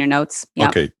in the liner notes. Yep.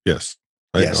 Okay. Yes.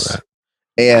 I know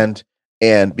that.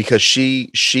 And because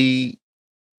she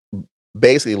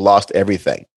basically lost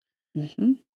everything,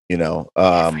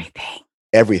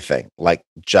 everything, like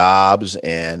jobs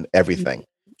and everything.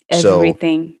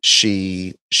 Everything.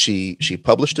 So she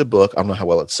published a book. I don't know how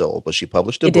well it sold, but she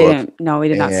published a book. It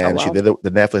did not sell well. And she did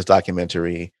the Netflix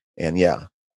documentary. And yeah.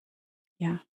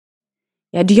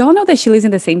 Do y'all know that she lives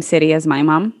in the same city as my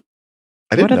mom?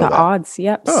 I didn't know that. What are the odds?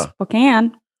 Yep.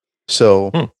 Spokane. So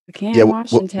Spokane,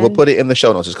 Washington. We'll put it in the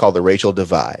show notes. It's called The Racial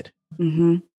Divide.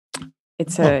 Mm-hmm.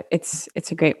 It's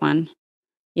a great one.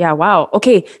 Yeah. Wow.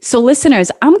 Okay. So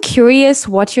listeners, I'm curious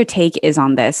what your take is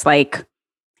on this. Like,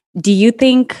 do you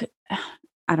think,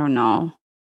 I don't know.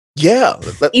 Yeah.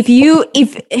 If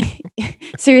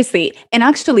seriously, and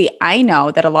actually, I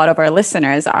know that a lot of our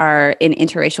listeners are in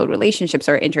interracial relationships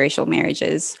or interracial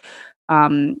marriages.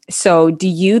 So do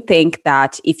you think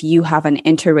that if you have an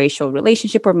interracial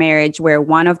relationship or marriage where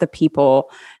one of the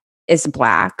people is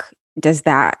Black, does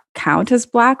that count as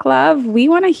Black love? We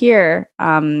want to hear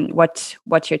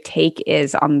what your take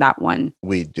is on that one.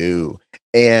 We do.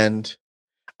 And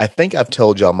I think I've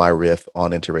told y'all my riff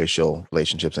on interracial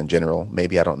relationships in general.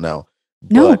 Maybe, I don't know.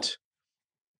 No. But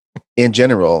in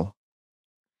general,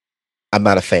 I'm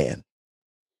not a fan.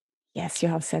 Yes, you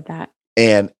have said that.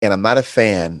 And I'm not a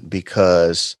fan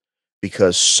because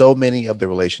so many of the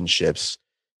relationships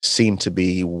seem to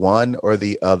be one or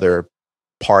the other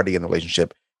party in the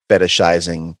relationship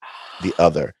fetishizing the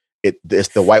other. It's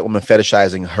the white woman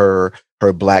fetishizing her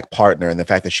Black partner, and the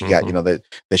fact that she got, that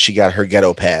she got her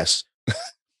ghetto pass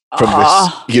from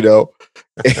this,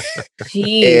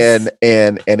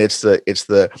 and it's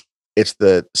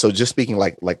the so just speaking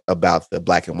like about the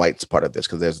Black and whites part of this,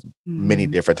 because there's many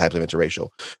different types of interracial,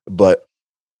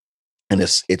 and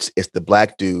it's the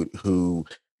Black dude who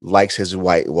likes his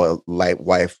white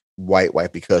wife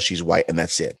because she's white, and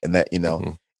that's it, and that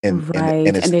and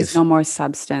there's no more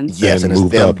substance. Yes, and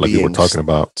moved it's them up like you were talking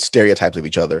about stereotypes of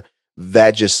each other.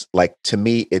 That just, like, to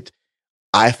me,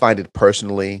 I find it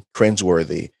personally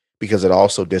cringeworthy, because it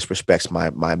also disrespects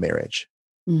my marriage.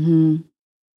 Mm-hmm.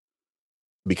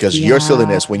 Because your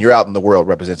silliness when you're out in the world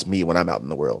represents me when I'm out in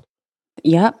the world.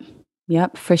 Yep,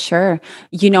 for sure.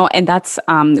 And that's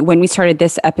when we started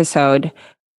this episode.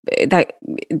 That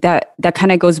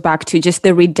kind of goes back to just the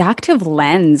reductive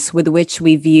lens with which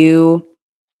we view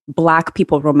Black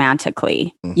people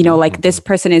romantically. You know, like this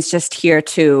person is just here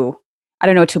to, I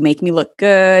don't know, to make me look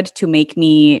good, to make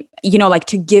me, you know, like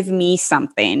to give me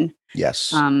something.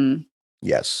 Yes.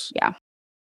 Yes. Yeah.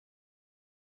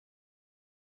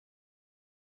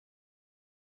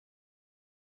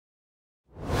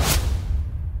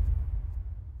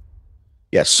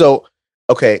 Yes. So,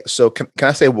 okay. So can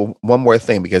I say one more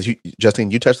thing? Because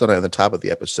Justine, you touched on it at the top of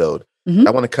the episode. I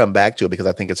want to come back to it because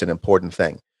I think it's an important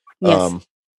thing. Yes.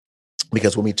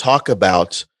 Because when we talk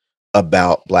about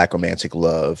Black romantic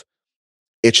love,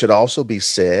 it should also be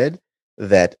said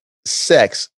that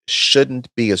sex shouldn't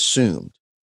be assumed.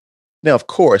 Now, of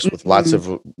course, with lots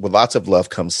of love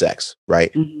comes sex,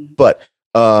 right? But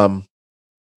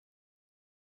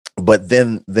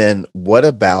then what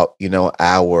about, you know,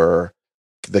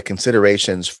 the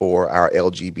considerations for our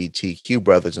LGBTQ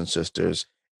brothers and sisters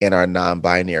and our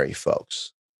non-binary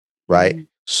folks, right?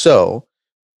 So,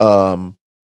 I'm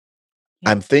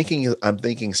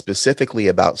thinking specifically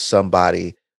about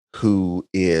somebody who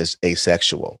is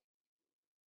asexual,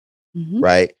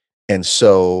 right? And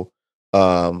so,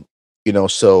 you know,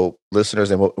 so listeners,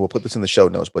 and we'll put this in the show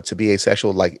notes, but to be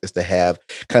asexual, like, is to have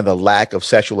kind of the lack of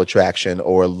sexual attraction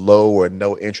or low or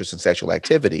no interest in sexual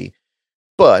activity,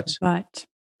 but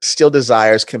still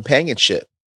desires companionship,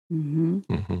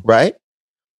 right?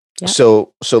 Yep.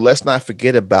 So let's not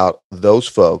forget about those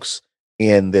folks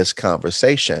in this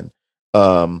conversation,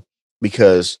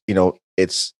 because, you know,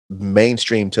 it's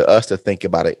mainstream to us to think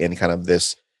about it in kind of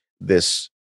this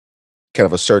kind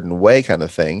of a certain way kind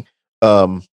of thing.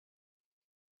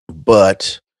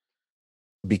 But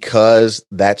because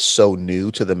that's so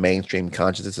new to the mainstream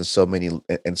consciousness and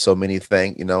so many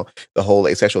things, you know, the whole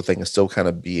asexual thing is still kind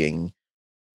of being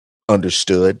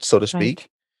understood, so to speak. Right.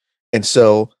 And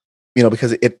so, you know,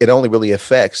 because it only really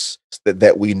affects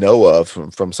that we know of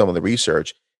from some of the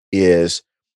research is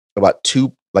about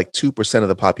 2% of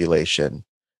the population,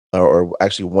 or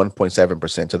actually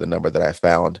 1.7% to the number that I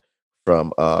found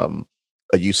from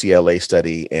a UCLA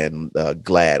study and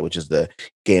GLAAD, which is the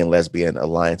Gay and Lesbian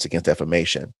Alliance Against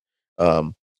Defamation.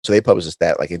 So they published a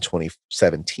stat like in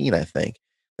 2017, I think,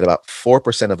 that about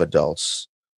 4% of adults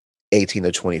 18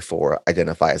 to 24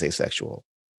 identify as asexual.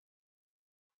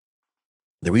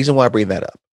 The reason why I bring that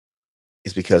up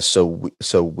is because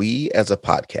so we as a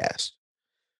podcast,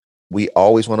 we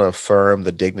always want to affirm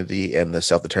the dignity and the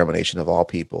self-determination of all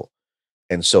people.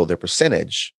 And so the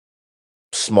percentage,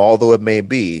 small though it may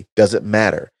be, doesn't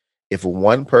matter. If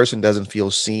one person doesn't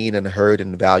feel seen and heard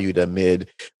and valued amid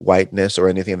whiteness or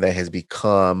anything that has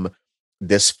become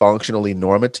dysfunctionally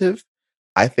normative,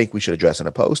 I think we should address and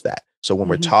oppose that. So when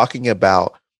we're talking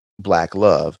about Black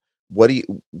love,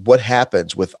 what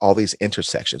happens with all these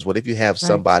intersections? What if you have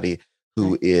somebody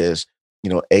who is, you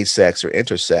know, asex or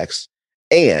intersex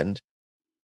and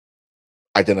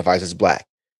identifies as Black?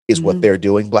 Is what they're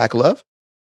doing Black love?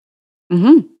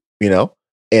 You know?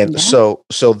 And so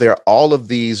there are all of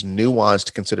these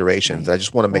nuanced considerations that I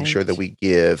just want to make sure that we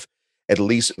give at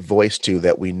least voice to,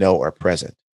 that we know are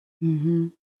present.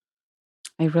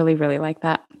 I really, really like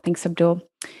that. Thanks, Abdul.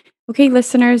 Okay,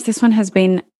 listeners, this one has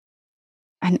been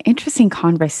an interesting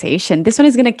conversation. This one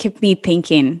is going to keep me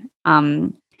thinking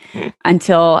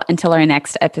until our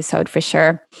next episode for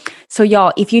sure. So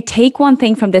y'all, if you take one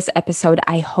thing from this episode,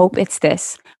 I hope it's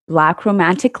this: Black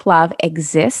romantic love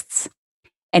exists.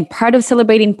 And part of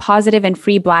celebrating positive and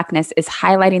free Blackness is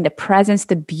highlighting the presence,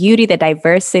 the beauty, the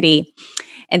diversity,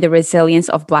 and the resilience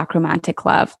of Black romantic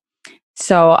love.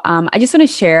 So I just want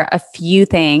to share a few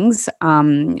things.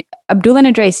 Abdul and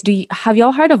Andres, have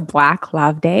y'all heard of Black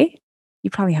Love Day? You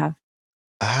probably have.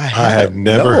 I have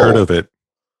never heard of it.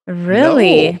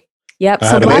 Really? No. Yep.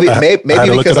 So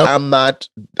maybe because I'm not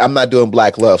doing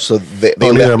Black love, so they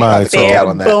left me out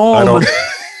on that. I don't.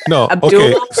 No.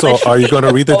 Okay. So are you going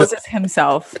to read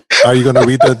himself? Are you going to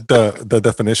read the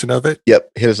definition of it?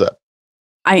 Yep. Hit us up.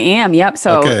 I am. Yep.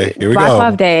 So okay, here we Black go.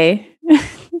 Love Day.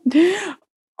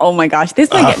 Oh my gosh,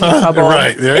 this might get me in trouble.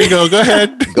 Right. There you go. Go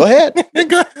ahead. Go ahead.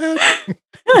 Go ahead.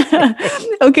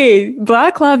 Okay,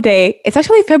 Black Love Day. It's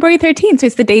actually February 13th, so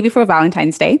it's the day before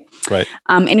Valentine's Day. Right.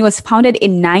 And it was founded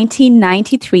in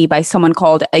 1993 by someone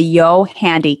called Ayo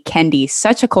Handy Kendi.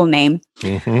 Such a cool name.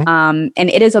 And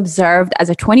it is observed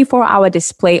as a 24-hour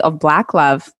display of Black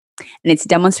love. And it's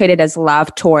demonstrated as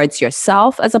love towards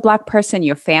yourself as a Black person,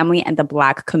 your family, and the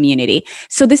Black community.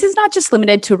 So this is not just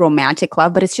limited to romantic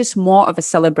love, but it's just more of a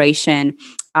celebration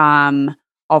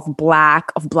of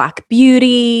Black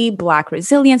beauty, Black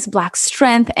resilience, Black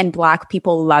strength, and Black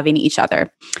people loving each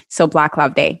other. So Black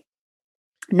Love Day.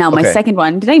 Now, my second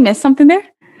one, did I miss something there?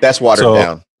 That's watered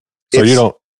down. So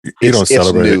you don't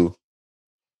celebrate it.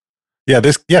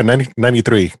 Yeah,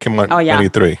 93. Came out. Oh, yeah.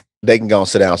 93. They can go and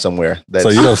sit down somewhere. So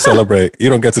you don't celebrate. You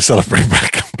don't get to celebrate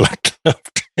Black Left.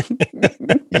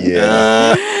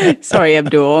 Yeah. Sorry,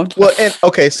 Abdul. Well, and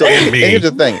okay, so and here's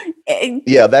the thing.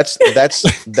 Yeah, that's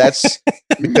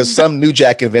because some new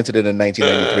Jack invented it in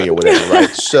 1993 or whatever, right?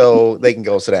 So they can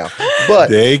go sit down. But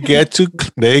they get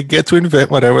to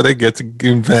invent whatever they get to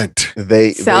invent.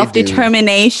 They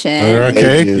self-determination.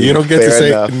 Okay, you don't get to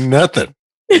say nothing.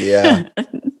 Yeah.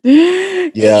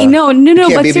 Yeah. No. You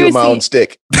can't but beat me with my seriously, own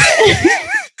stick.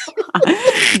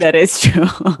 that is true.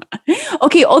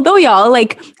 Okay, although y'all,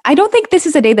 I don't think this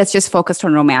is a day that's just focused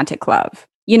on romantic love.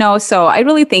 So I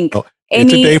really think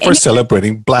it's a day for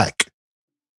celebrating Black.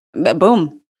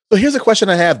 Boom. So here's a question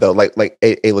I have though, like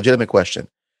a legitimate question.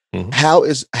 Mm-hmm.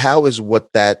 How is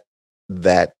what that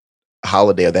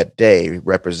holiday or that day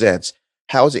represents?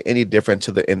 How is it any different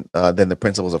than the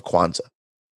principles of Kwanzaa?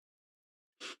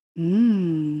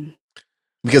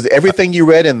 Because everything you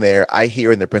read in there, I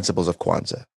hear in the principles of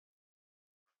Kwanzaa.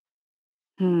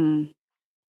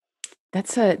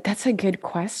 That's a good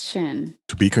question.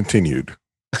 To be continued.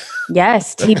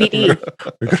 Yes, TBD.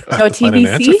 No TBC. An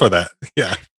answer for that.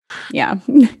 Yeah. Yeah.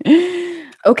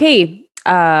 Okay.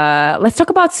 Let's talk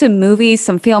about some movies,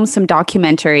 some films, some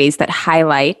documentaries that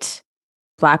highlight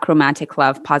Black romantic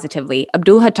love positively.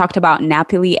 Abdul had talked about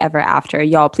Nappily Ever After.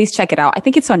 Y'all, please check it out. I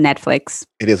think it's on Netflix.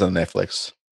 It is on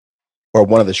Netflix. Or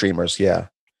one of the streamers, yeah.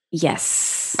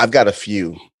 Yes. I've got a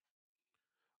few.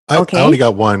 I only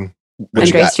got one.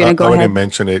 Andres, you go I ahead. didn't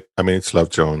mention it. I mean, it's Love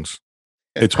Jones.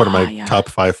 It's one of my top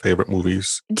 5 favorite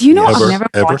movies. Do you know I've never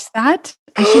watched that?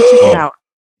 I should check it out.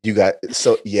 You got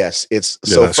yes. It's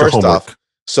so first off.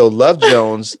 So Love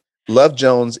Jones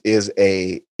is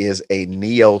a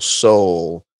neo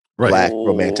soul Black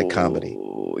romantic comedy.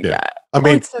 Yeah. I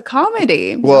mean, it's a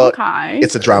comedy. Well, okay.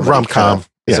 it's a drama rom-com.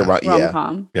 It's a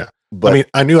rom-com. Yeah. But I mean,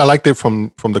 I knew I liked it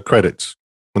from the credits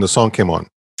when the song came on.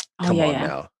 Come on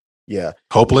now. Yeah.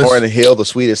 Hopeless. Lauryn Hill, The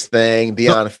Sweetest Thing,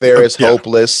 Deion Ferris,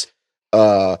 Hopeless,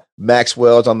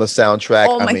 Maxwell's on the soundtrack.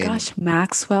 Oh my gosh,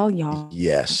 Maxwell, y'all.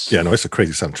 Yes. Yeah, no, it's a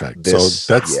crazy soundtrack.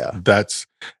 That's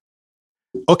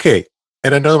okay.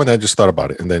 And another one I just thought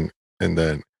about it, and then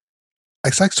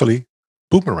it's actually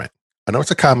Boomerang. I know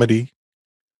it's a comedy,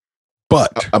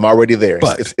 but I'm already there.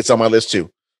 But it's on my list too.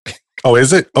 Oh,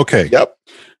 is it? Okay. Yep.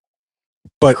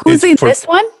 But who's in this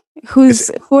one? Who are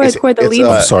the leads?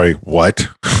 I'm sorry, what?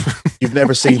 You've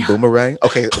never seen Boomerang?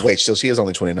 Okay, wait. So she is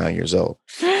only 29 years old.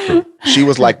 She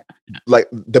was like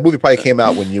the movie probably came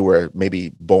out when you were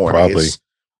maybe born. Probably.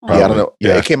 Yeah, I don't know.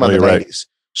 Yeah, it came out in the 90s.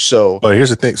 So, but here's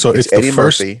the thing. So it's Eddie the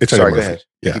first. Murphy. It's Sorry, Eddie go Murphy. ahead.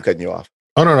 Yeah, keep cutting you off.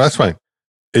 Oh no, that's fine.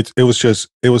 It was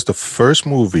the first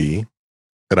movie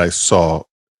that I saw.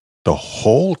 The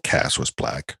whole cast was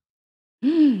Black.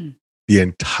 The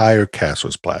entire cast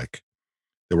was Black.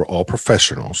 They were all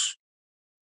professionals.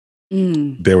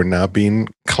 They were not being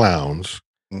clowns.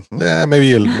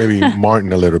 Maybe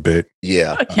Martin a little bit.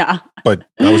 Yeah. Yeah. But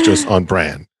that was just on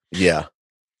brand. Yeah.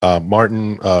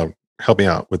 Martin, help me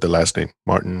out with the last name.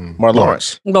 Martin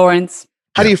Lawrence.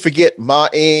 How do you forget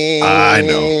Martin? I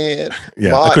know.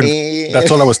 Yeah.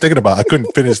 That's all I was thinking about. I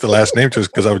couldn't finish the last name just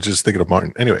because I was just thinking of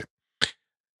Martin. Anyway.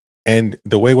 And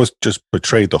the way it was just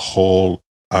portrayed, the whole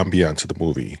ambiance of the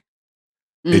movie,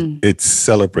 it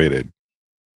celebrated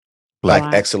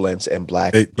Black excellence and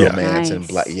Black romance and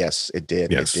Black. Yes, it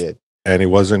did. Yes. It did. And it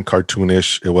wasn't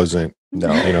cartoonish. It wasn't,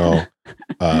 yeah.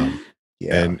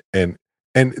 And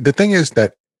the thing is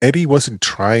that Eddie wasn't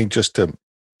trying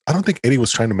I don't think Eddie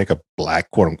was trying to make a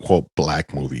Black, quote unquote,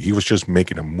 Black movie. He was just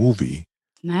making a movie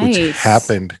which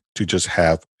happened to just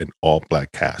have an all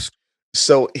Black cast.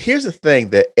 So here's the thing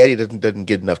that Eddie doesn't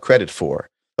get enough credit for.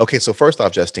 Okay, so first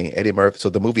off, Justine, Eddie Murphy. So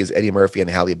the movie is Eddie Murphy and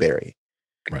Halle Berry.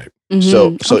 Right.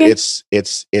 So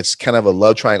it's kind of a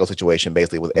love triangle situation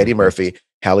basically with Eddie Murphy,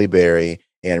 Halle Berry,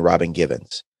 and Robin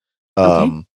Givens.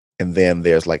 And then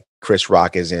there's like Chris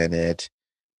Rock is in it,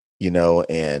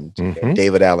 and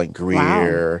David Allen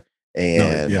Greer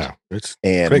and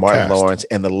Martin cast. Lawrence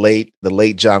and the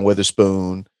late John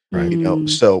Witherspoon. Right.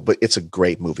 But it's a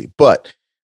great movie. But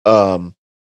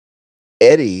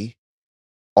Eddie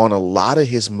on a lot of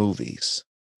his movies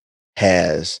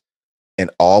has an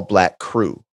all Black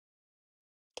crew.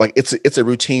 Like it's a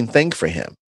routine thing for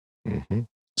him.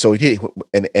 So he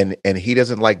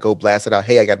doesn't go blast it out.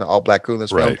 Hey, I got an all Black crew in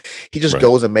this film. He just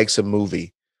goes and makes a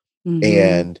movie.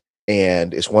 And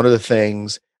it's one of the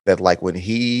things that when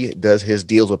he does his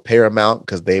deals with Paramount,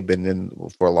 because they've been in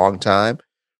for a long time,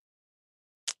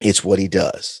 it's what he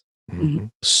does.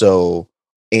 So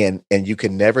and you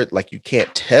can never you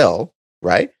can't tell,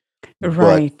 right?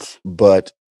 Right.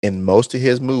 But in most of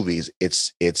his movies,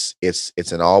 it's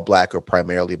an all black or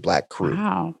primarily black crew.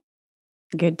 Wow.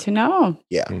 Good to know.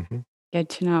 Yeah. Mm-hmm. Good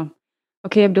to know.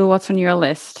 Okay, Abdul, what's on your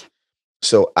list?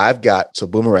 So I've got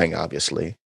Boomerang,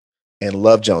 obviously, and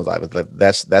Love Jones.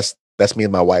 That's me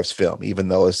and my wife's film, even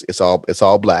though it's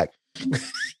all black.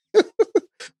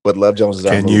 But Love Jones is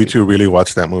our Can movie. you two really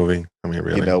watch that movie? I mean,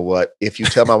 really? You know what? If you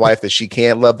tell my wife that she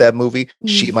can't love that movie,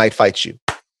 she might fight you.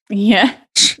 Yeah.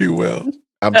 She will.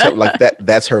 I'm like that.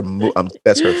 That's her.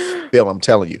 That's her film. I'm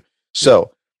telling you.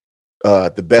 So,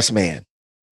 The Best Man.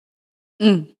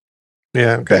 Mm.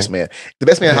 Yeah. Okay. Best Man. The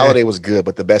Best Man Holiday was good,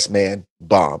 but The Best Man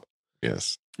bomb.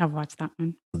 Yes. I've watched that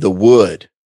one. The Wood.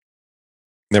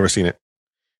 Never seen it.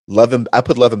 I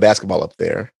put Love and Basketball up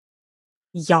there.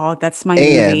 Y'all, that's my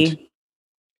movie.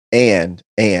 And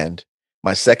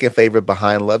my second favorite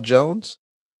behind Love Jones,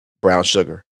 Brown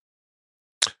Sugar.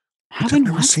 Haven't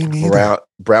never watched seen that. either.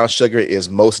 Brown Sugar is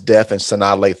Mos Def and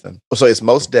Sanaa Lathan. So it's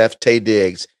Mos Def, Tay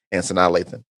Diggs, and Sanaa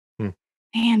Lathan.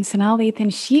 Man, Sanaa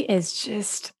Lathan, she is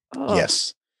just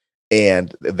Yes.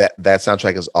 And that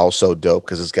soundtrack is also dope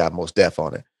because it's got Mos Def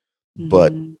on it.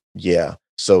 But yeah.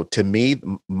 So to me,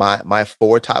 my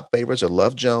 4 top favorites are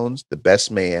Love Jones, The Best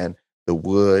Man, The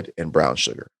Wood, and Brown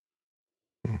Sugar.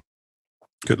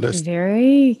 Good list.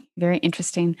 Very, very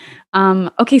interesting.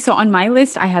 Okay, so on my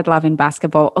list, I had Love and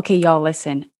Basketball. Okay, y'all,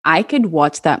 listen. I could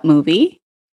watch that movie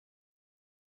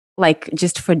like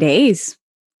just for days.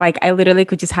 Like I literally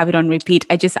could just have it on repeat.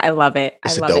 I love it.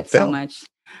 It's I a love dope it so film. much.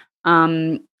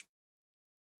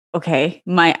 Okay,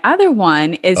 my other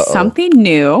one is Uh-oh. Something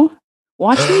New.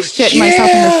 Watch me shit myself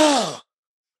in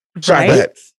the Sorry, go right.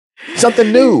 ahead.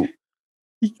 Something New.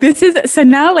 This is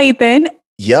Sanaa Lathan.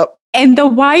 Yep. And the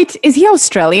white, is he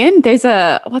Australian? There's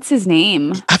what's his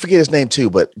name? I forget his name too,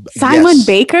 but Simon yes.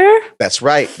 Baker? That's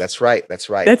right. That's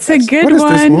a good What is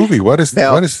one. this movie? What is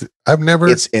I've never.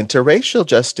 It's interracial,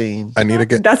 Justine. I need to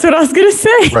get. That's what I was going to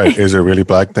say. Right. Is it really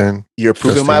black then? You're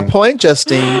proving my Justine? point,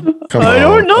 Justine. Come I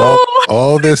on. don't know.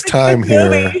 All this time here,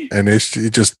 Really? and it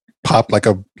just popped like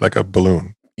a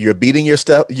balloon. You're beating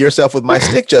yourself with my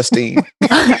stick, Justine.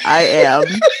 I am.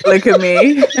 Look at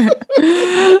me.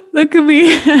 Look at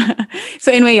me.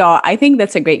 So anyway, y'all, I think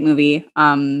that's a great movie.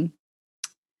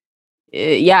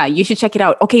 Yeah, you should check it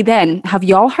out. Okay, then, have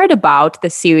y'all heard about the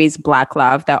series Black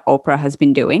Love that Oprah has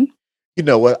been doing? You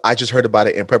know what? I just heard about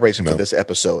it in preparation No. for this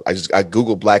episode. I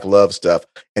Googled Black Love stuff,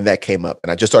 and that came up,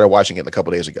 and I just started watching it a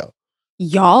couple days ago.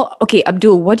 Y'all, okay,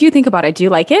 Abdul, what do you think about it? Do you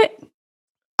like it?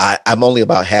 I'm only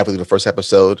about halfway through the first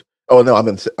episode. Oh no, I'm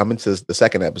into the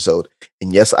second episode,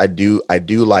 and yes, I do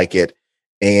like it.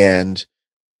 And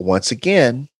once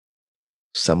again,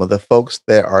 some of the folks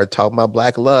that are talking about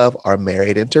Black Love are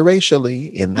married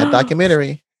interracially in that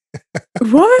documentary.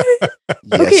 What?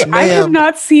 Yes, Okay, ma'am. I have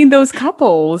not seen those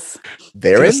couples.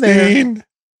 They're in there. Justine.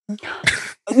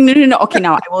 No. Okay,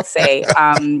 now I will say,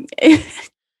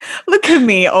 look at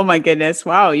me. Oh my goodness.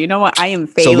 Wow. You know what? I am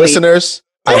So failing. listeners,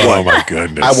 I Oh won. my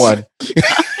goodness. I won.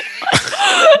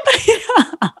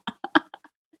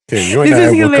 Okay, you and This I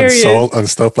is will hilarious. consult on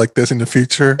stuff like this in the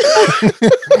future.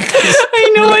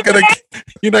 I know what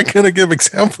You're not gonna give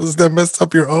examples that mess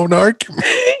up your own argument.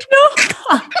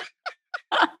 No.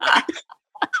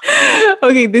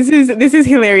 Okay, this is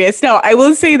hilarious. Now, I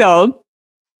will say though,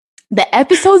 the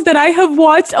episodes that I have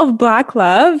watched of Black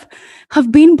Love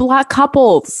have been black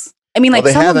couples. I mean, Well, like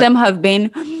they some of haven't. them have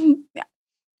been.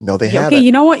 No, they Okay, haven't.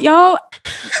 you know what, y'all?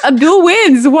 Abdul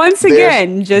wins once There's-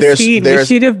 again. Justine, we there's-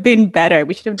 should have been better.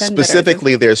 We should have done better.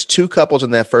 Specifically, there's 2 couples in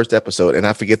that first episode, and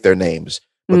I forget their names,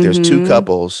 but there's 2 Mhm.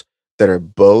 couples that are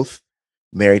both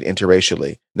married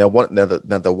interracially. Now,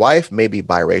 the wife may be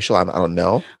biracial. I don't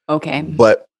know, Okay.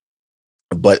 but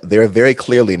they're very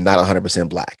clearly not 100%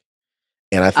 black.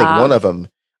 And I think one of them,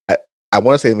 I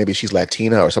want to say maybe she's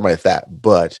Latina or something like that,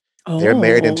 but they're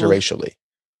married Oh. interracially.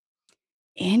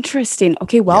 Interesting.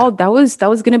 Okay, well, that was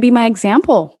going to be my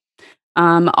example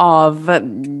of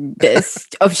this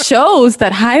of shows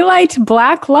that highlight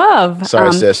Black love.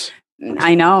 Sorry, sis.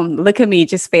 I know. Look at me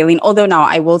just failing. Although now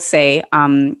I will say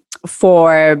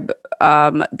for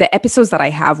the episodes that I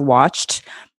have watched,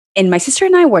 and my sister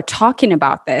and I were talking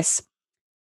about this,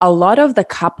 a lot of the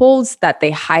couples that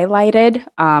they highlighted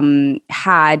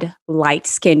had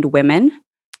light-skinned women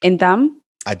in them.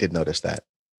 I did notice that.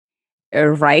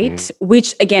 Right?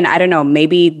 Which again, I don't know,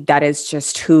 maybe that is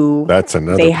just who That's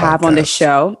another they have on the podcast.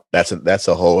 show. That's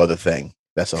a whole other thing.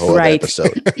 That's a whole other Right.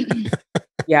 episode.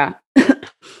 Yeah.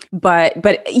 but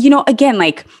you know, again,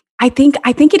 like I think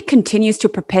it continues to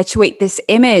perpetuate this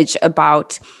image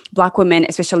about Black women,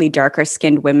 especially darker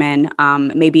skinned women,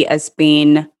 maybe as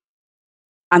being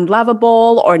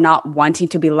unlovable or not wanting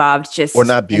to be loved, just or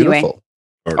not beautiful.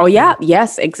 Oh yeah,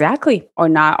 yes, exactly. Or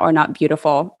not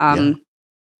beautiful.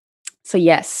 So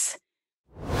yes.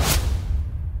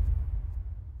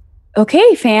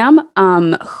 Okay, fam.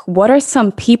 What are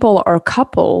some people or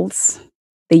couples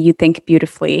that you think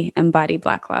beautifully embody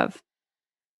Black love?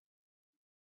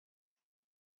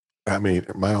 I mean,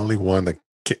 my only one that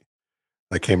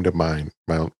came to mind,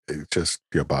 it's just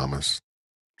the Obamas.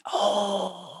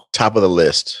 Oh, Top of the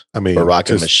list. I mean, Barack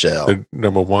and Michelle.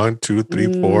 Number 1, 2,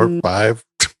 3, 4, 5.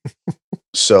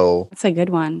 So that's a good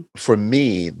one. For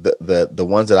me, the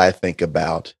ones that I think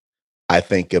about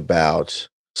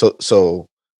so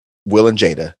Will and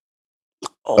Jada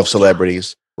of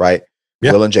celebrities, right?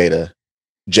 Yeah. Will and Jada,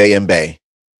 Jay and Bay.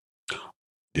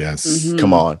 Yes. Mhm.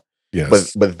 Come on.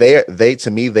 Yes. But they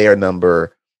to me they are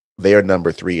number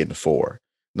 3 and 4.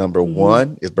 Number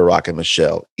 1 is Barack and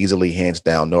Michelle, easily hands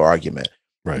down, no argument.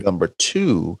 Right. Number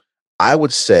 2, I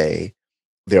would say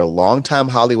they're a longtime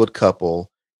Hollywood couple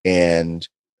and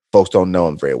folks don't know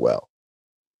them very well.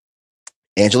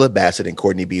 Angela Bassett and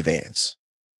Courtney B. Vance.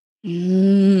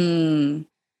 Mm.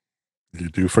 You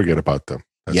do forget about them.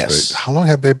 That's yes. Right. How long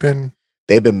have they been?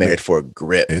 They've been married for a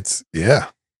grip. Yeah.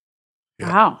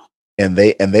 Wow. And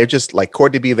they're just like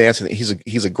Courtney B. Vance.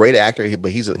 He's a great actor,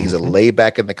 but he's a laid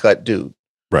back in the cut dude.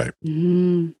 Right.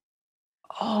 Mm.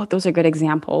 Oh, those are good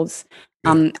examples.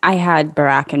 Yeah. I had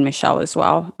Barack and Michelle as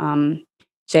well.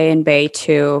 Jay and Bay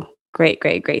too.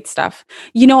 Great stuff.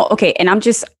 Okay, and I'm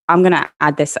gonna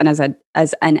add this and as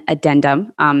an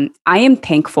addendum. I am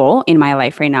thankful in my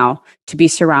life right now to be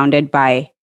surrounded by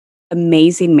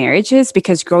amazing marriages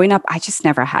because growing up, I just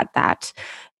never had that.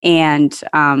 And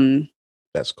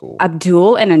that's cool.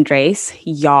 Abdul and Andres,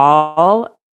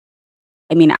 y'all.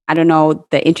 I mean, I don't know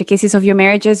the intricacies of your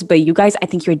marriages, but you guys, I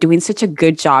think you're doing such a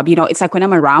good job. It's like when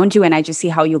I'm around you and I just see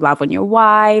how you love on your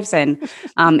wives and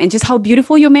just how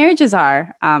beautiful your marriages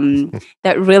are.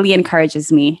 That really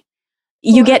encourages me.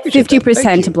 You get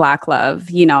 50% Black love,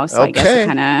 so okay. I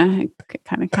guess it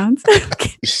kind of counts.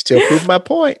 You still prove my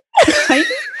point.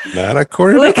 Not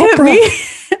according to Oprah. Me.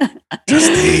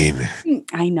 Justine.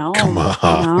 I know. Come on.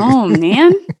 I know,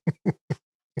 man.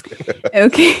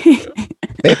 Okay.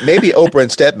 Maybe Oprah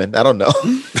and Stedman. I don't know.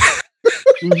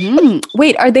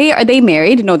 Wait, are they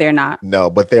married? No, they're not. No,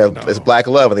 but it's Black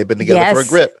love and they've been together for a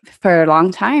grip. For a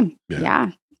long time.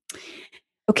 Yeah.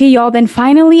 Okay, y'all. Then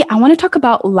finally, I want to talk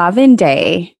about Lovin'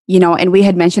 Day, and we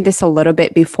had mentioned this a little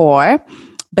bit before,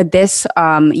 but this,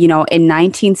 in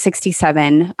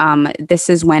 1967, this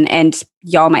is when, and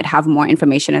y'all might have more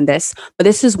information on this, but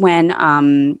this is when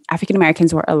African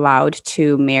Americans were allowed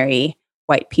to marry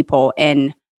white people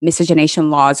and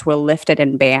miscegenation laws were lifted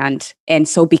and banned. And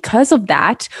so because of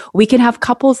that, we can have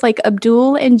couples like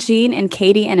Abdul and Jean and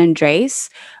Katie and Andres.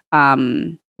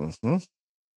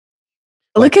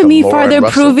 Look at me further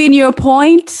proving your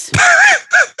point.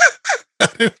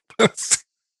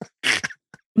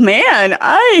 Man,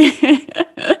 I'm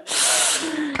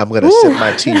going to sip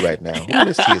my tea right now.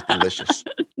 This tea is delicious.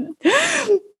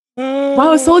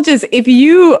 Wow, soldiers, if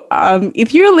you're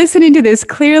listening to this,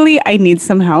 clearly I need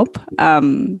some help.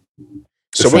 So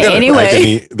we're gonna,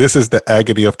 anyway, this is the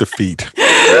agony of defeat.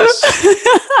 Yes.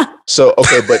 So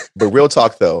okay, but real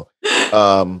talk though,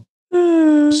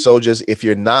 soldiers, if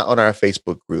you're not on our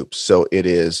Facebook group, so it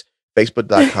is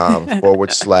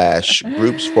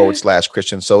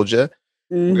facebook.com/groups/Christian Soldier.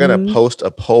 We're gonna post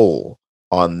a poll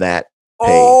on that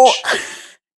page.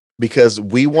 Because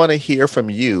we want to hear from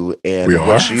you and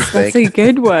what you think. That's a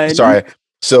good one. Sorry.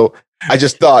 So I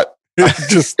just thought, I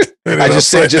just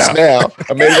said just now.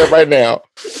 I made it up right now.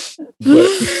 But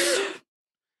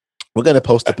we're going to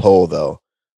post a poll though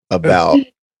about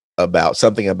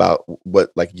something about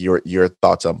what like your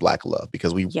thoughts on Black love,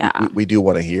 because we do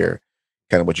want to hear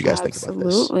kind of what you guys think about this.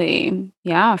 Absolutely.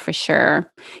 Yeah, for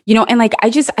sure. And like I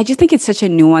just think it's such a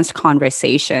nuanced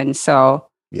conversation. So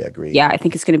yeah, agree. Yeah, I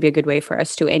think it's going to be a good way for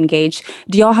us to engage.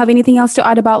 Do y'all have anything else to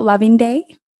add about Loving Day?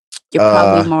 You're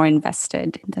probably more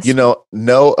invested in this.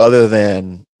 No, other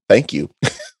than thank you.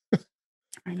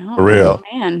 I know. For real.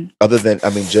 Oh, man. Other than, I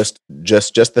mean, just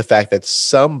the fact that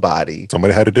somebody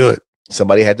had to do it.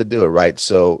 Somebody had to do it, right?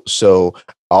 So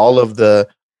all of the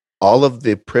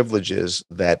privileges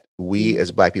that we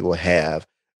as Black people have,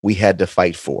 we had to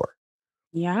fight for.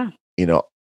 Yeah.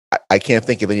 I can't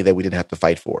think of any that we didn't have to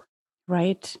fight for.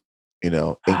 Right.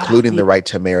 Including the right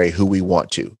to marry who we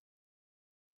want to.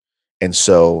 And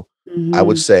so I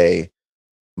would say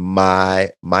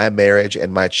my marriage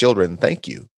and my children, thank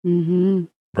you. Mm-hmm.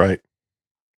 Right.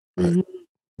 Mm-hmm.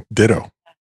 Ditto.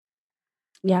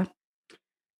 Yeah,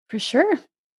 for sure.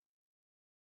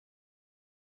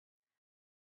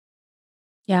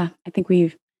 Yeah, I think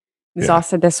we've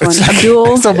exhausted this one.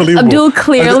 It's unbelievable. Abdul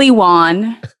clearly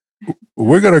won.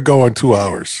 We're going to go on 2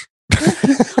 hours.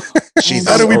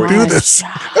 How do we do this?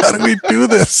 How do we do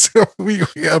this? We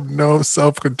have no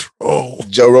self-control.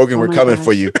 Joe Rogan, we're coming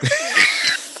for you.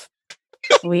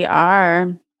 We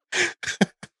are.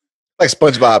 Like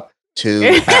SpongeBob,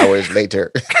 2 hours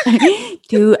later.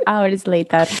 2 hours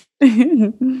later.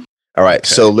 All right.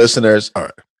 So listeners,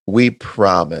 we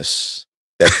promise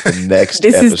that the next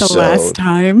this episode is the last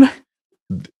time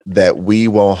that we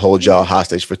won't hold y'all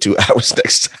hostage for 2 hours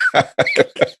next time.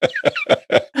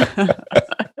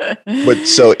 But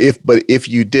if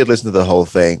you did listen to the whole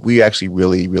thing, we actually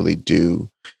really, really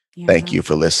do thank you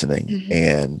for listening. Mm-hmm.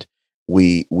 And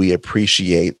we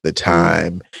appreciate the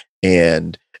time.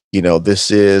 And, you know, this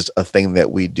is a thing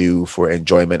that we do for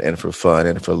enjoyment and for fun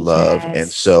and for love. Yes. And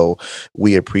so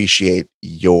we appreciate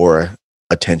your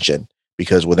attention,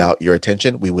 because without your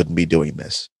attention, we wouldn't be doing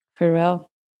this. For real.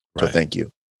 So thank you.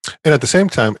 And at the same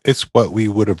time, it's what we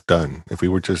would have done if we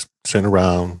were just sitting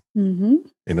around in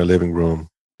a living room.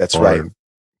 That's right.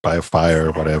 By a fire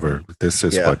or whatever. This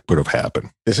is what would have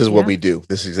happened. This is what we do.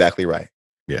 This is exactly right.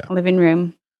 Yeah. Living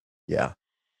room. Yeah.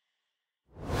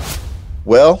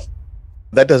 Well,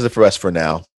 that does it for us for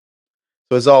now.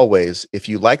 So as always, if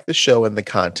you like the show and the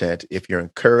content, if you're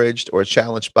encouraged or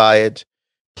challenged by it,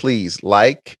 please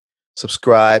like,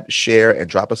 subscribe, share, and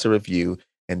drop us a review.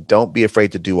 And don't be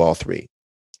afraid to do all three.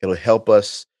 It'll help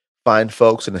us find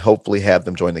folks and hopefully have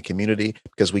them join the community,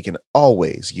 because we can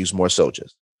always use more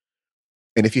soldiers.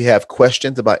 And if you have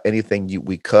questions about anything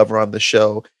we cover on the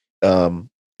show,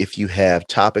 if you have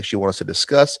topics you want us to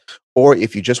discuss, or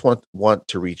if you just want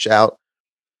to reach out,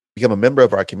 become a member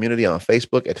of our community on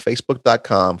Facebook at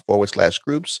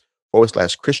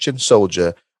facebook.com/groups/Christian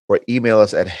Soldier, or email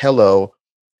us at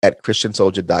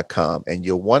hello@christiansoldier.com. And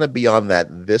you'll want to be on that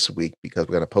this week, because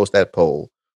we're going to post that poll.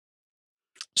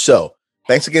 So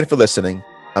thanks again for listening.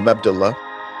 I'm Abdullah.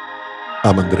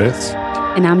 I'm Andres.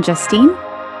 And I'm Justine.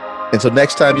 Until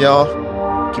next time, y'all,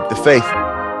 keep the faith.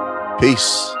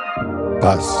 Peace.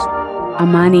 Paz.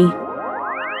 Amani.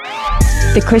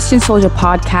 The Christian Soldier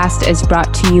podcast is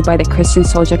brought to you by the Christian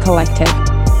Soldier Collective,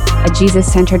 a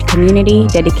Jesus-centered community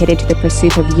dedicated to the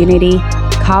pursuit of unity,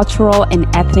 cultural and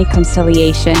ethnic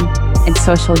conciliation, and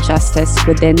social justice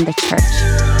within the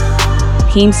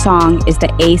church. Theme song is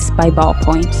The Ace by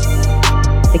Ballpoint.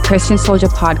 The Christian Soldier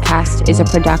podcast is a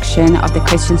production of the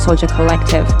Christian Soldier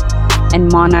Collective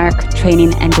and Monarch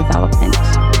Training and Development.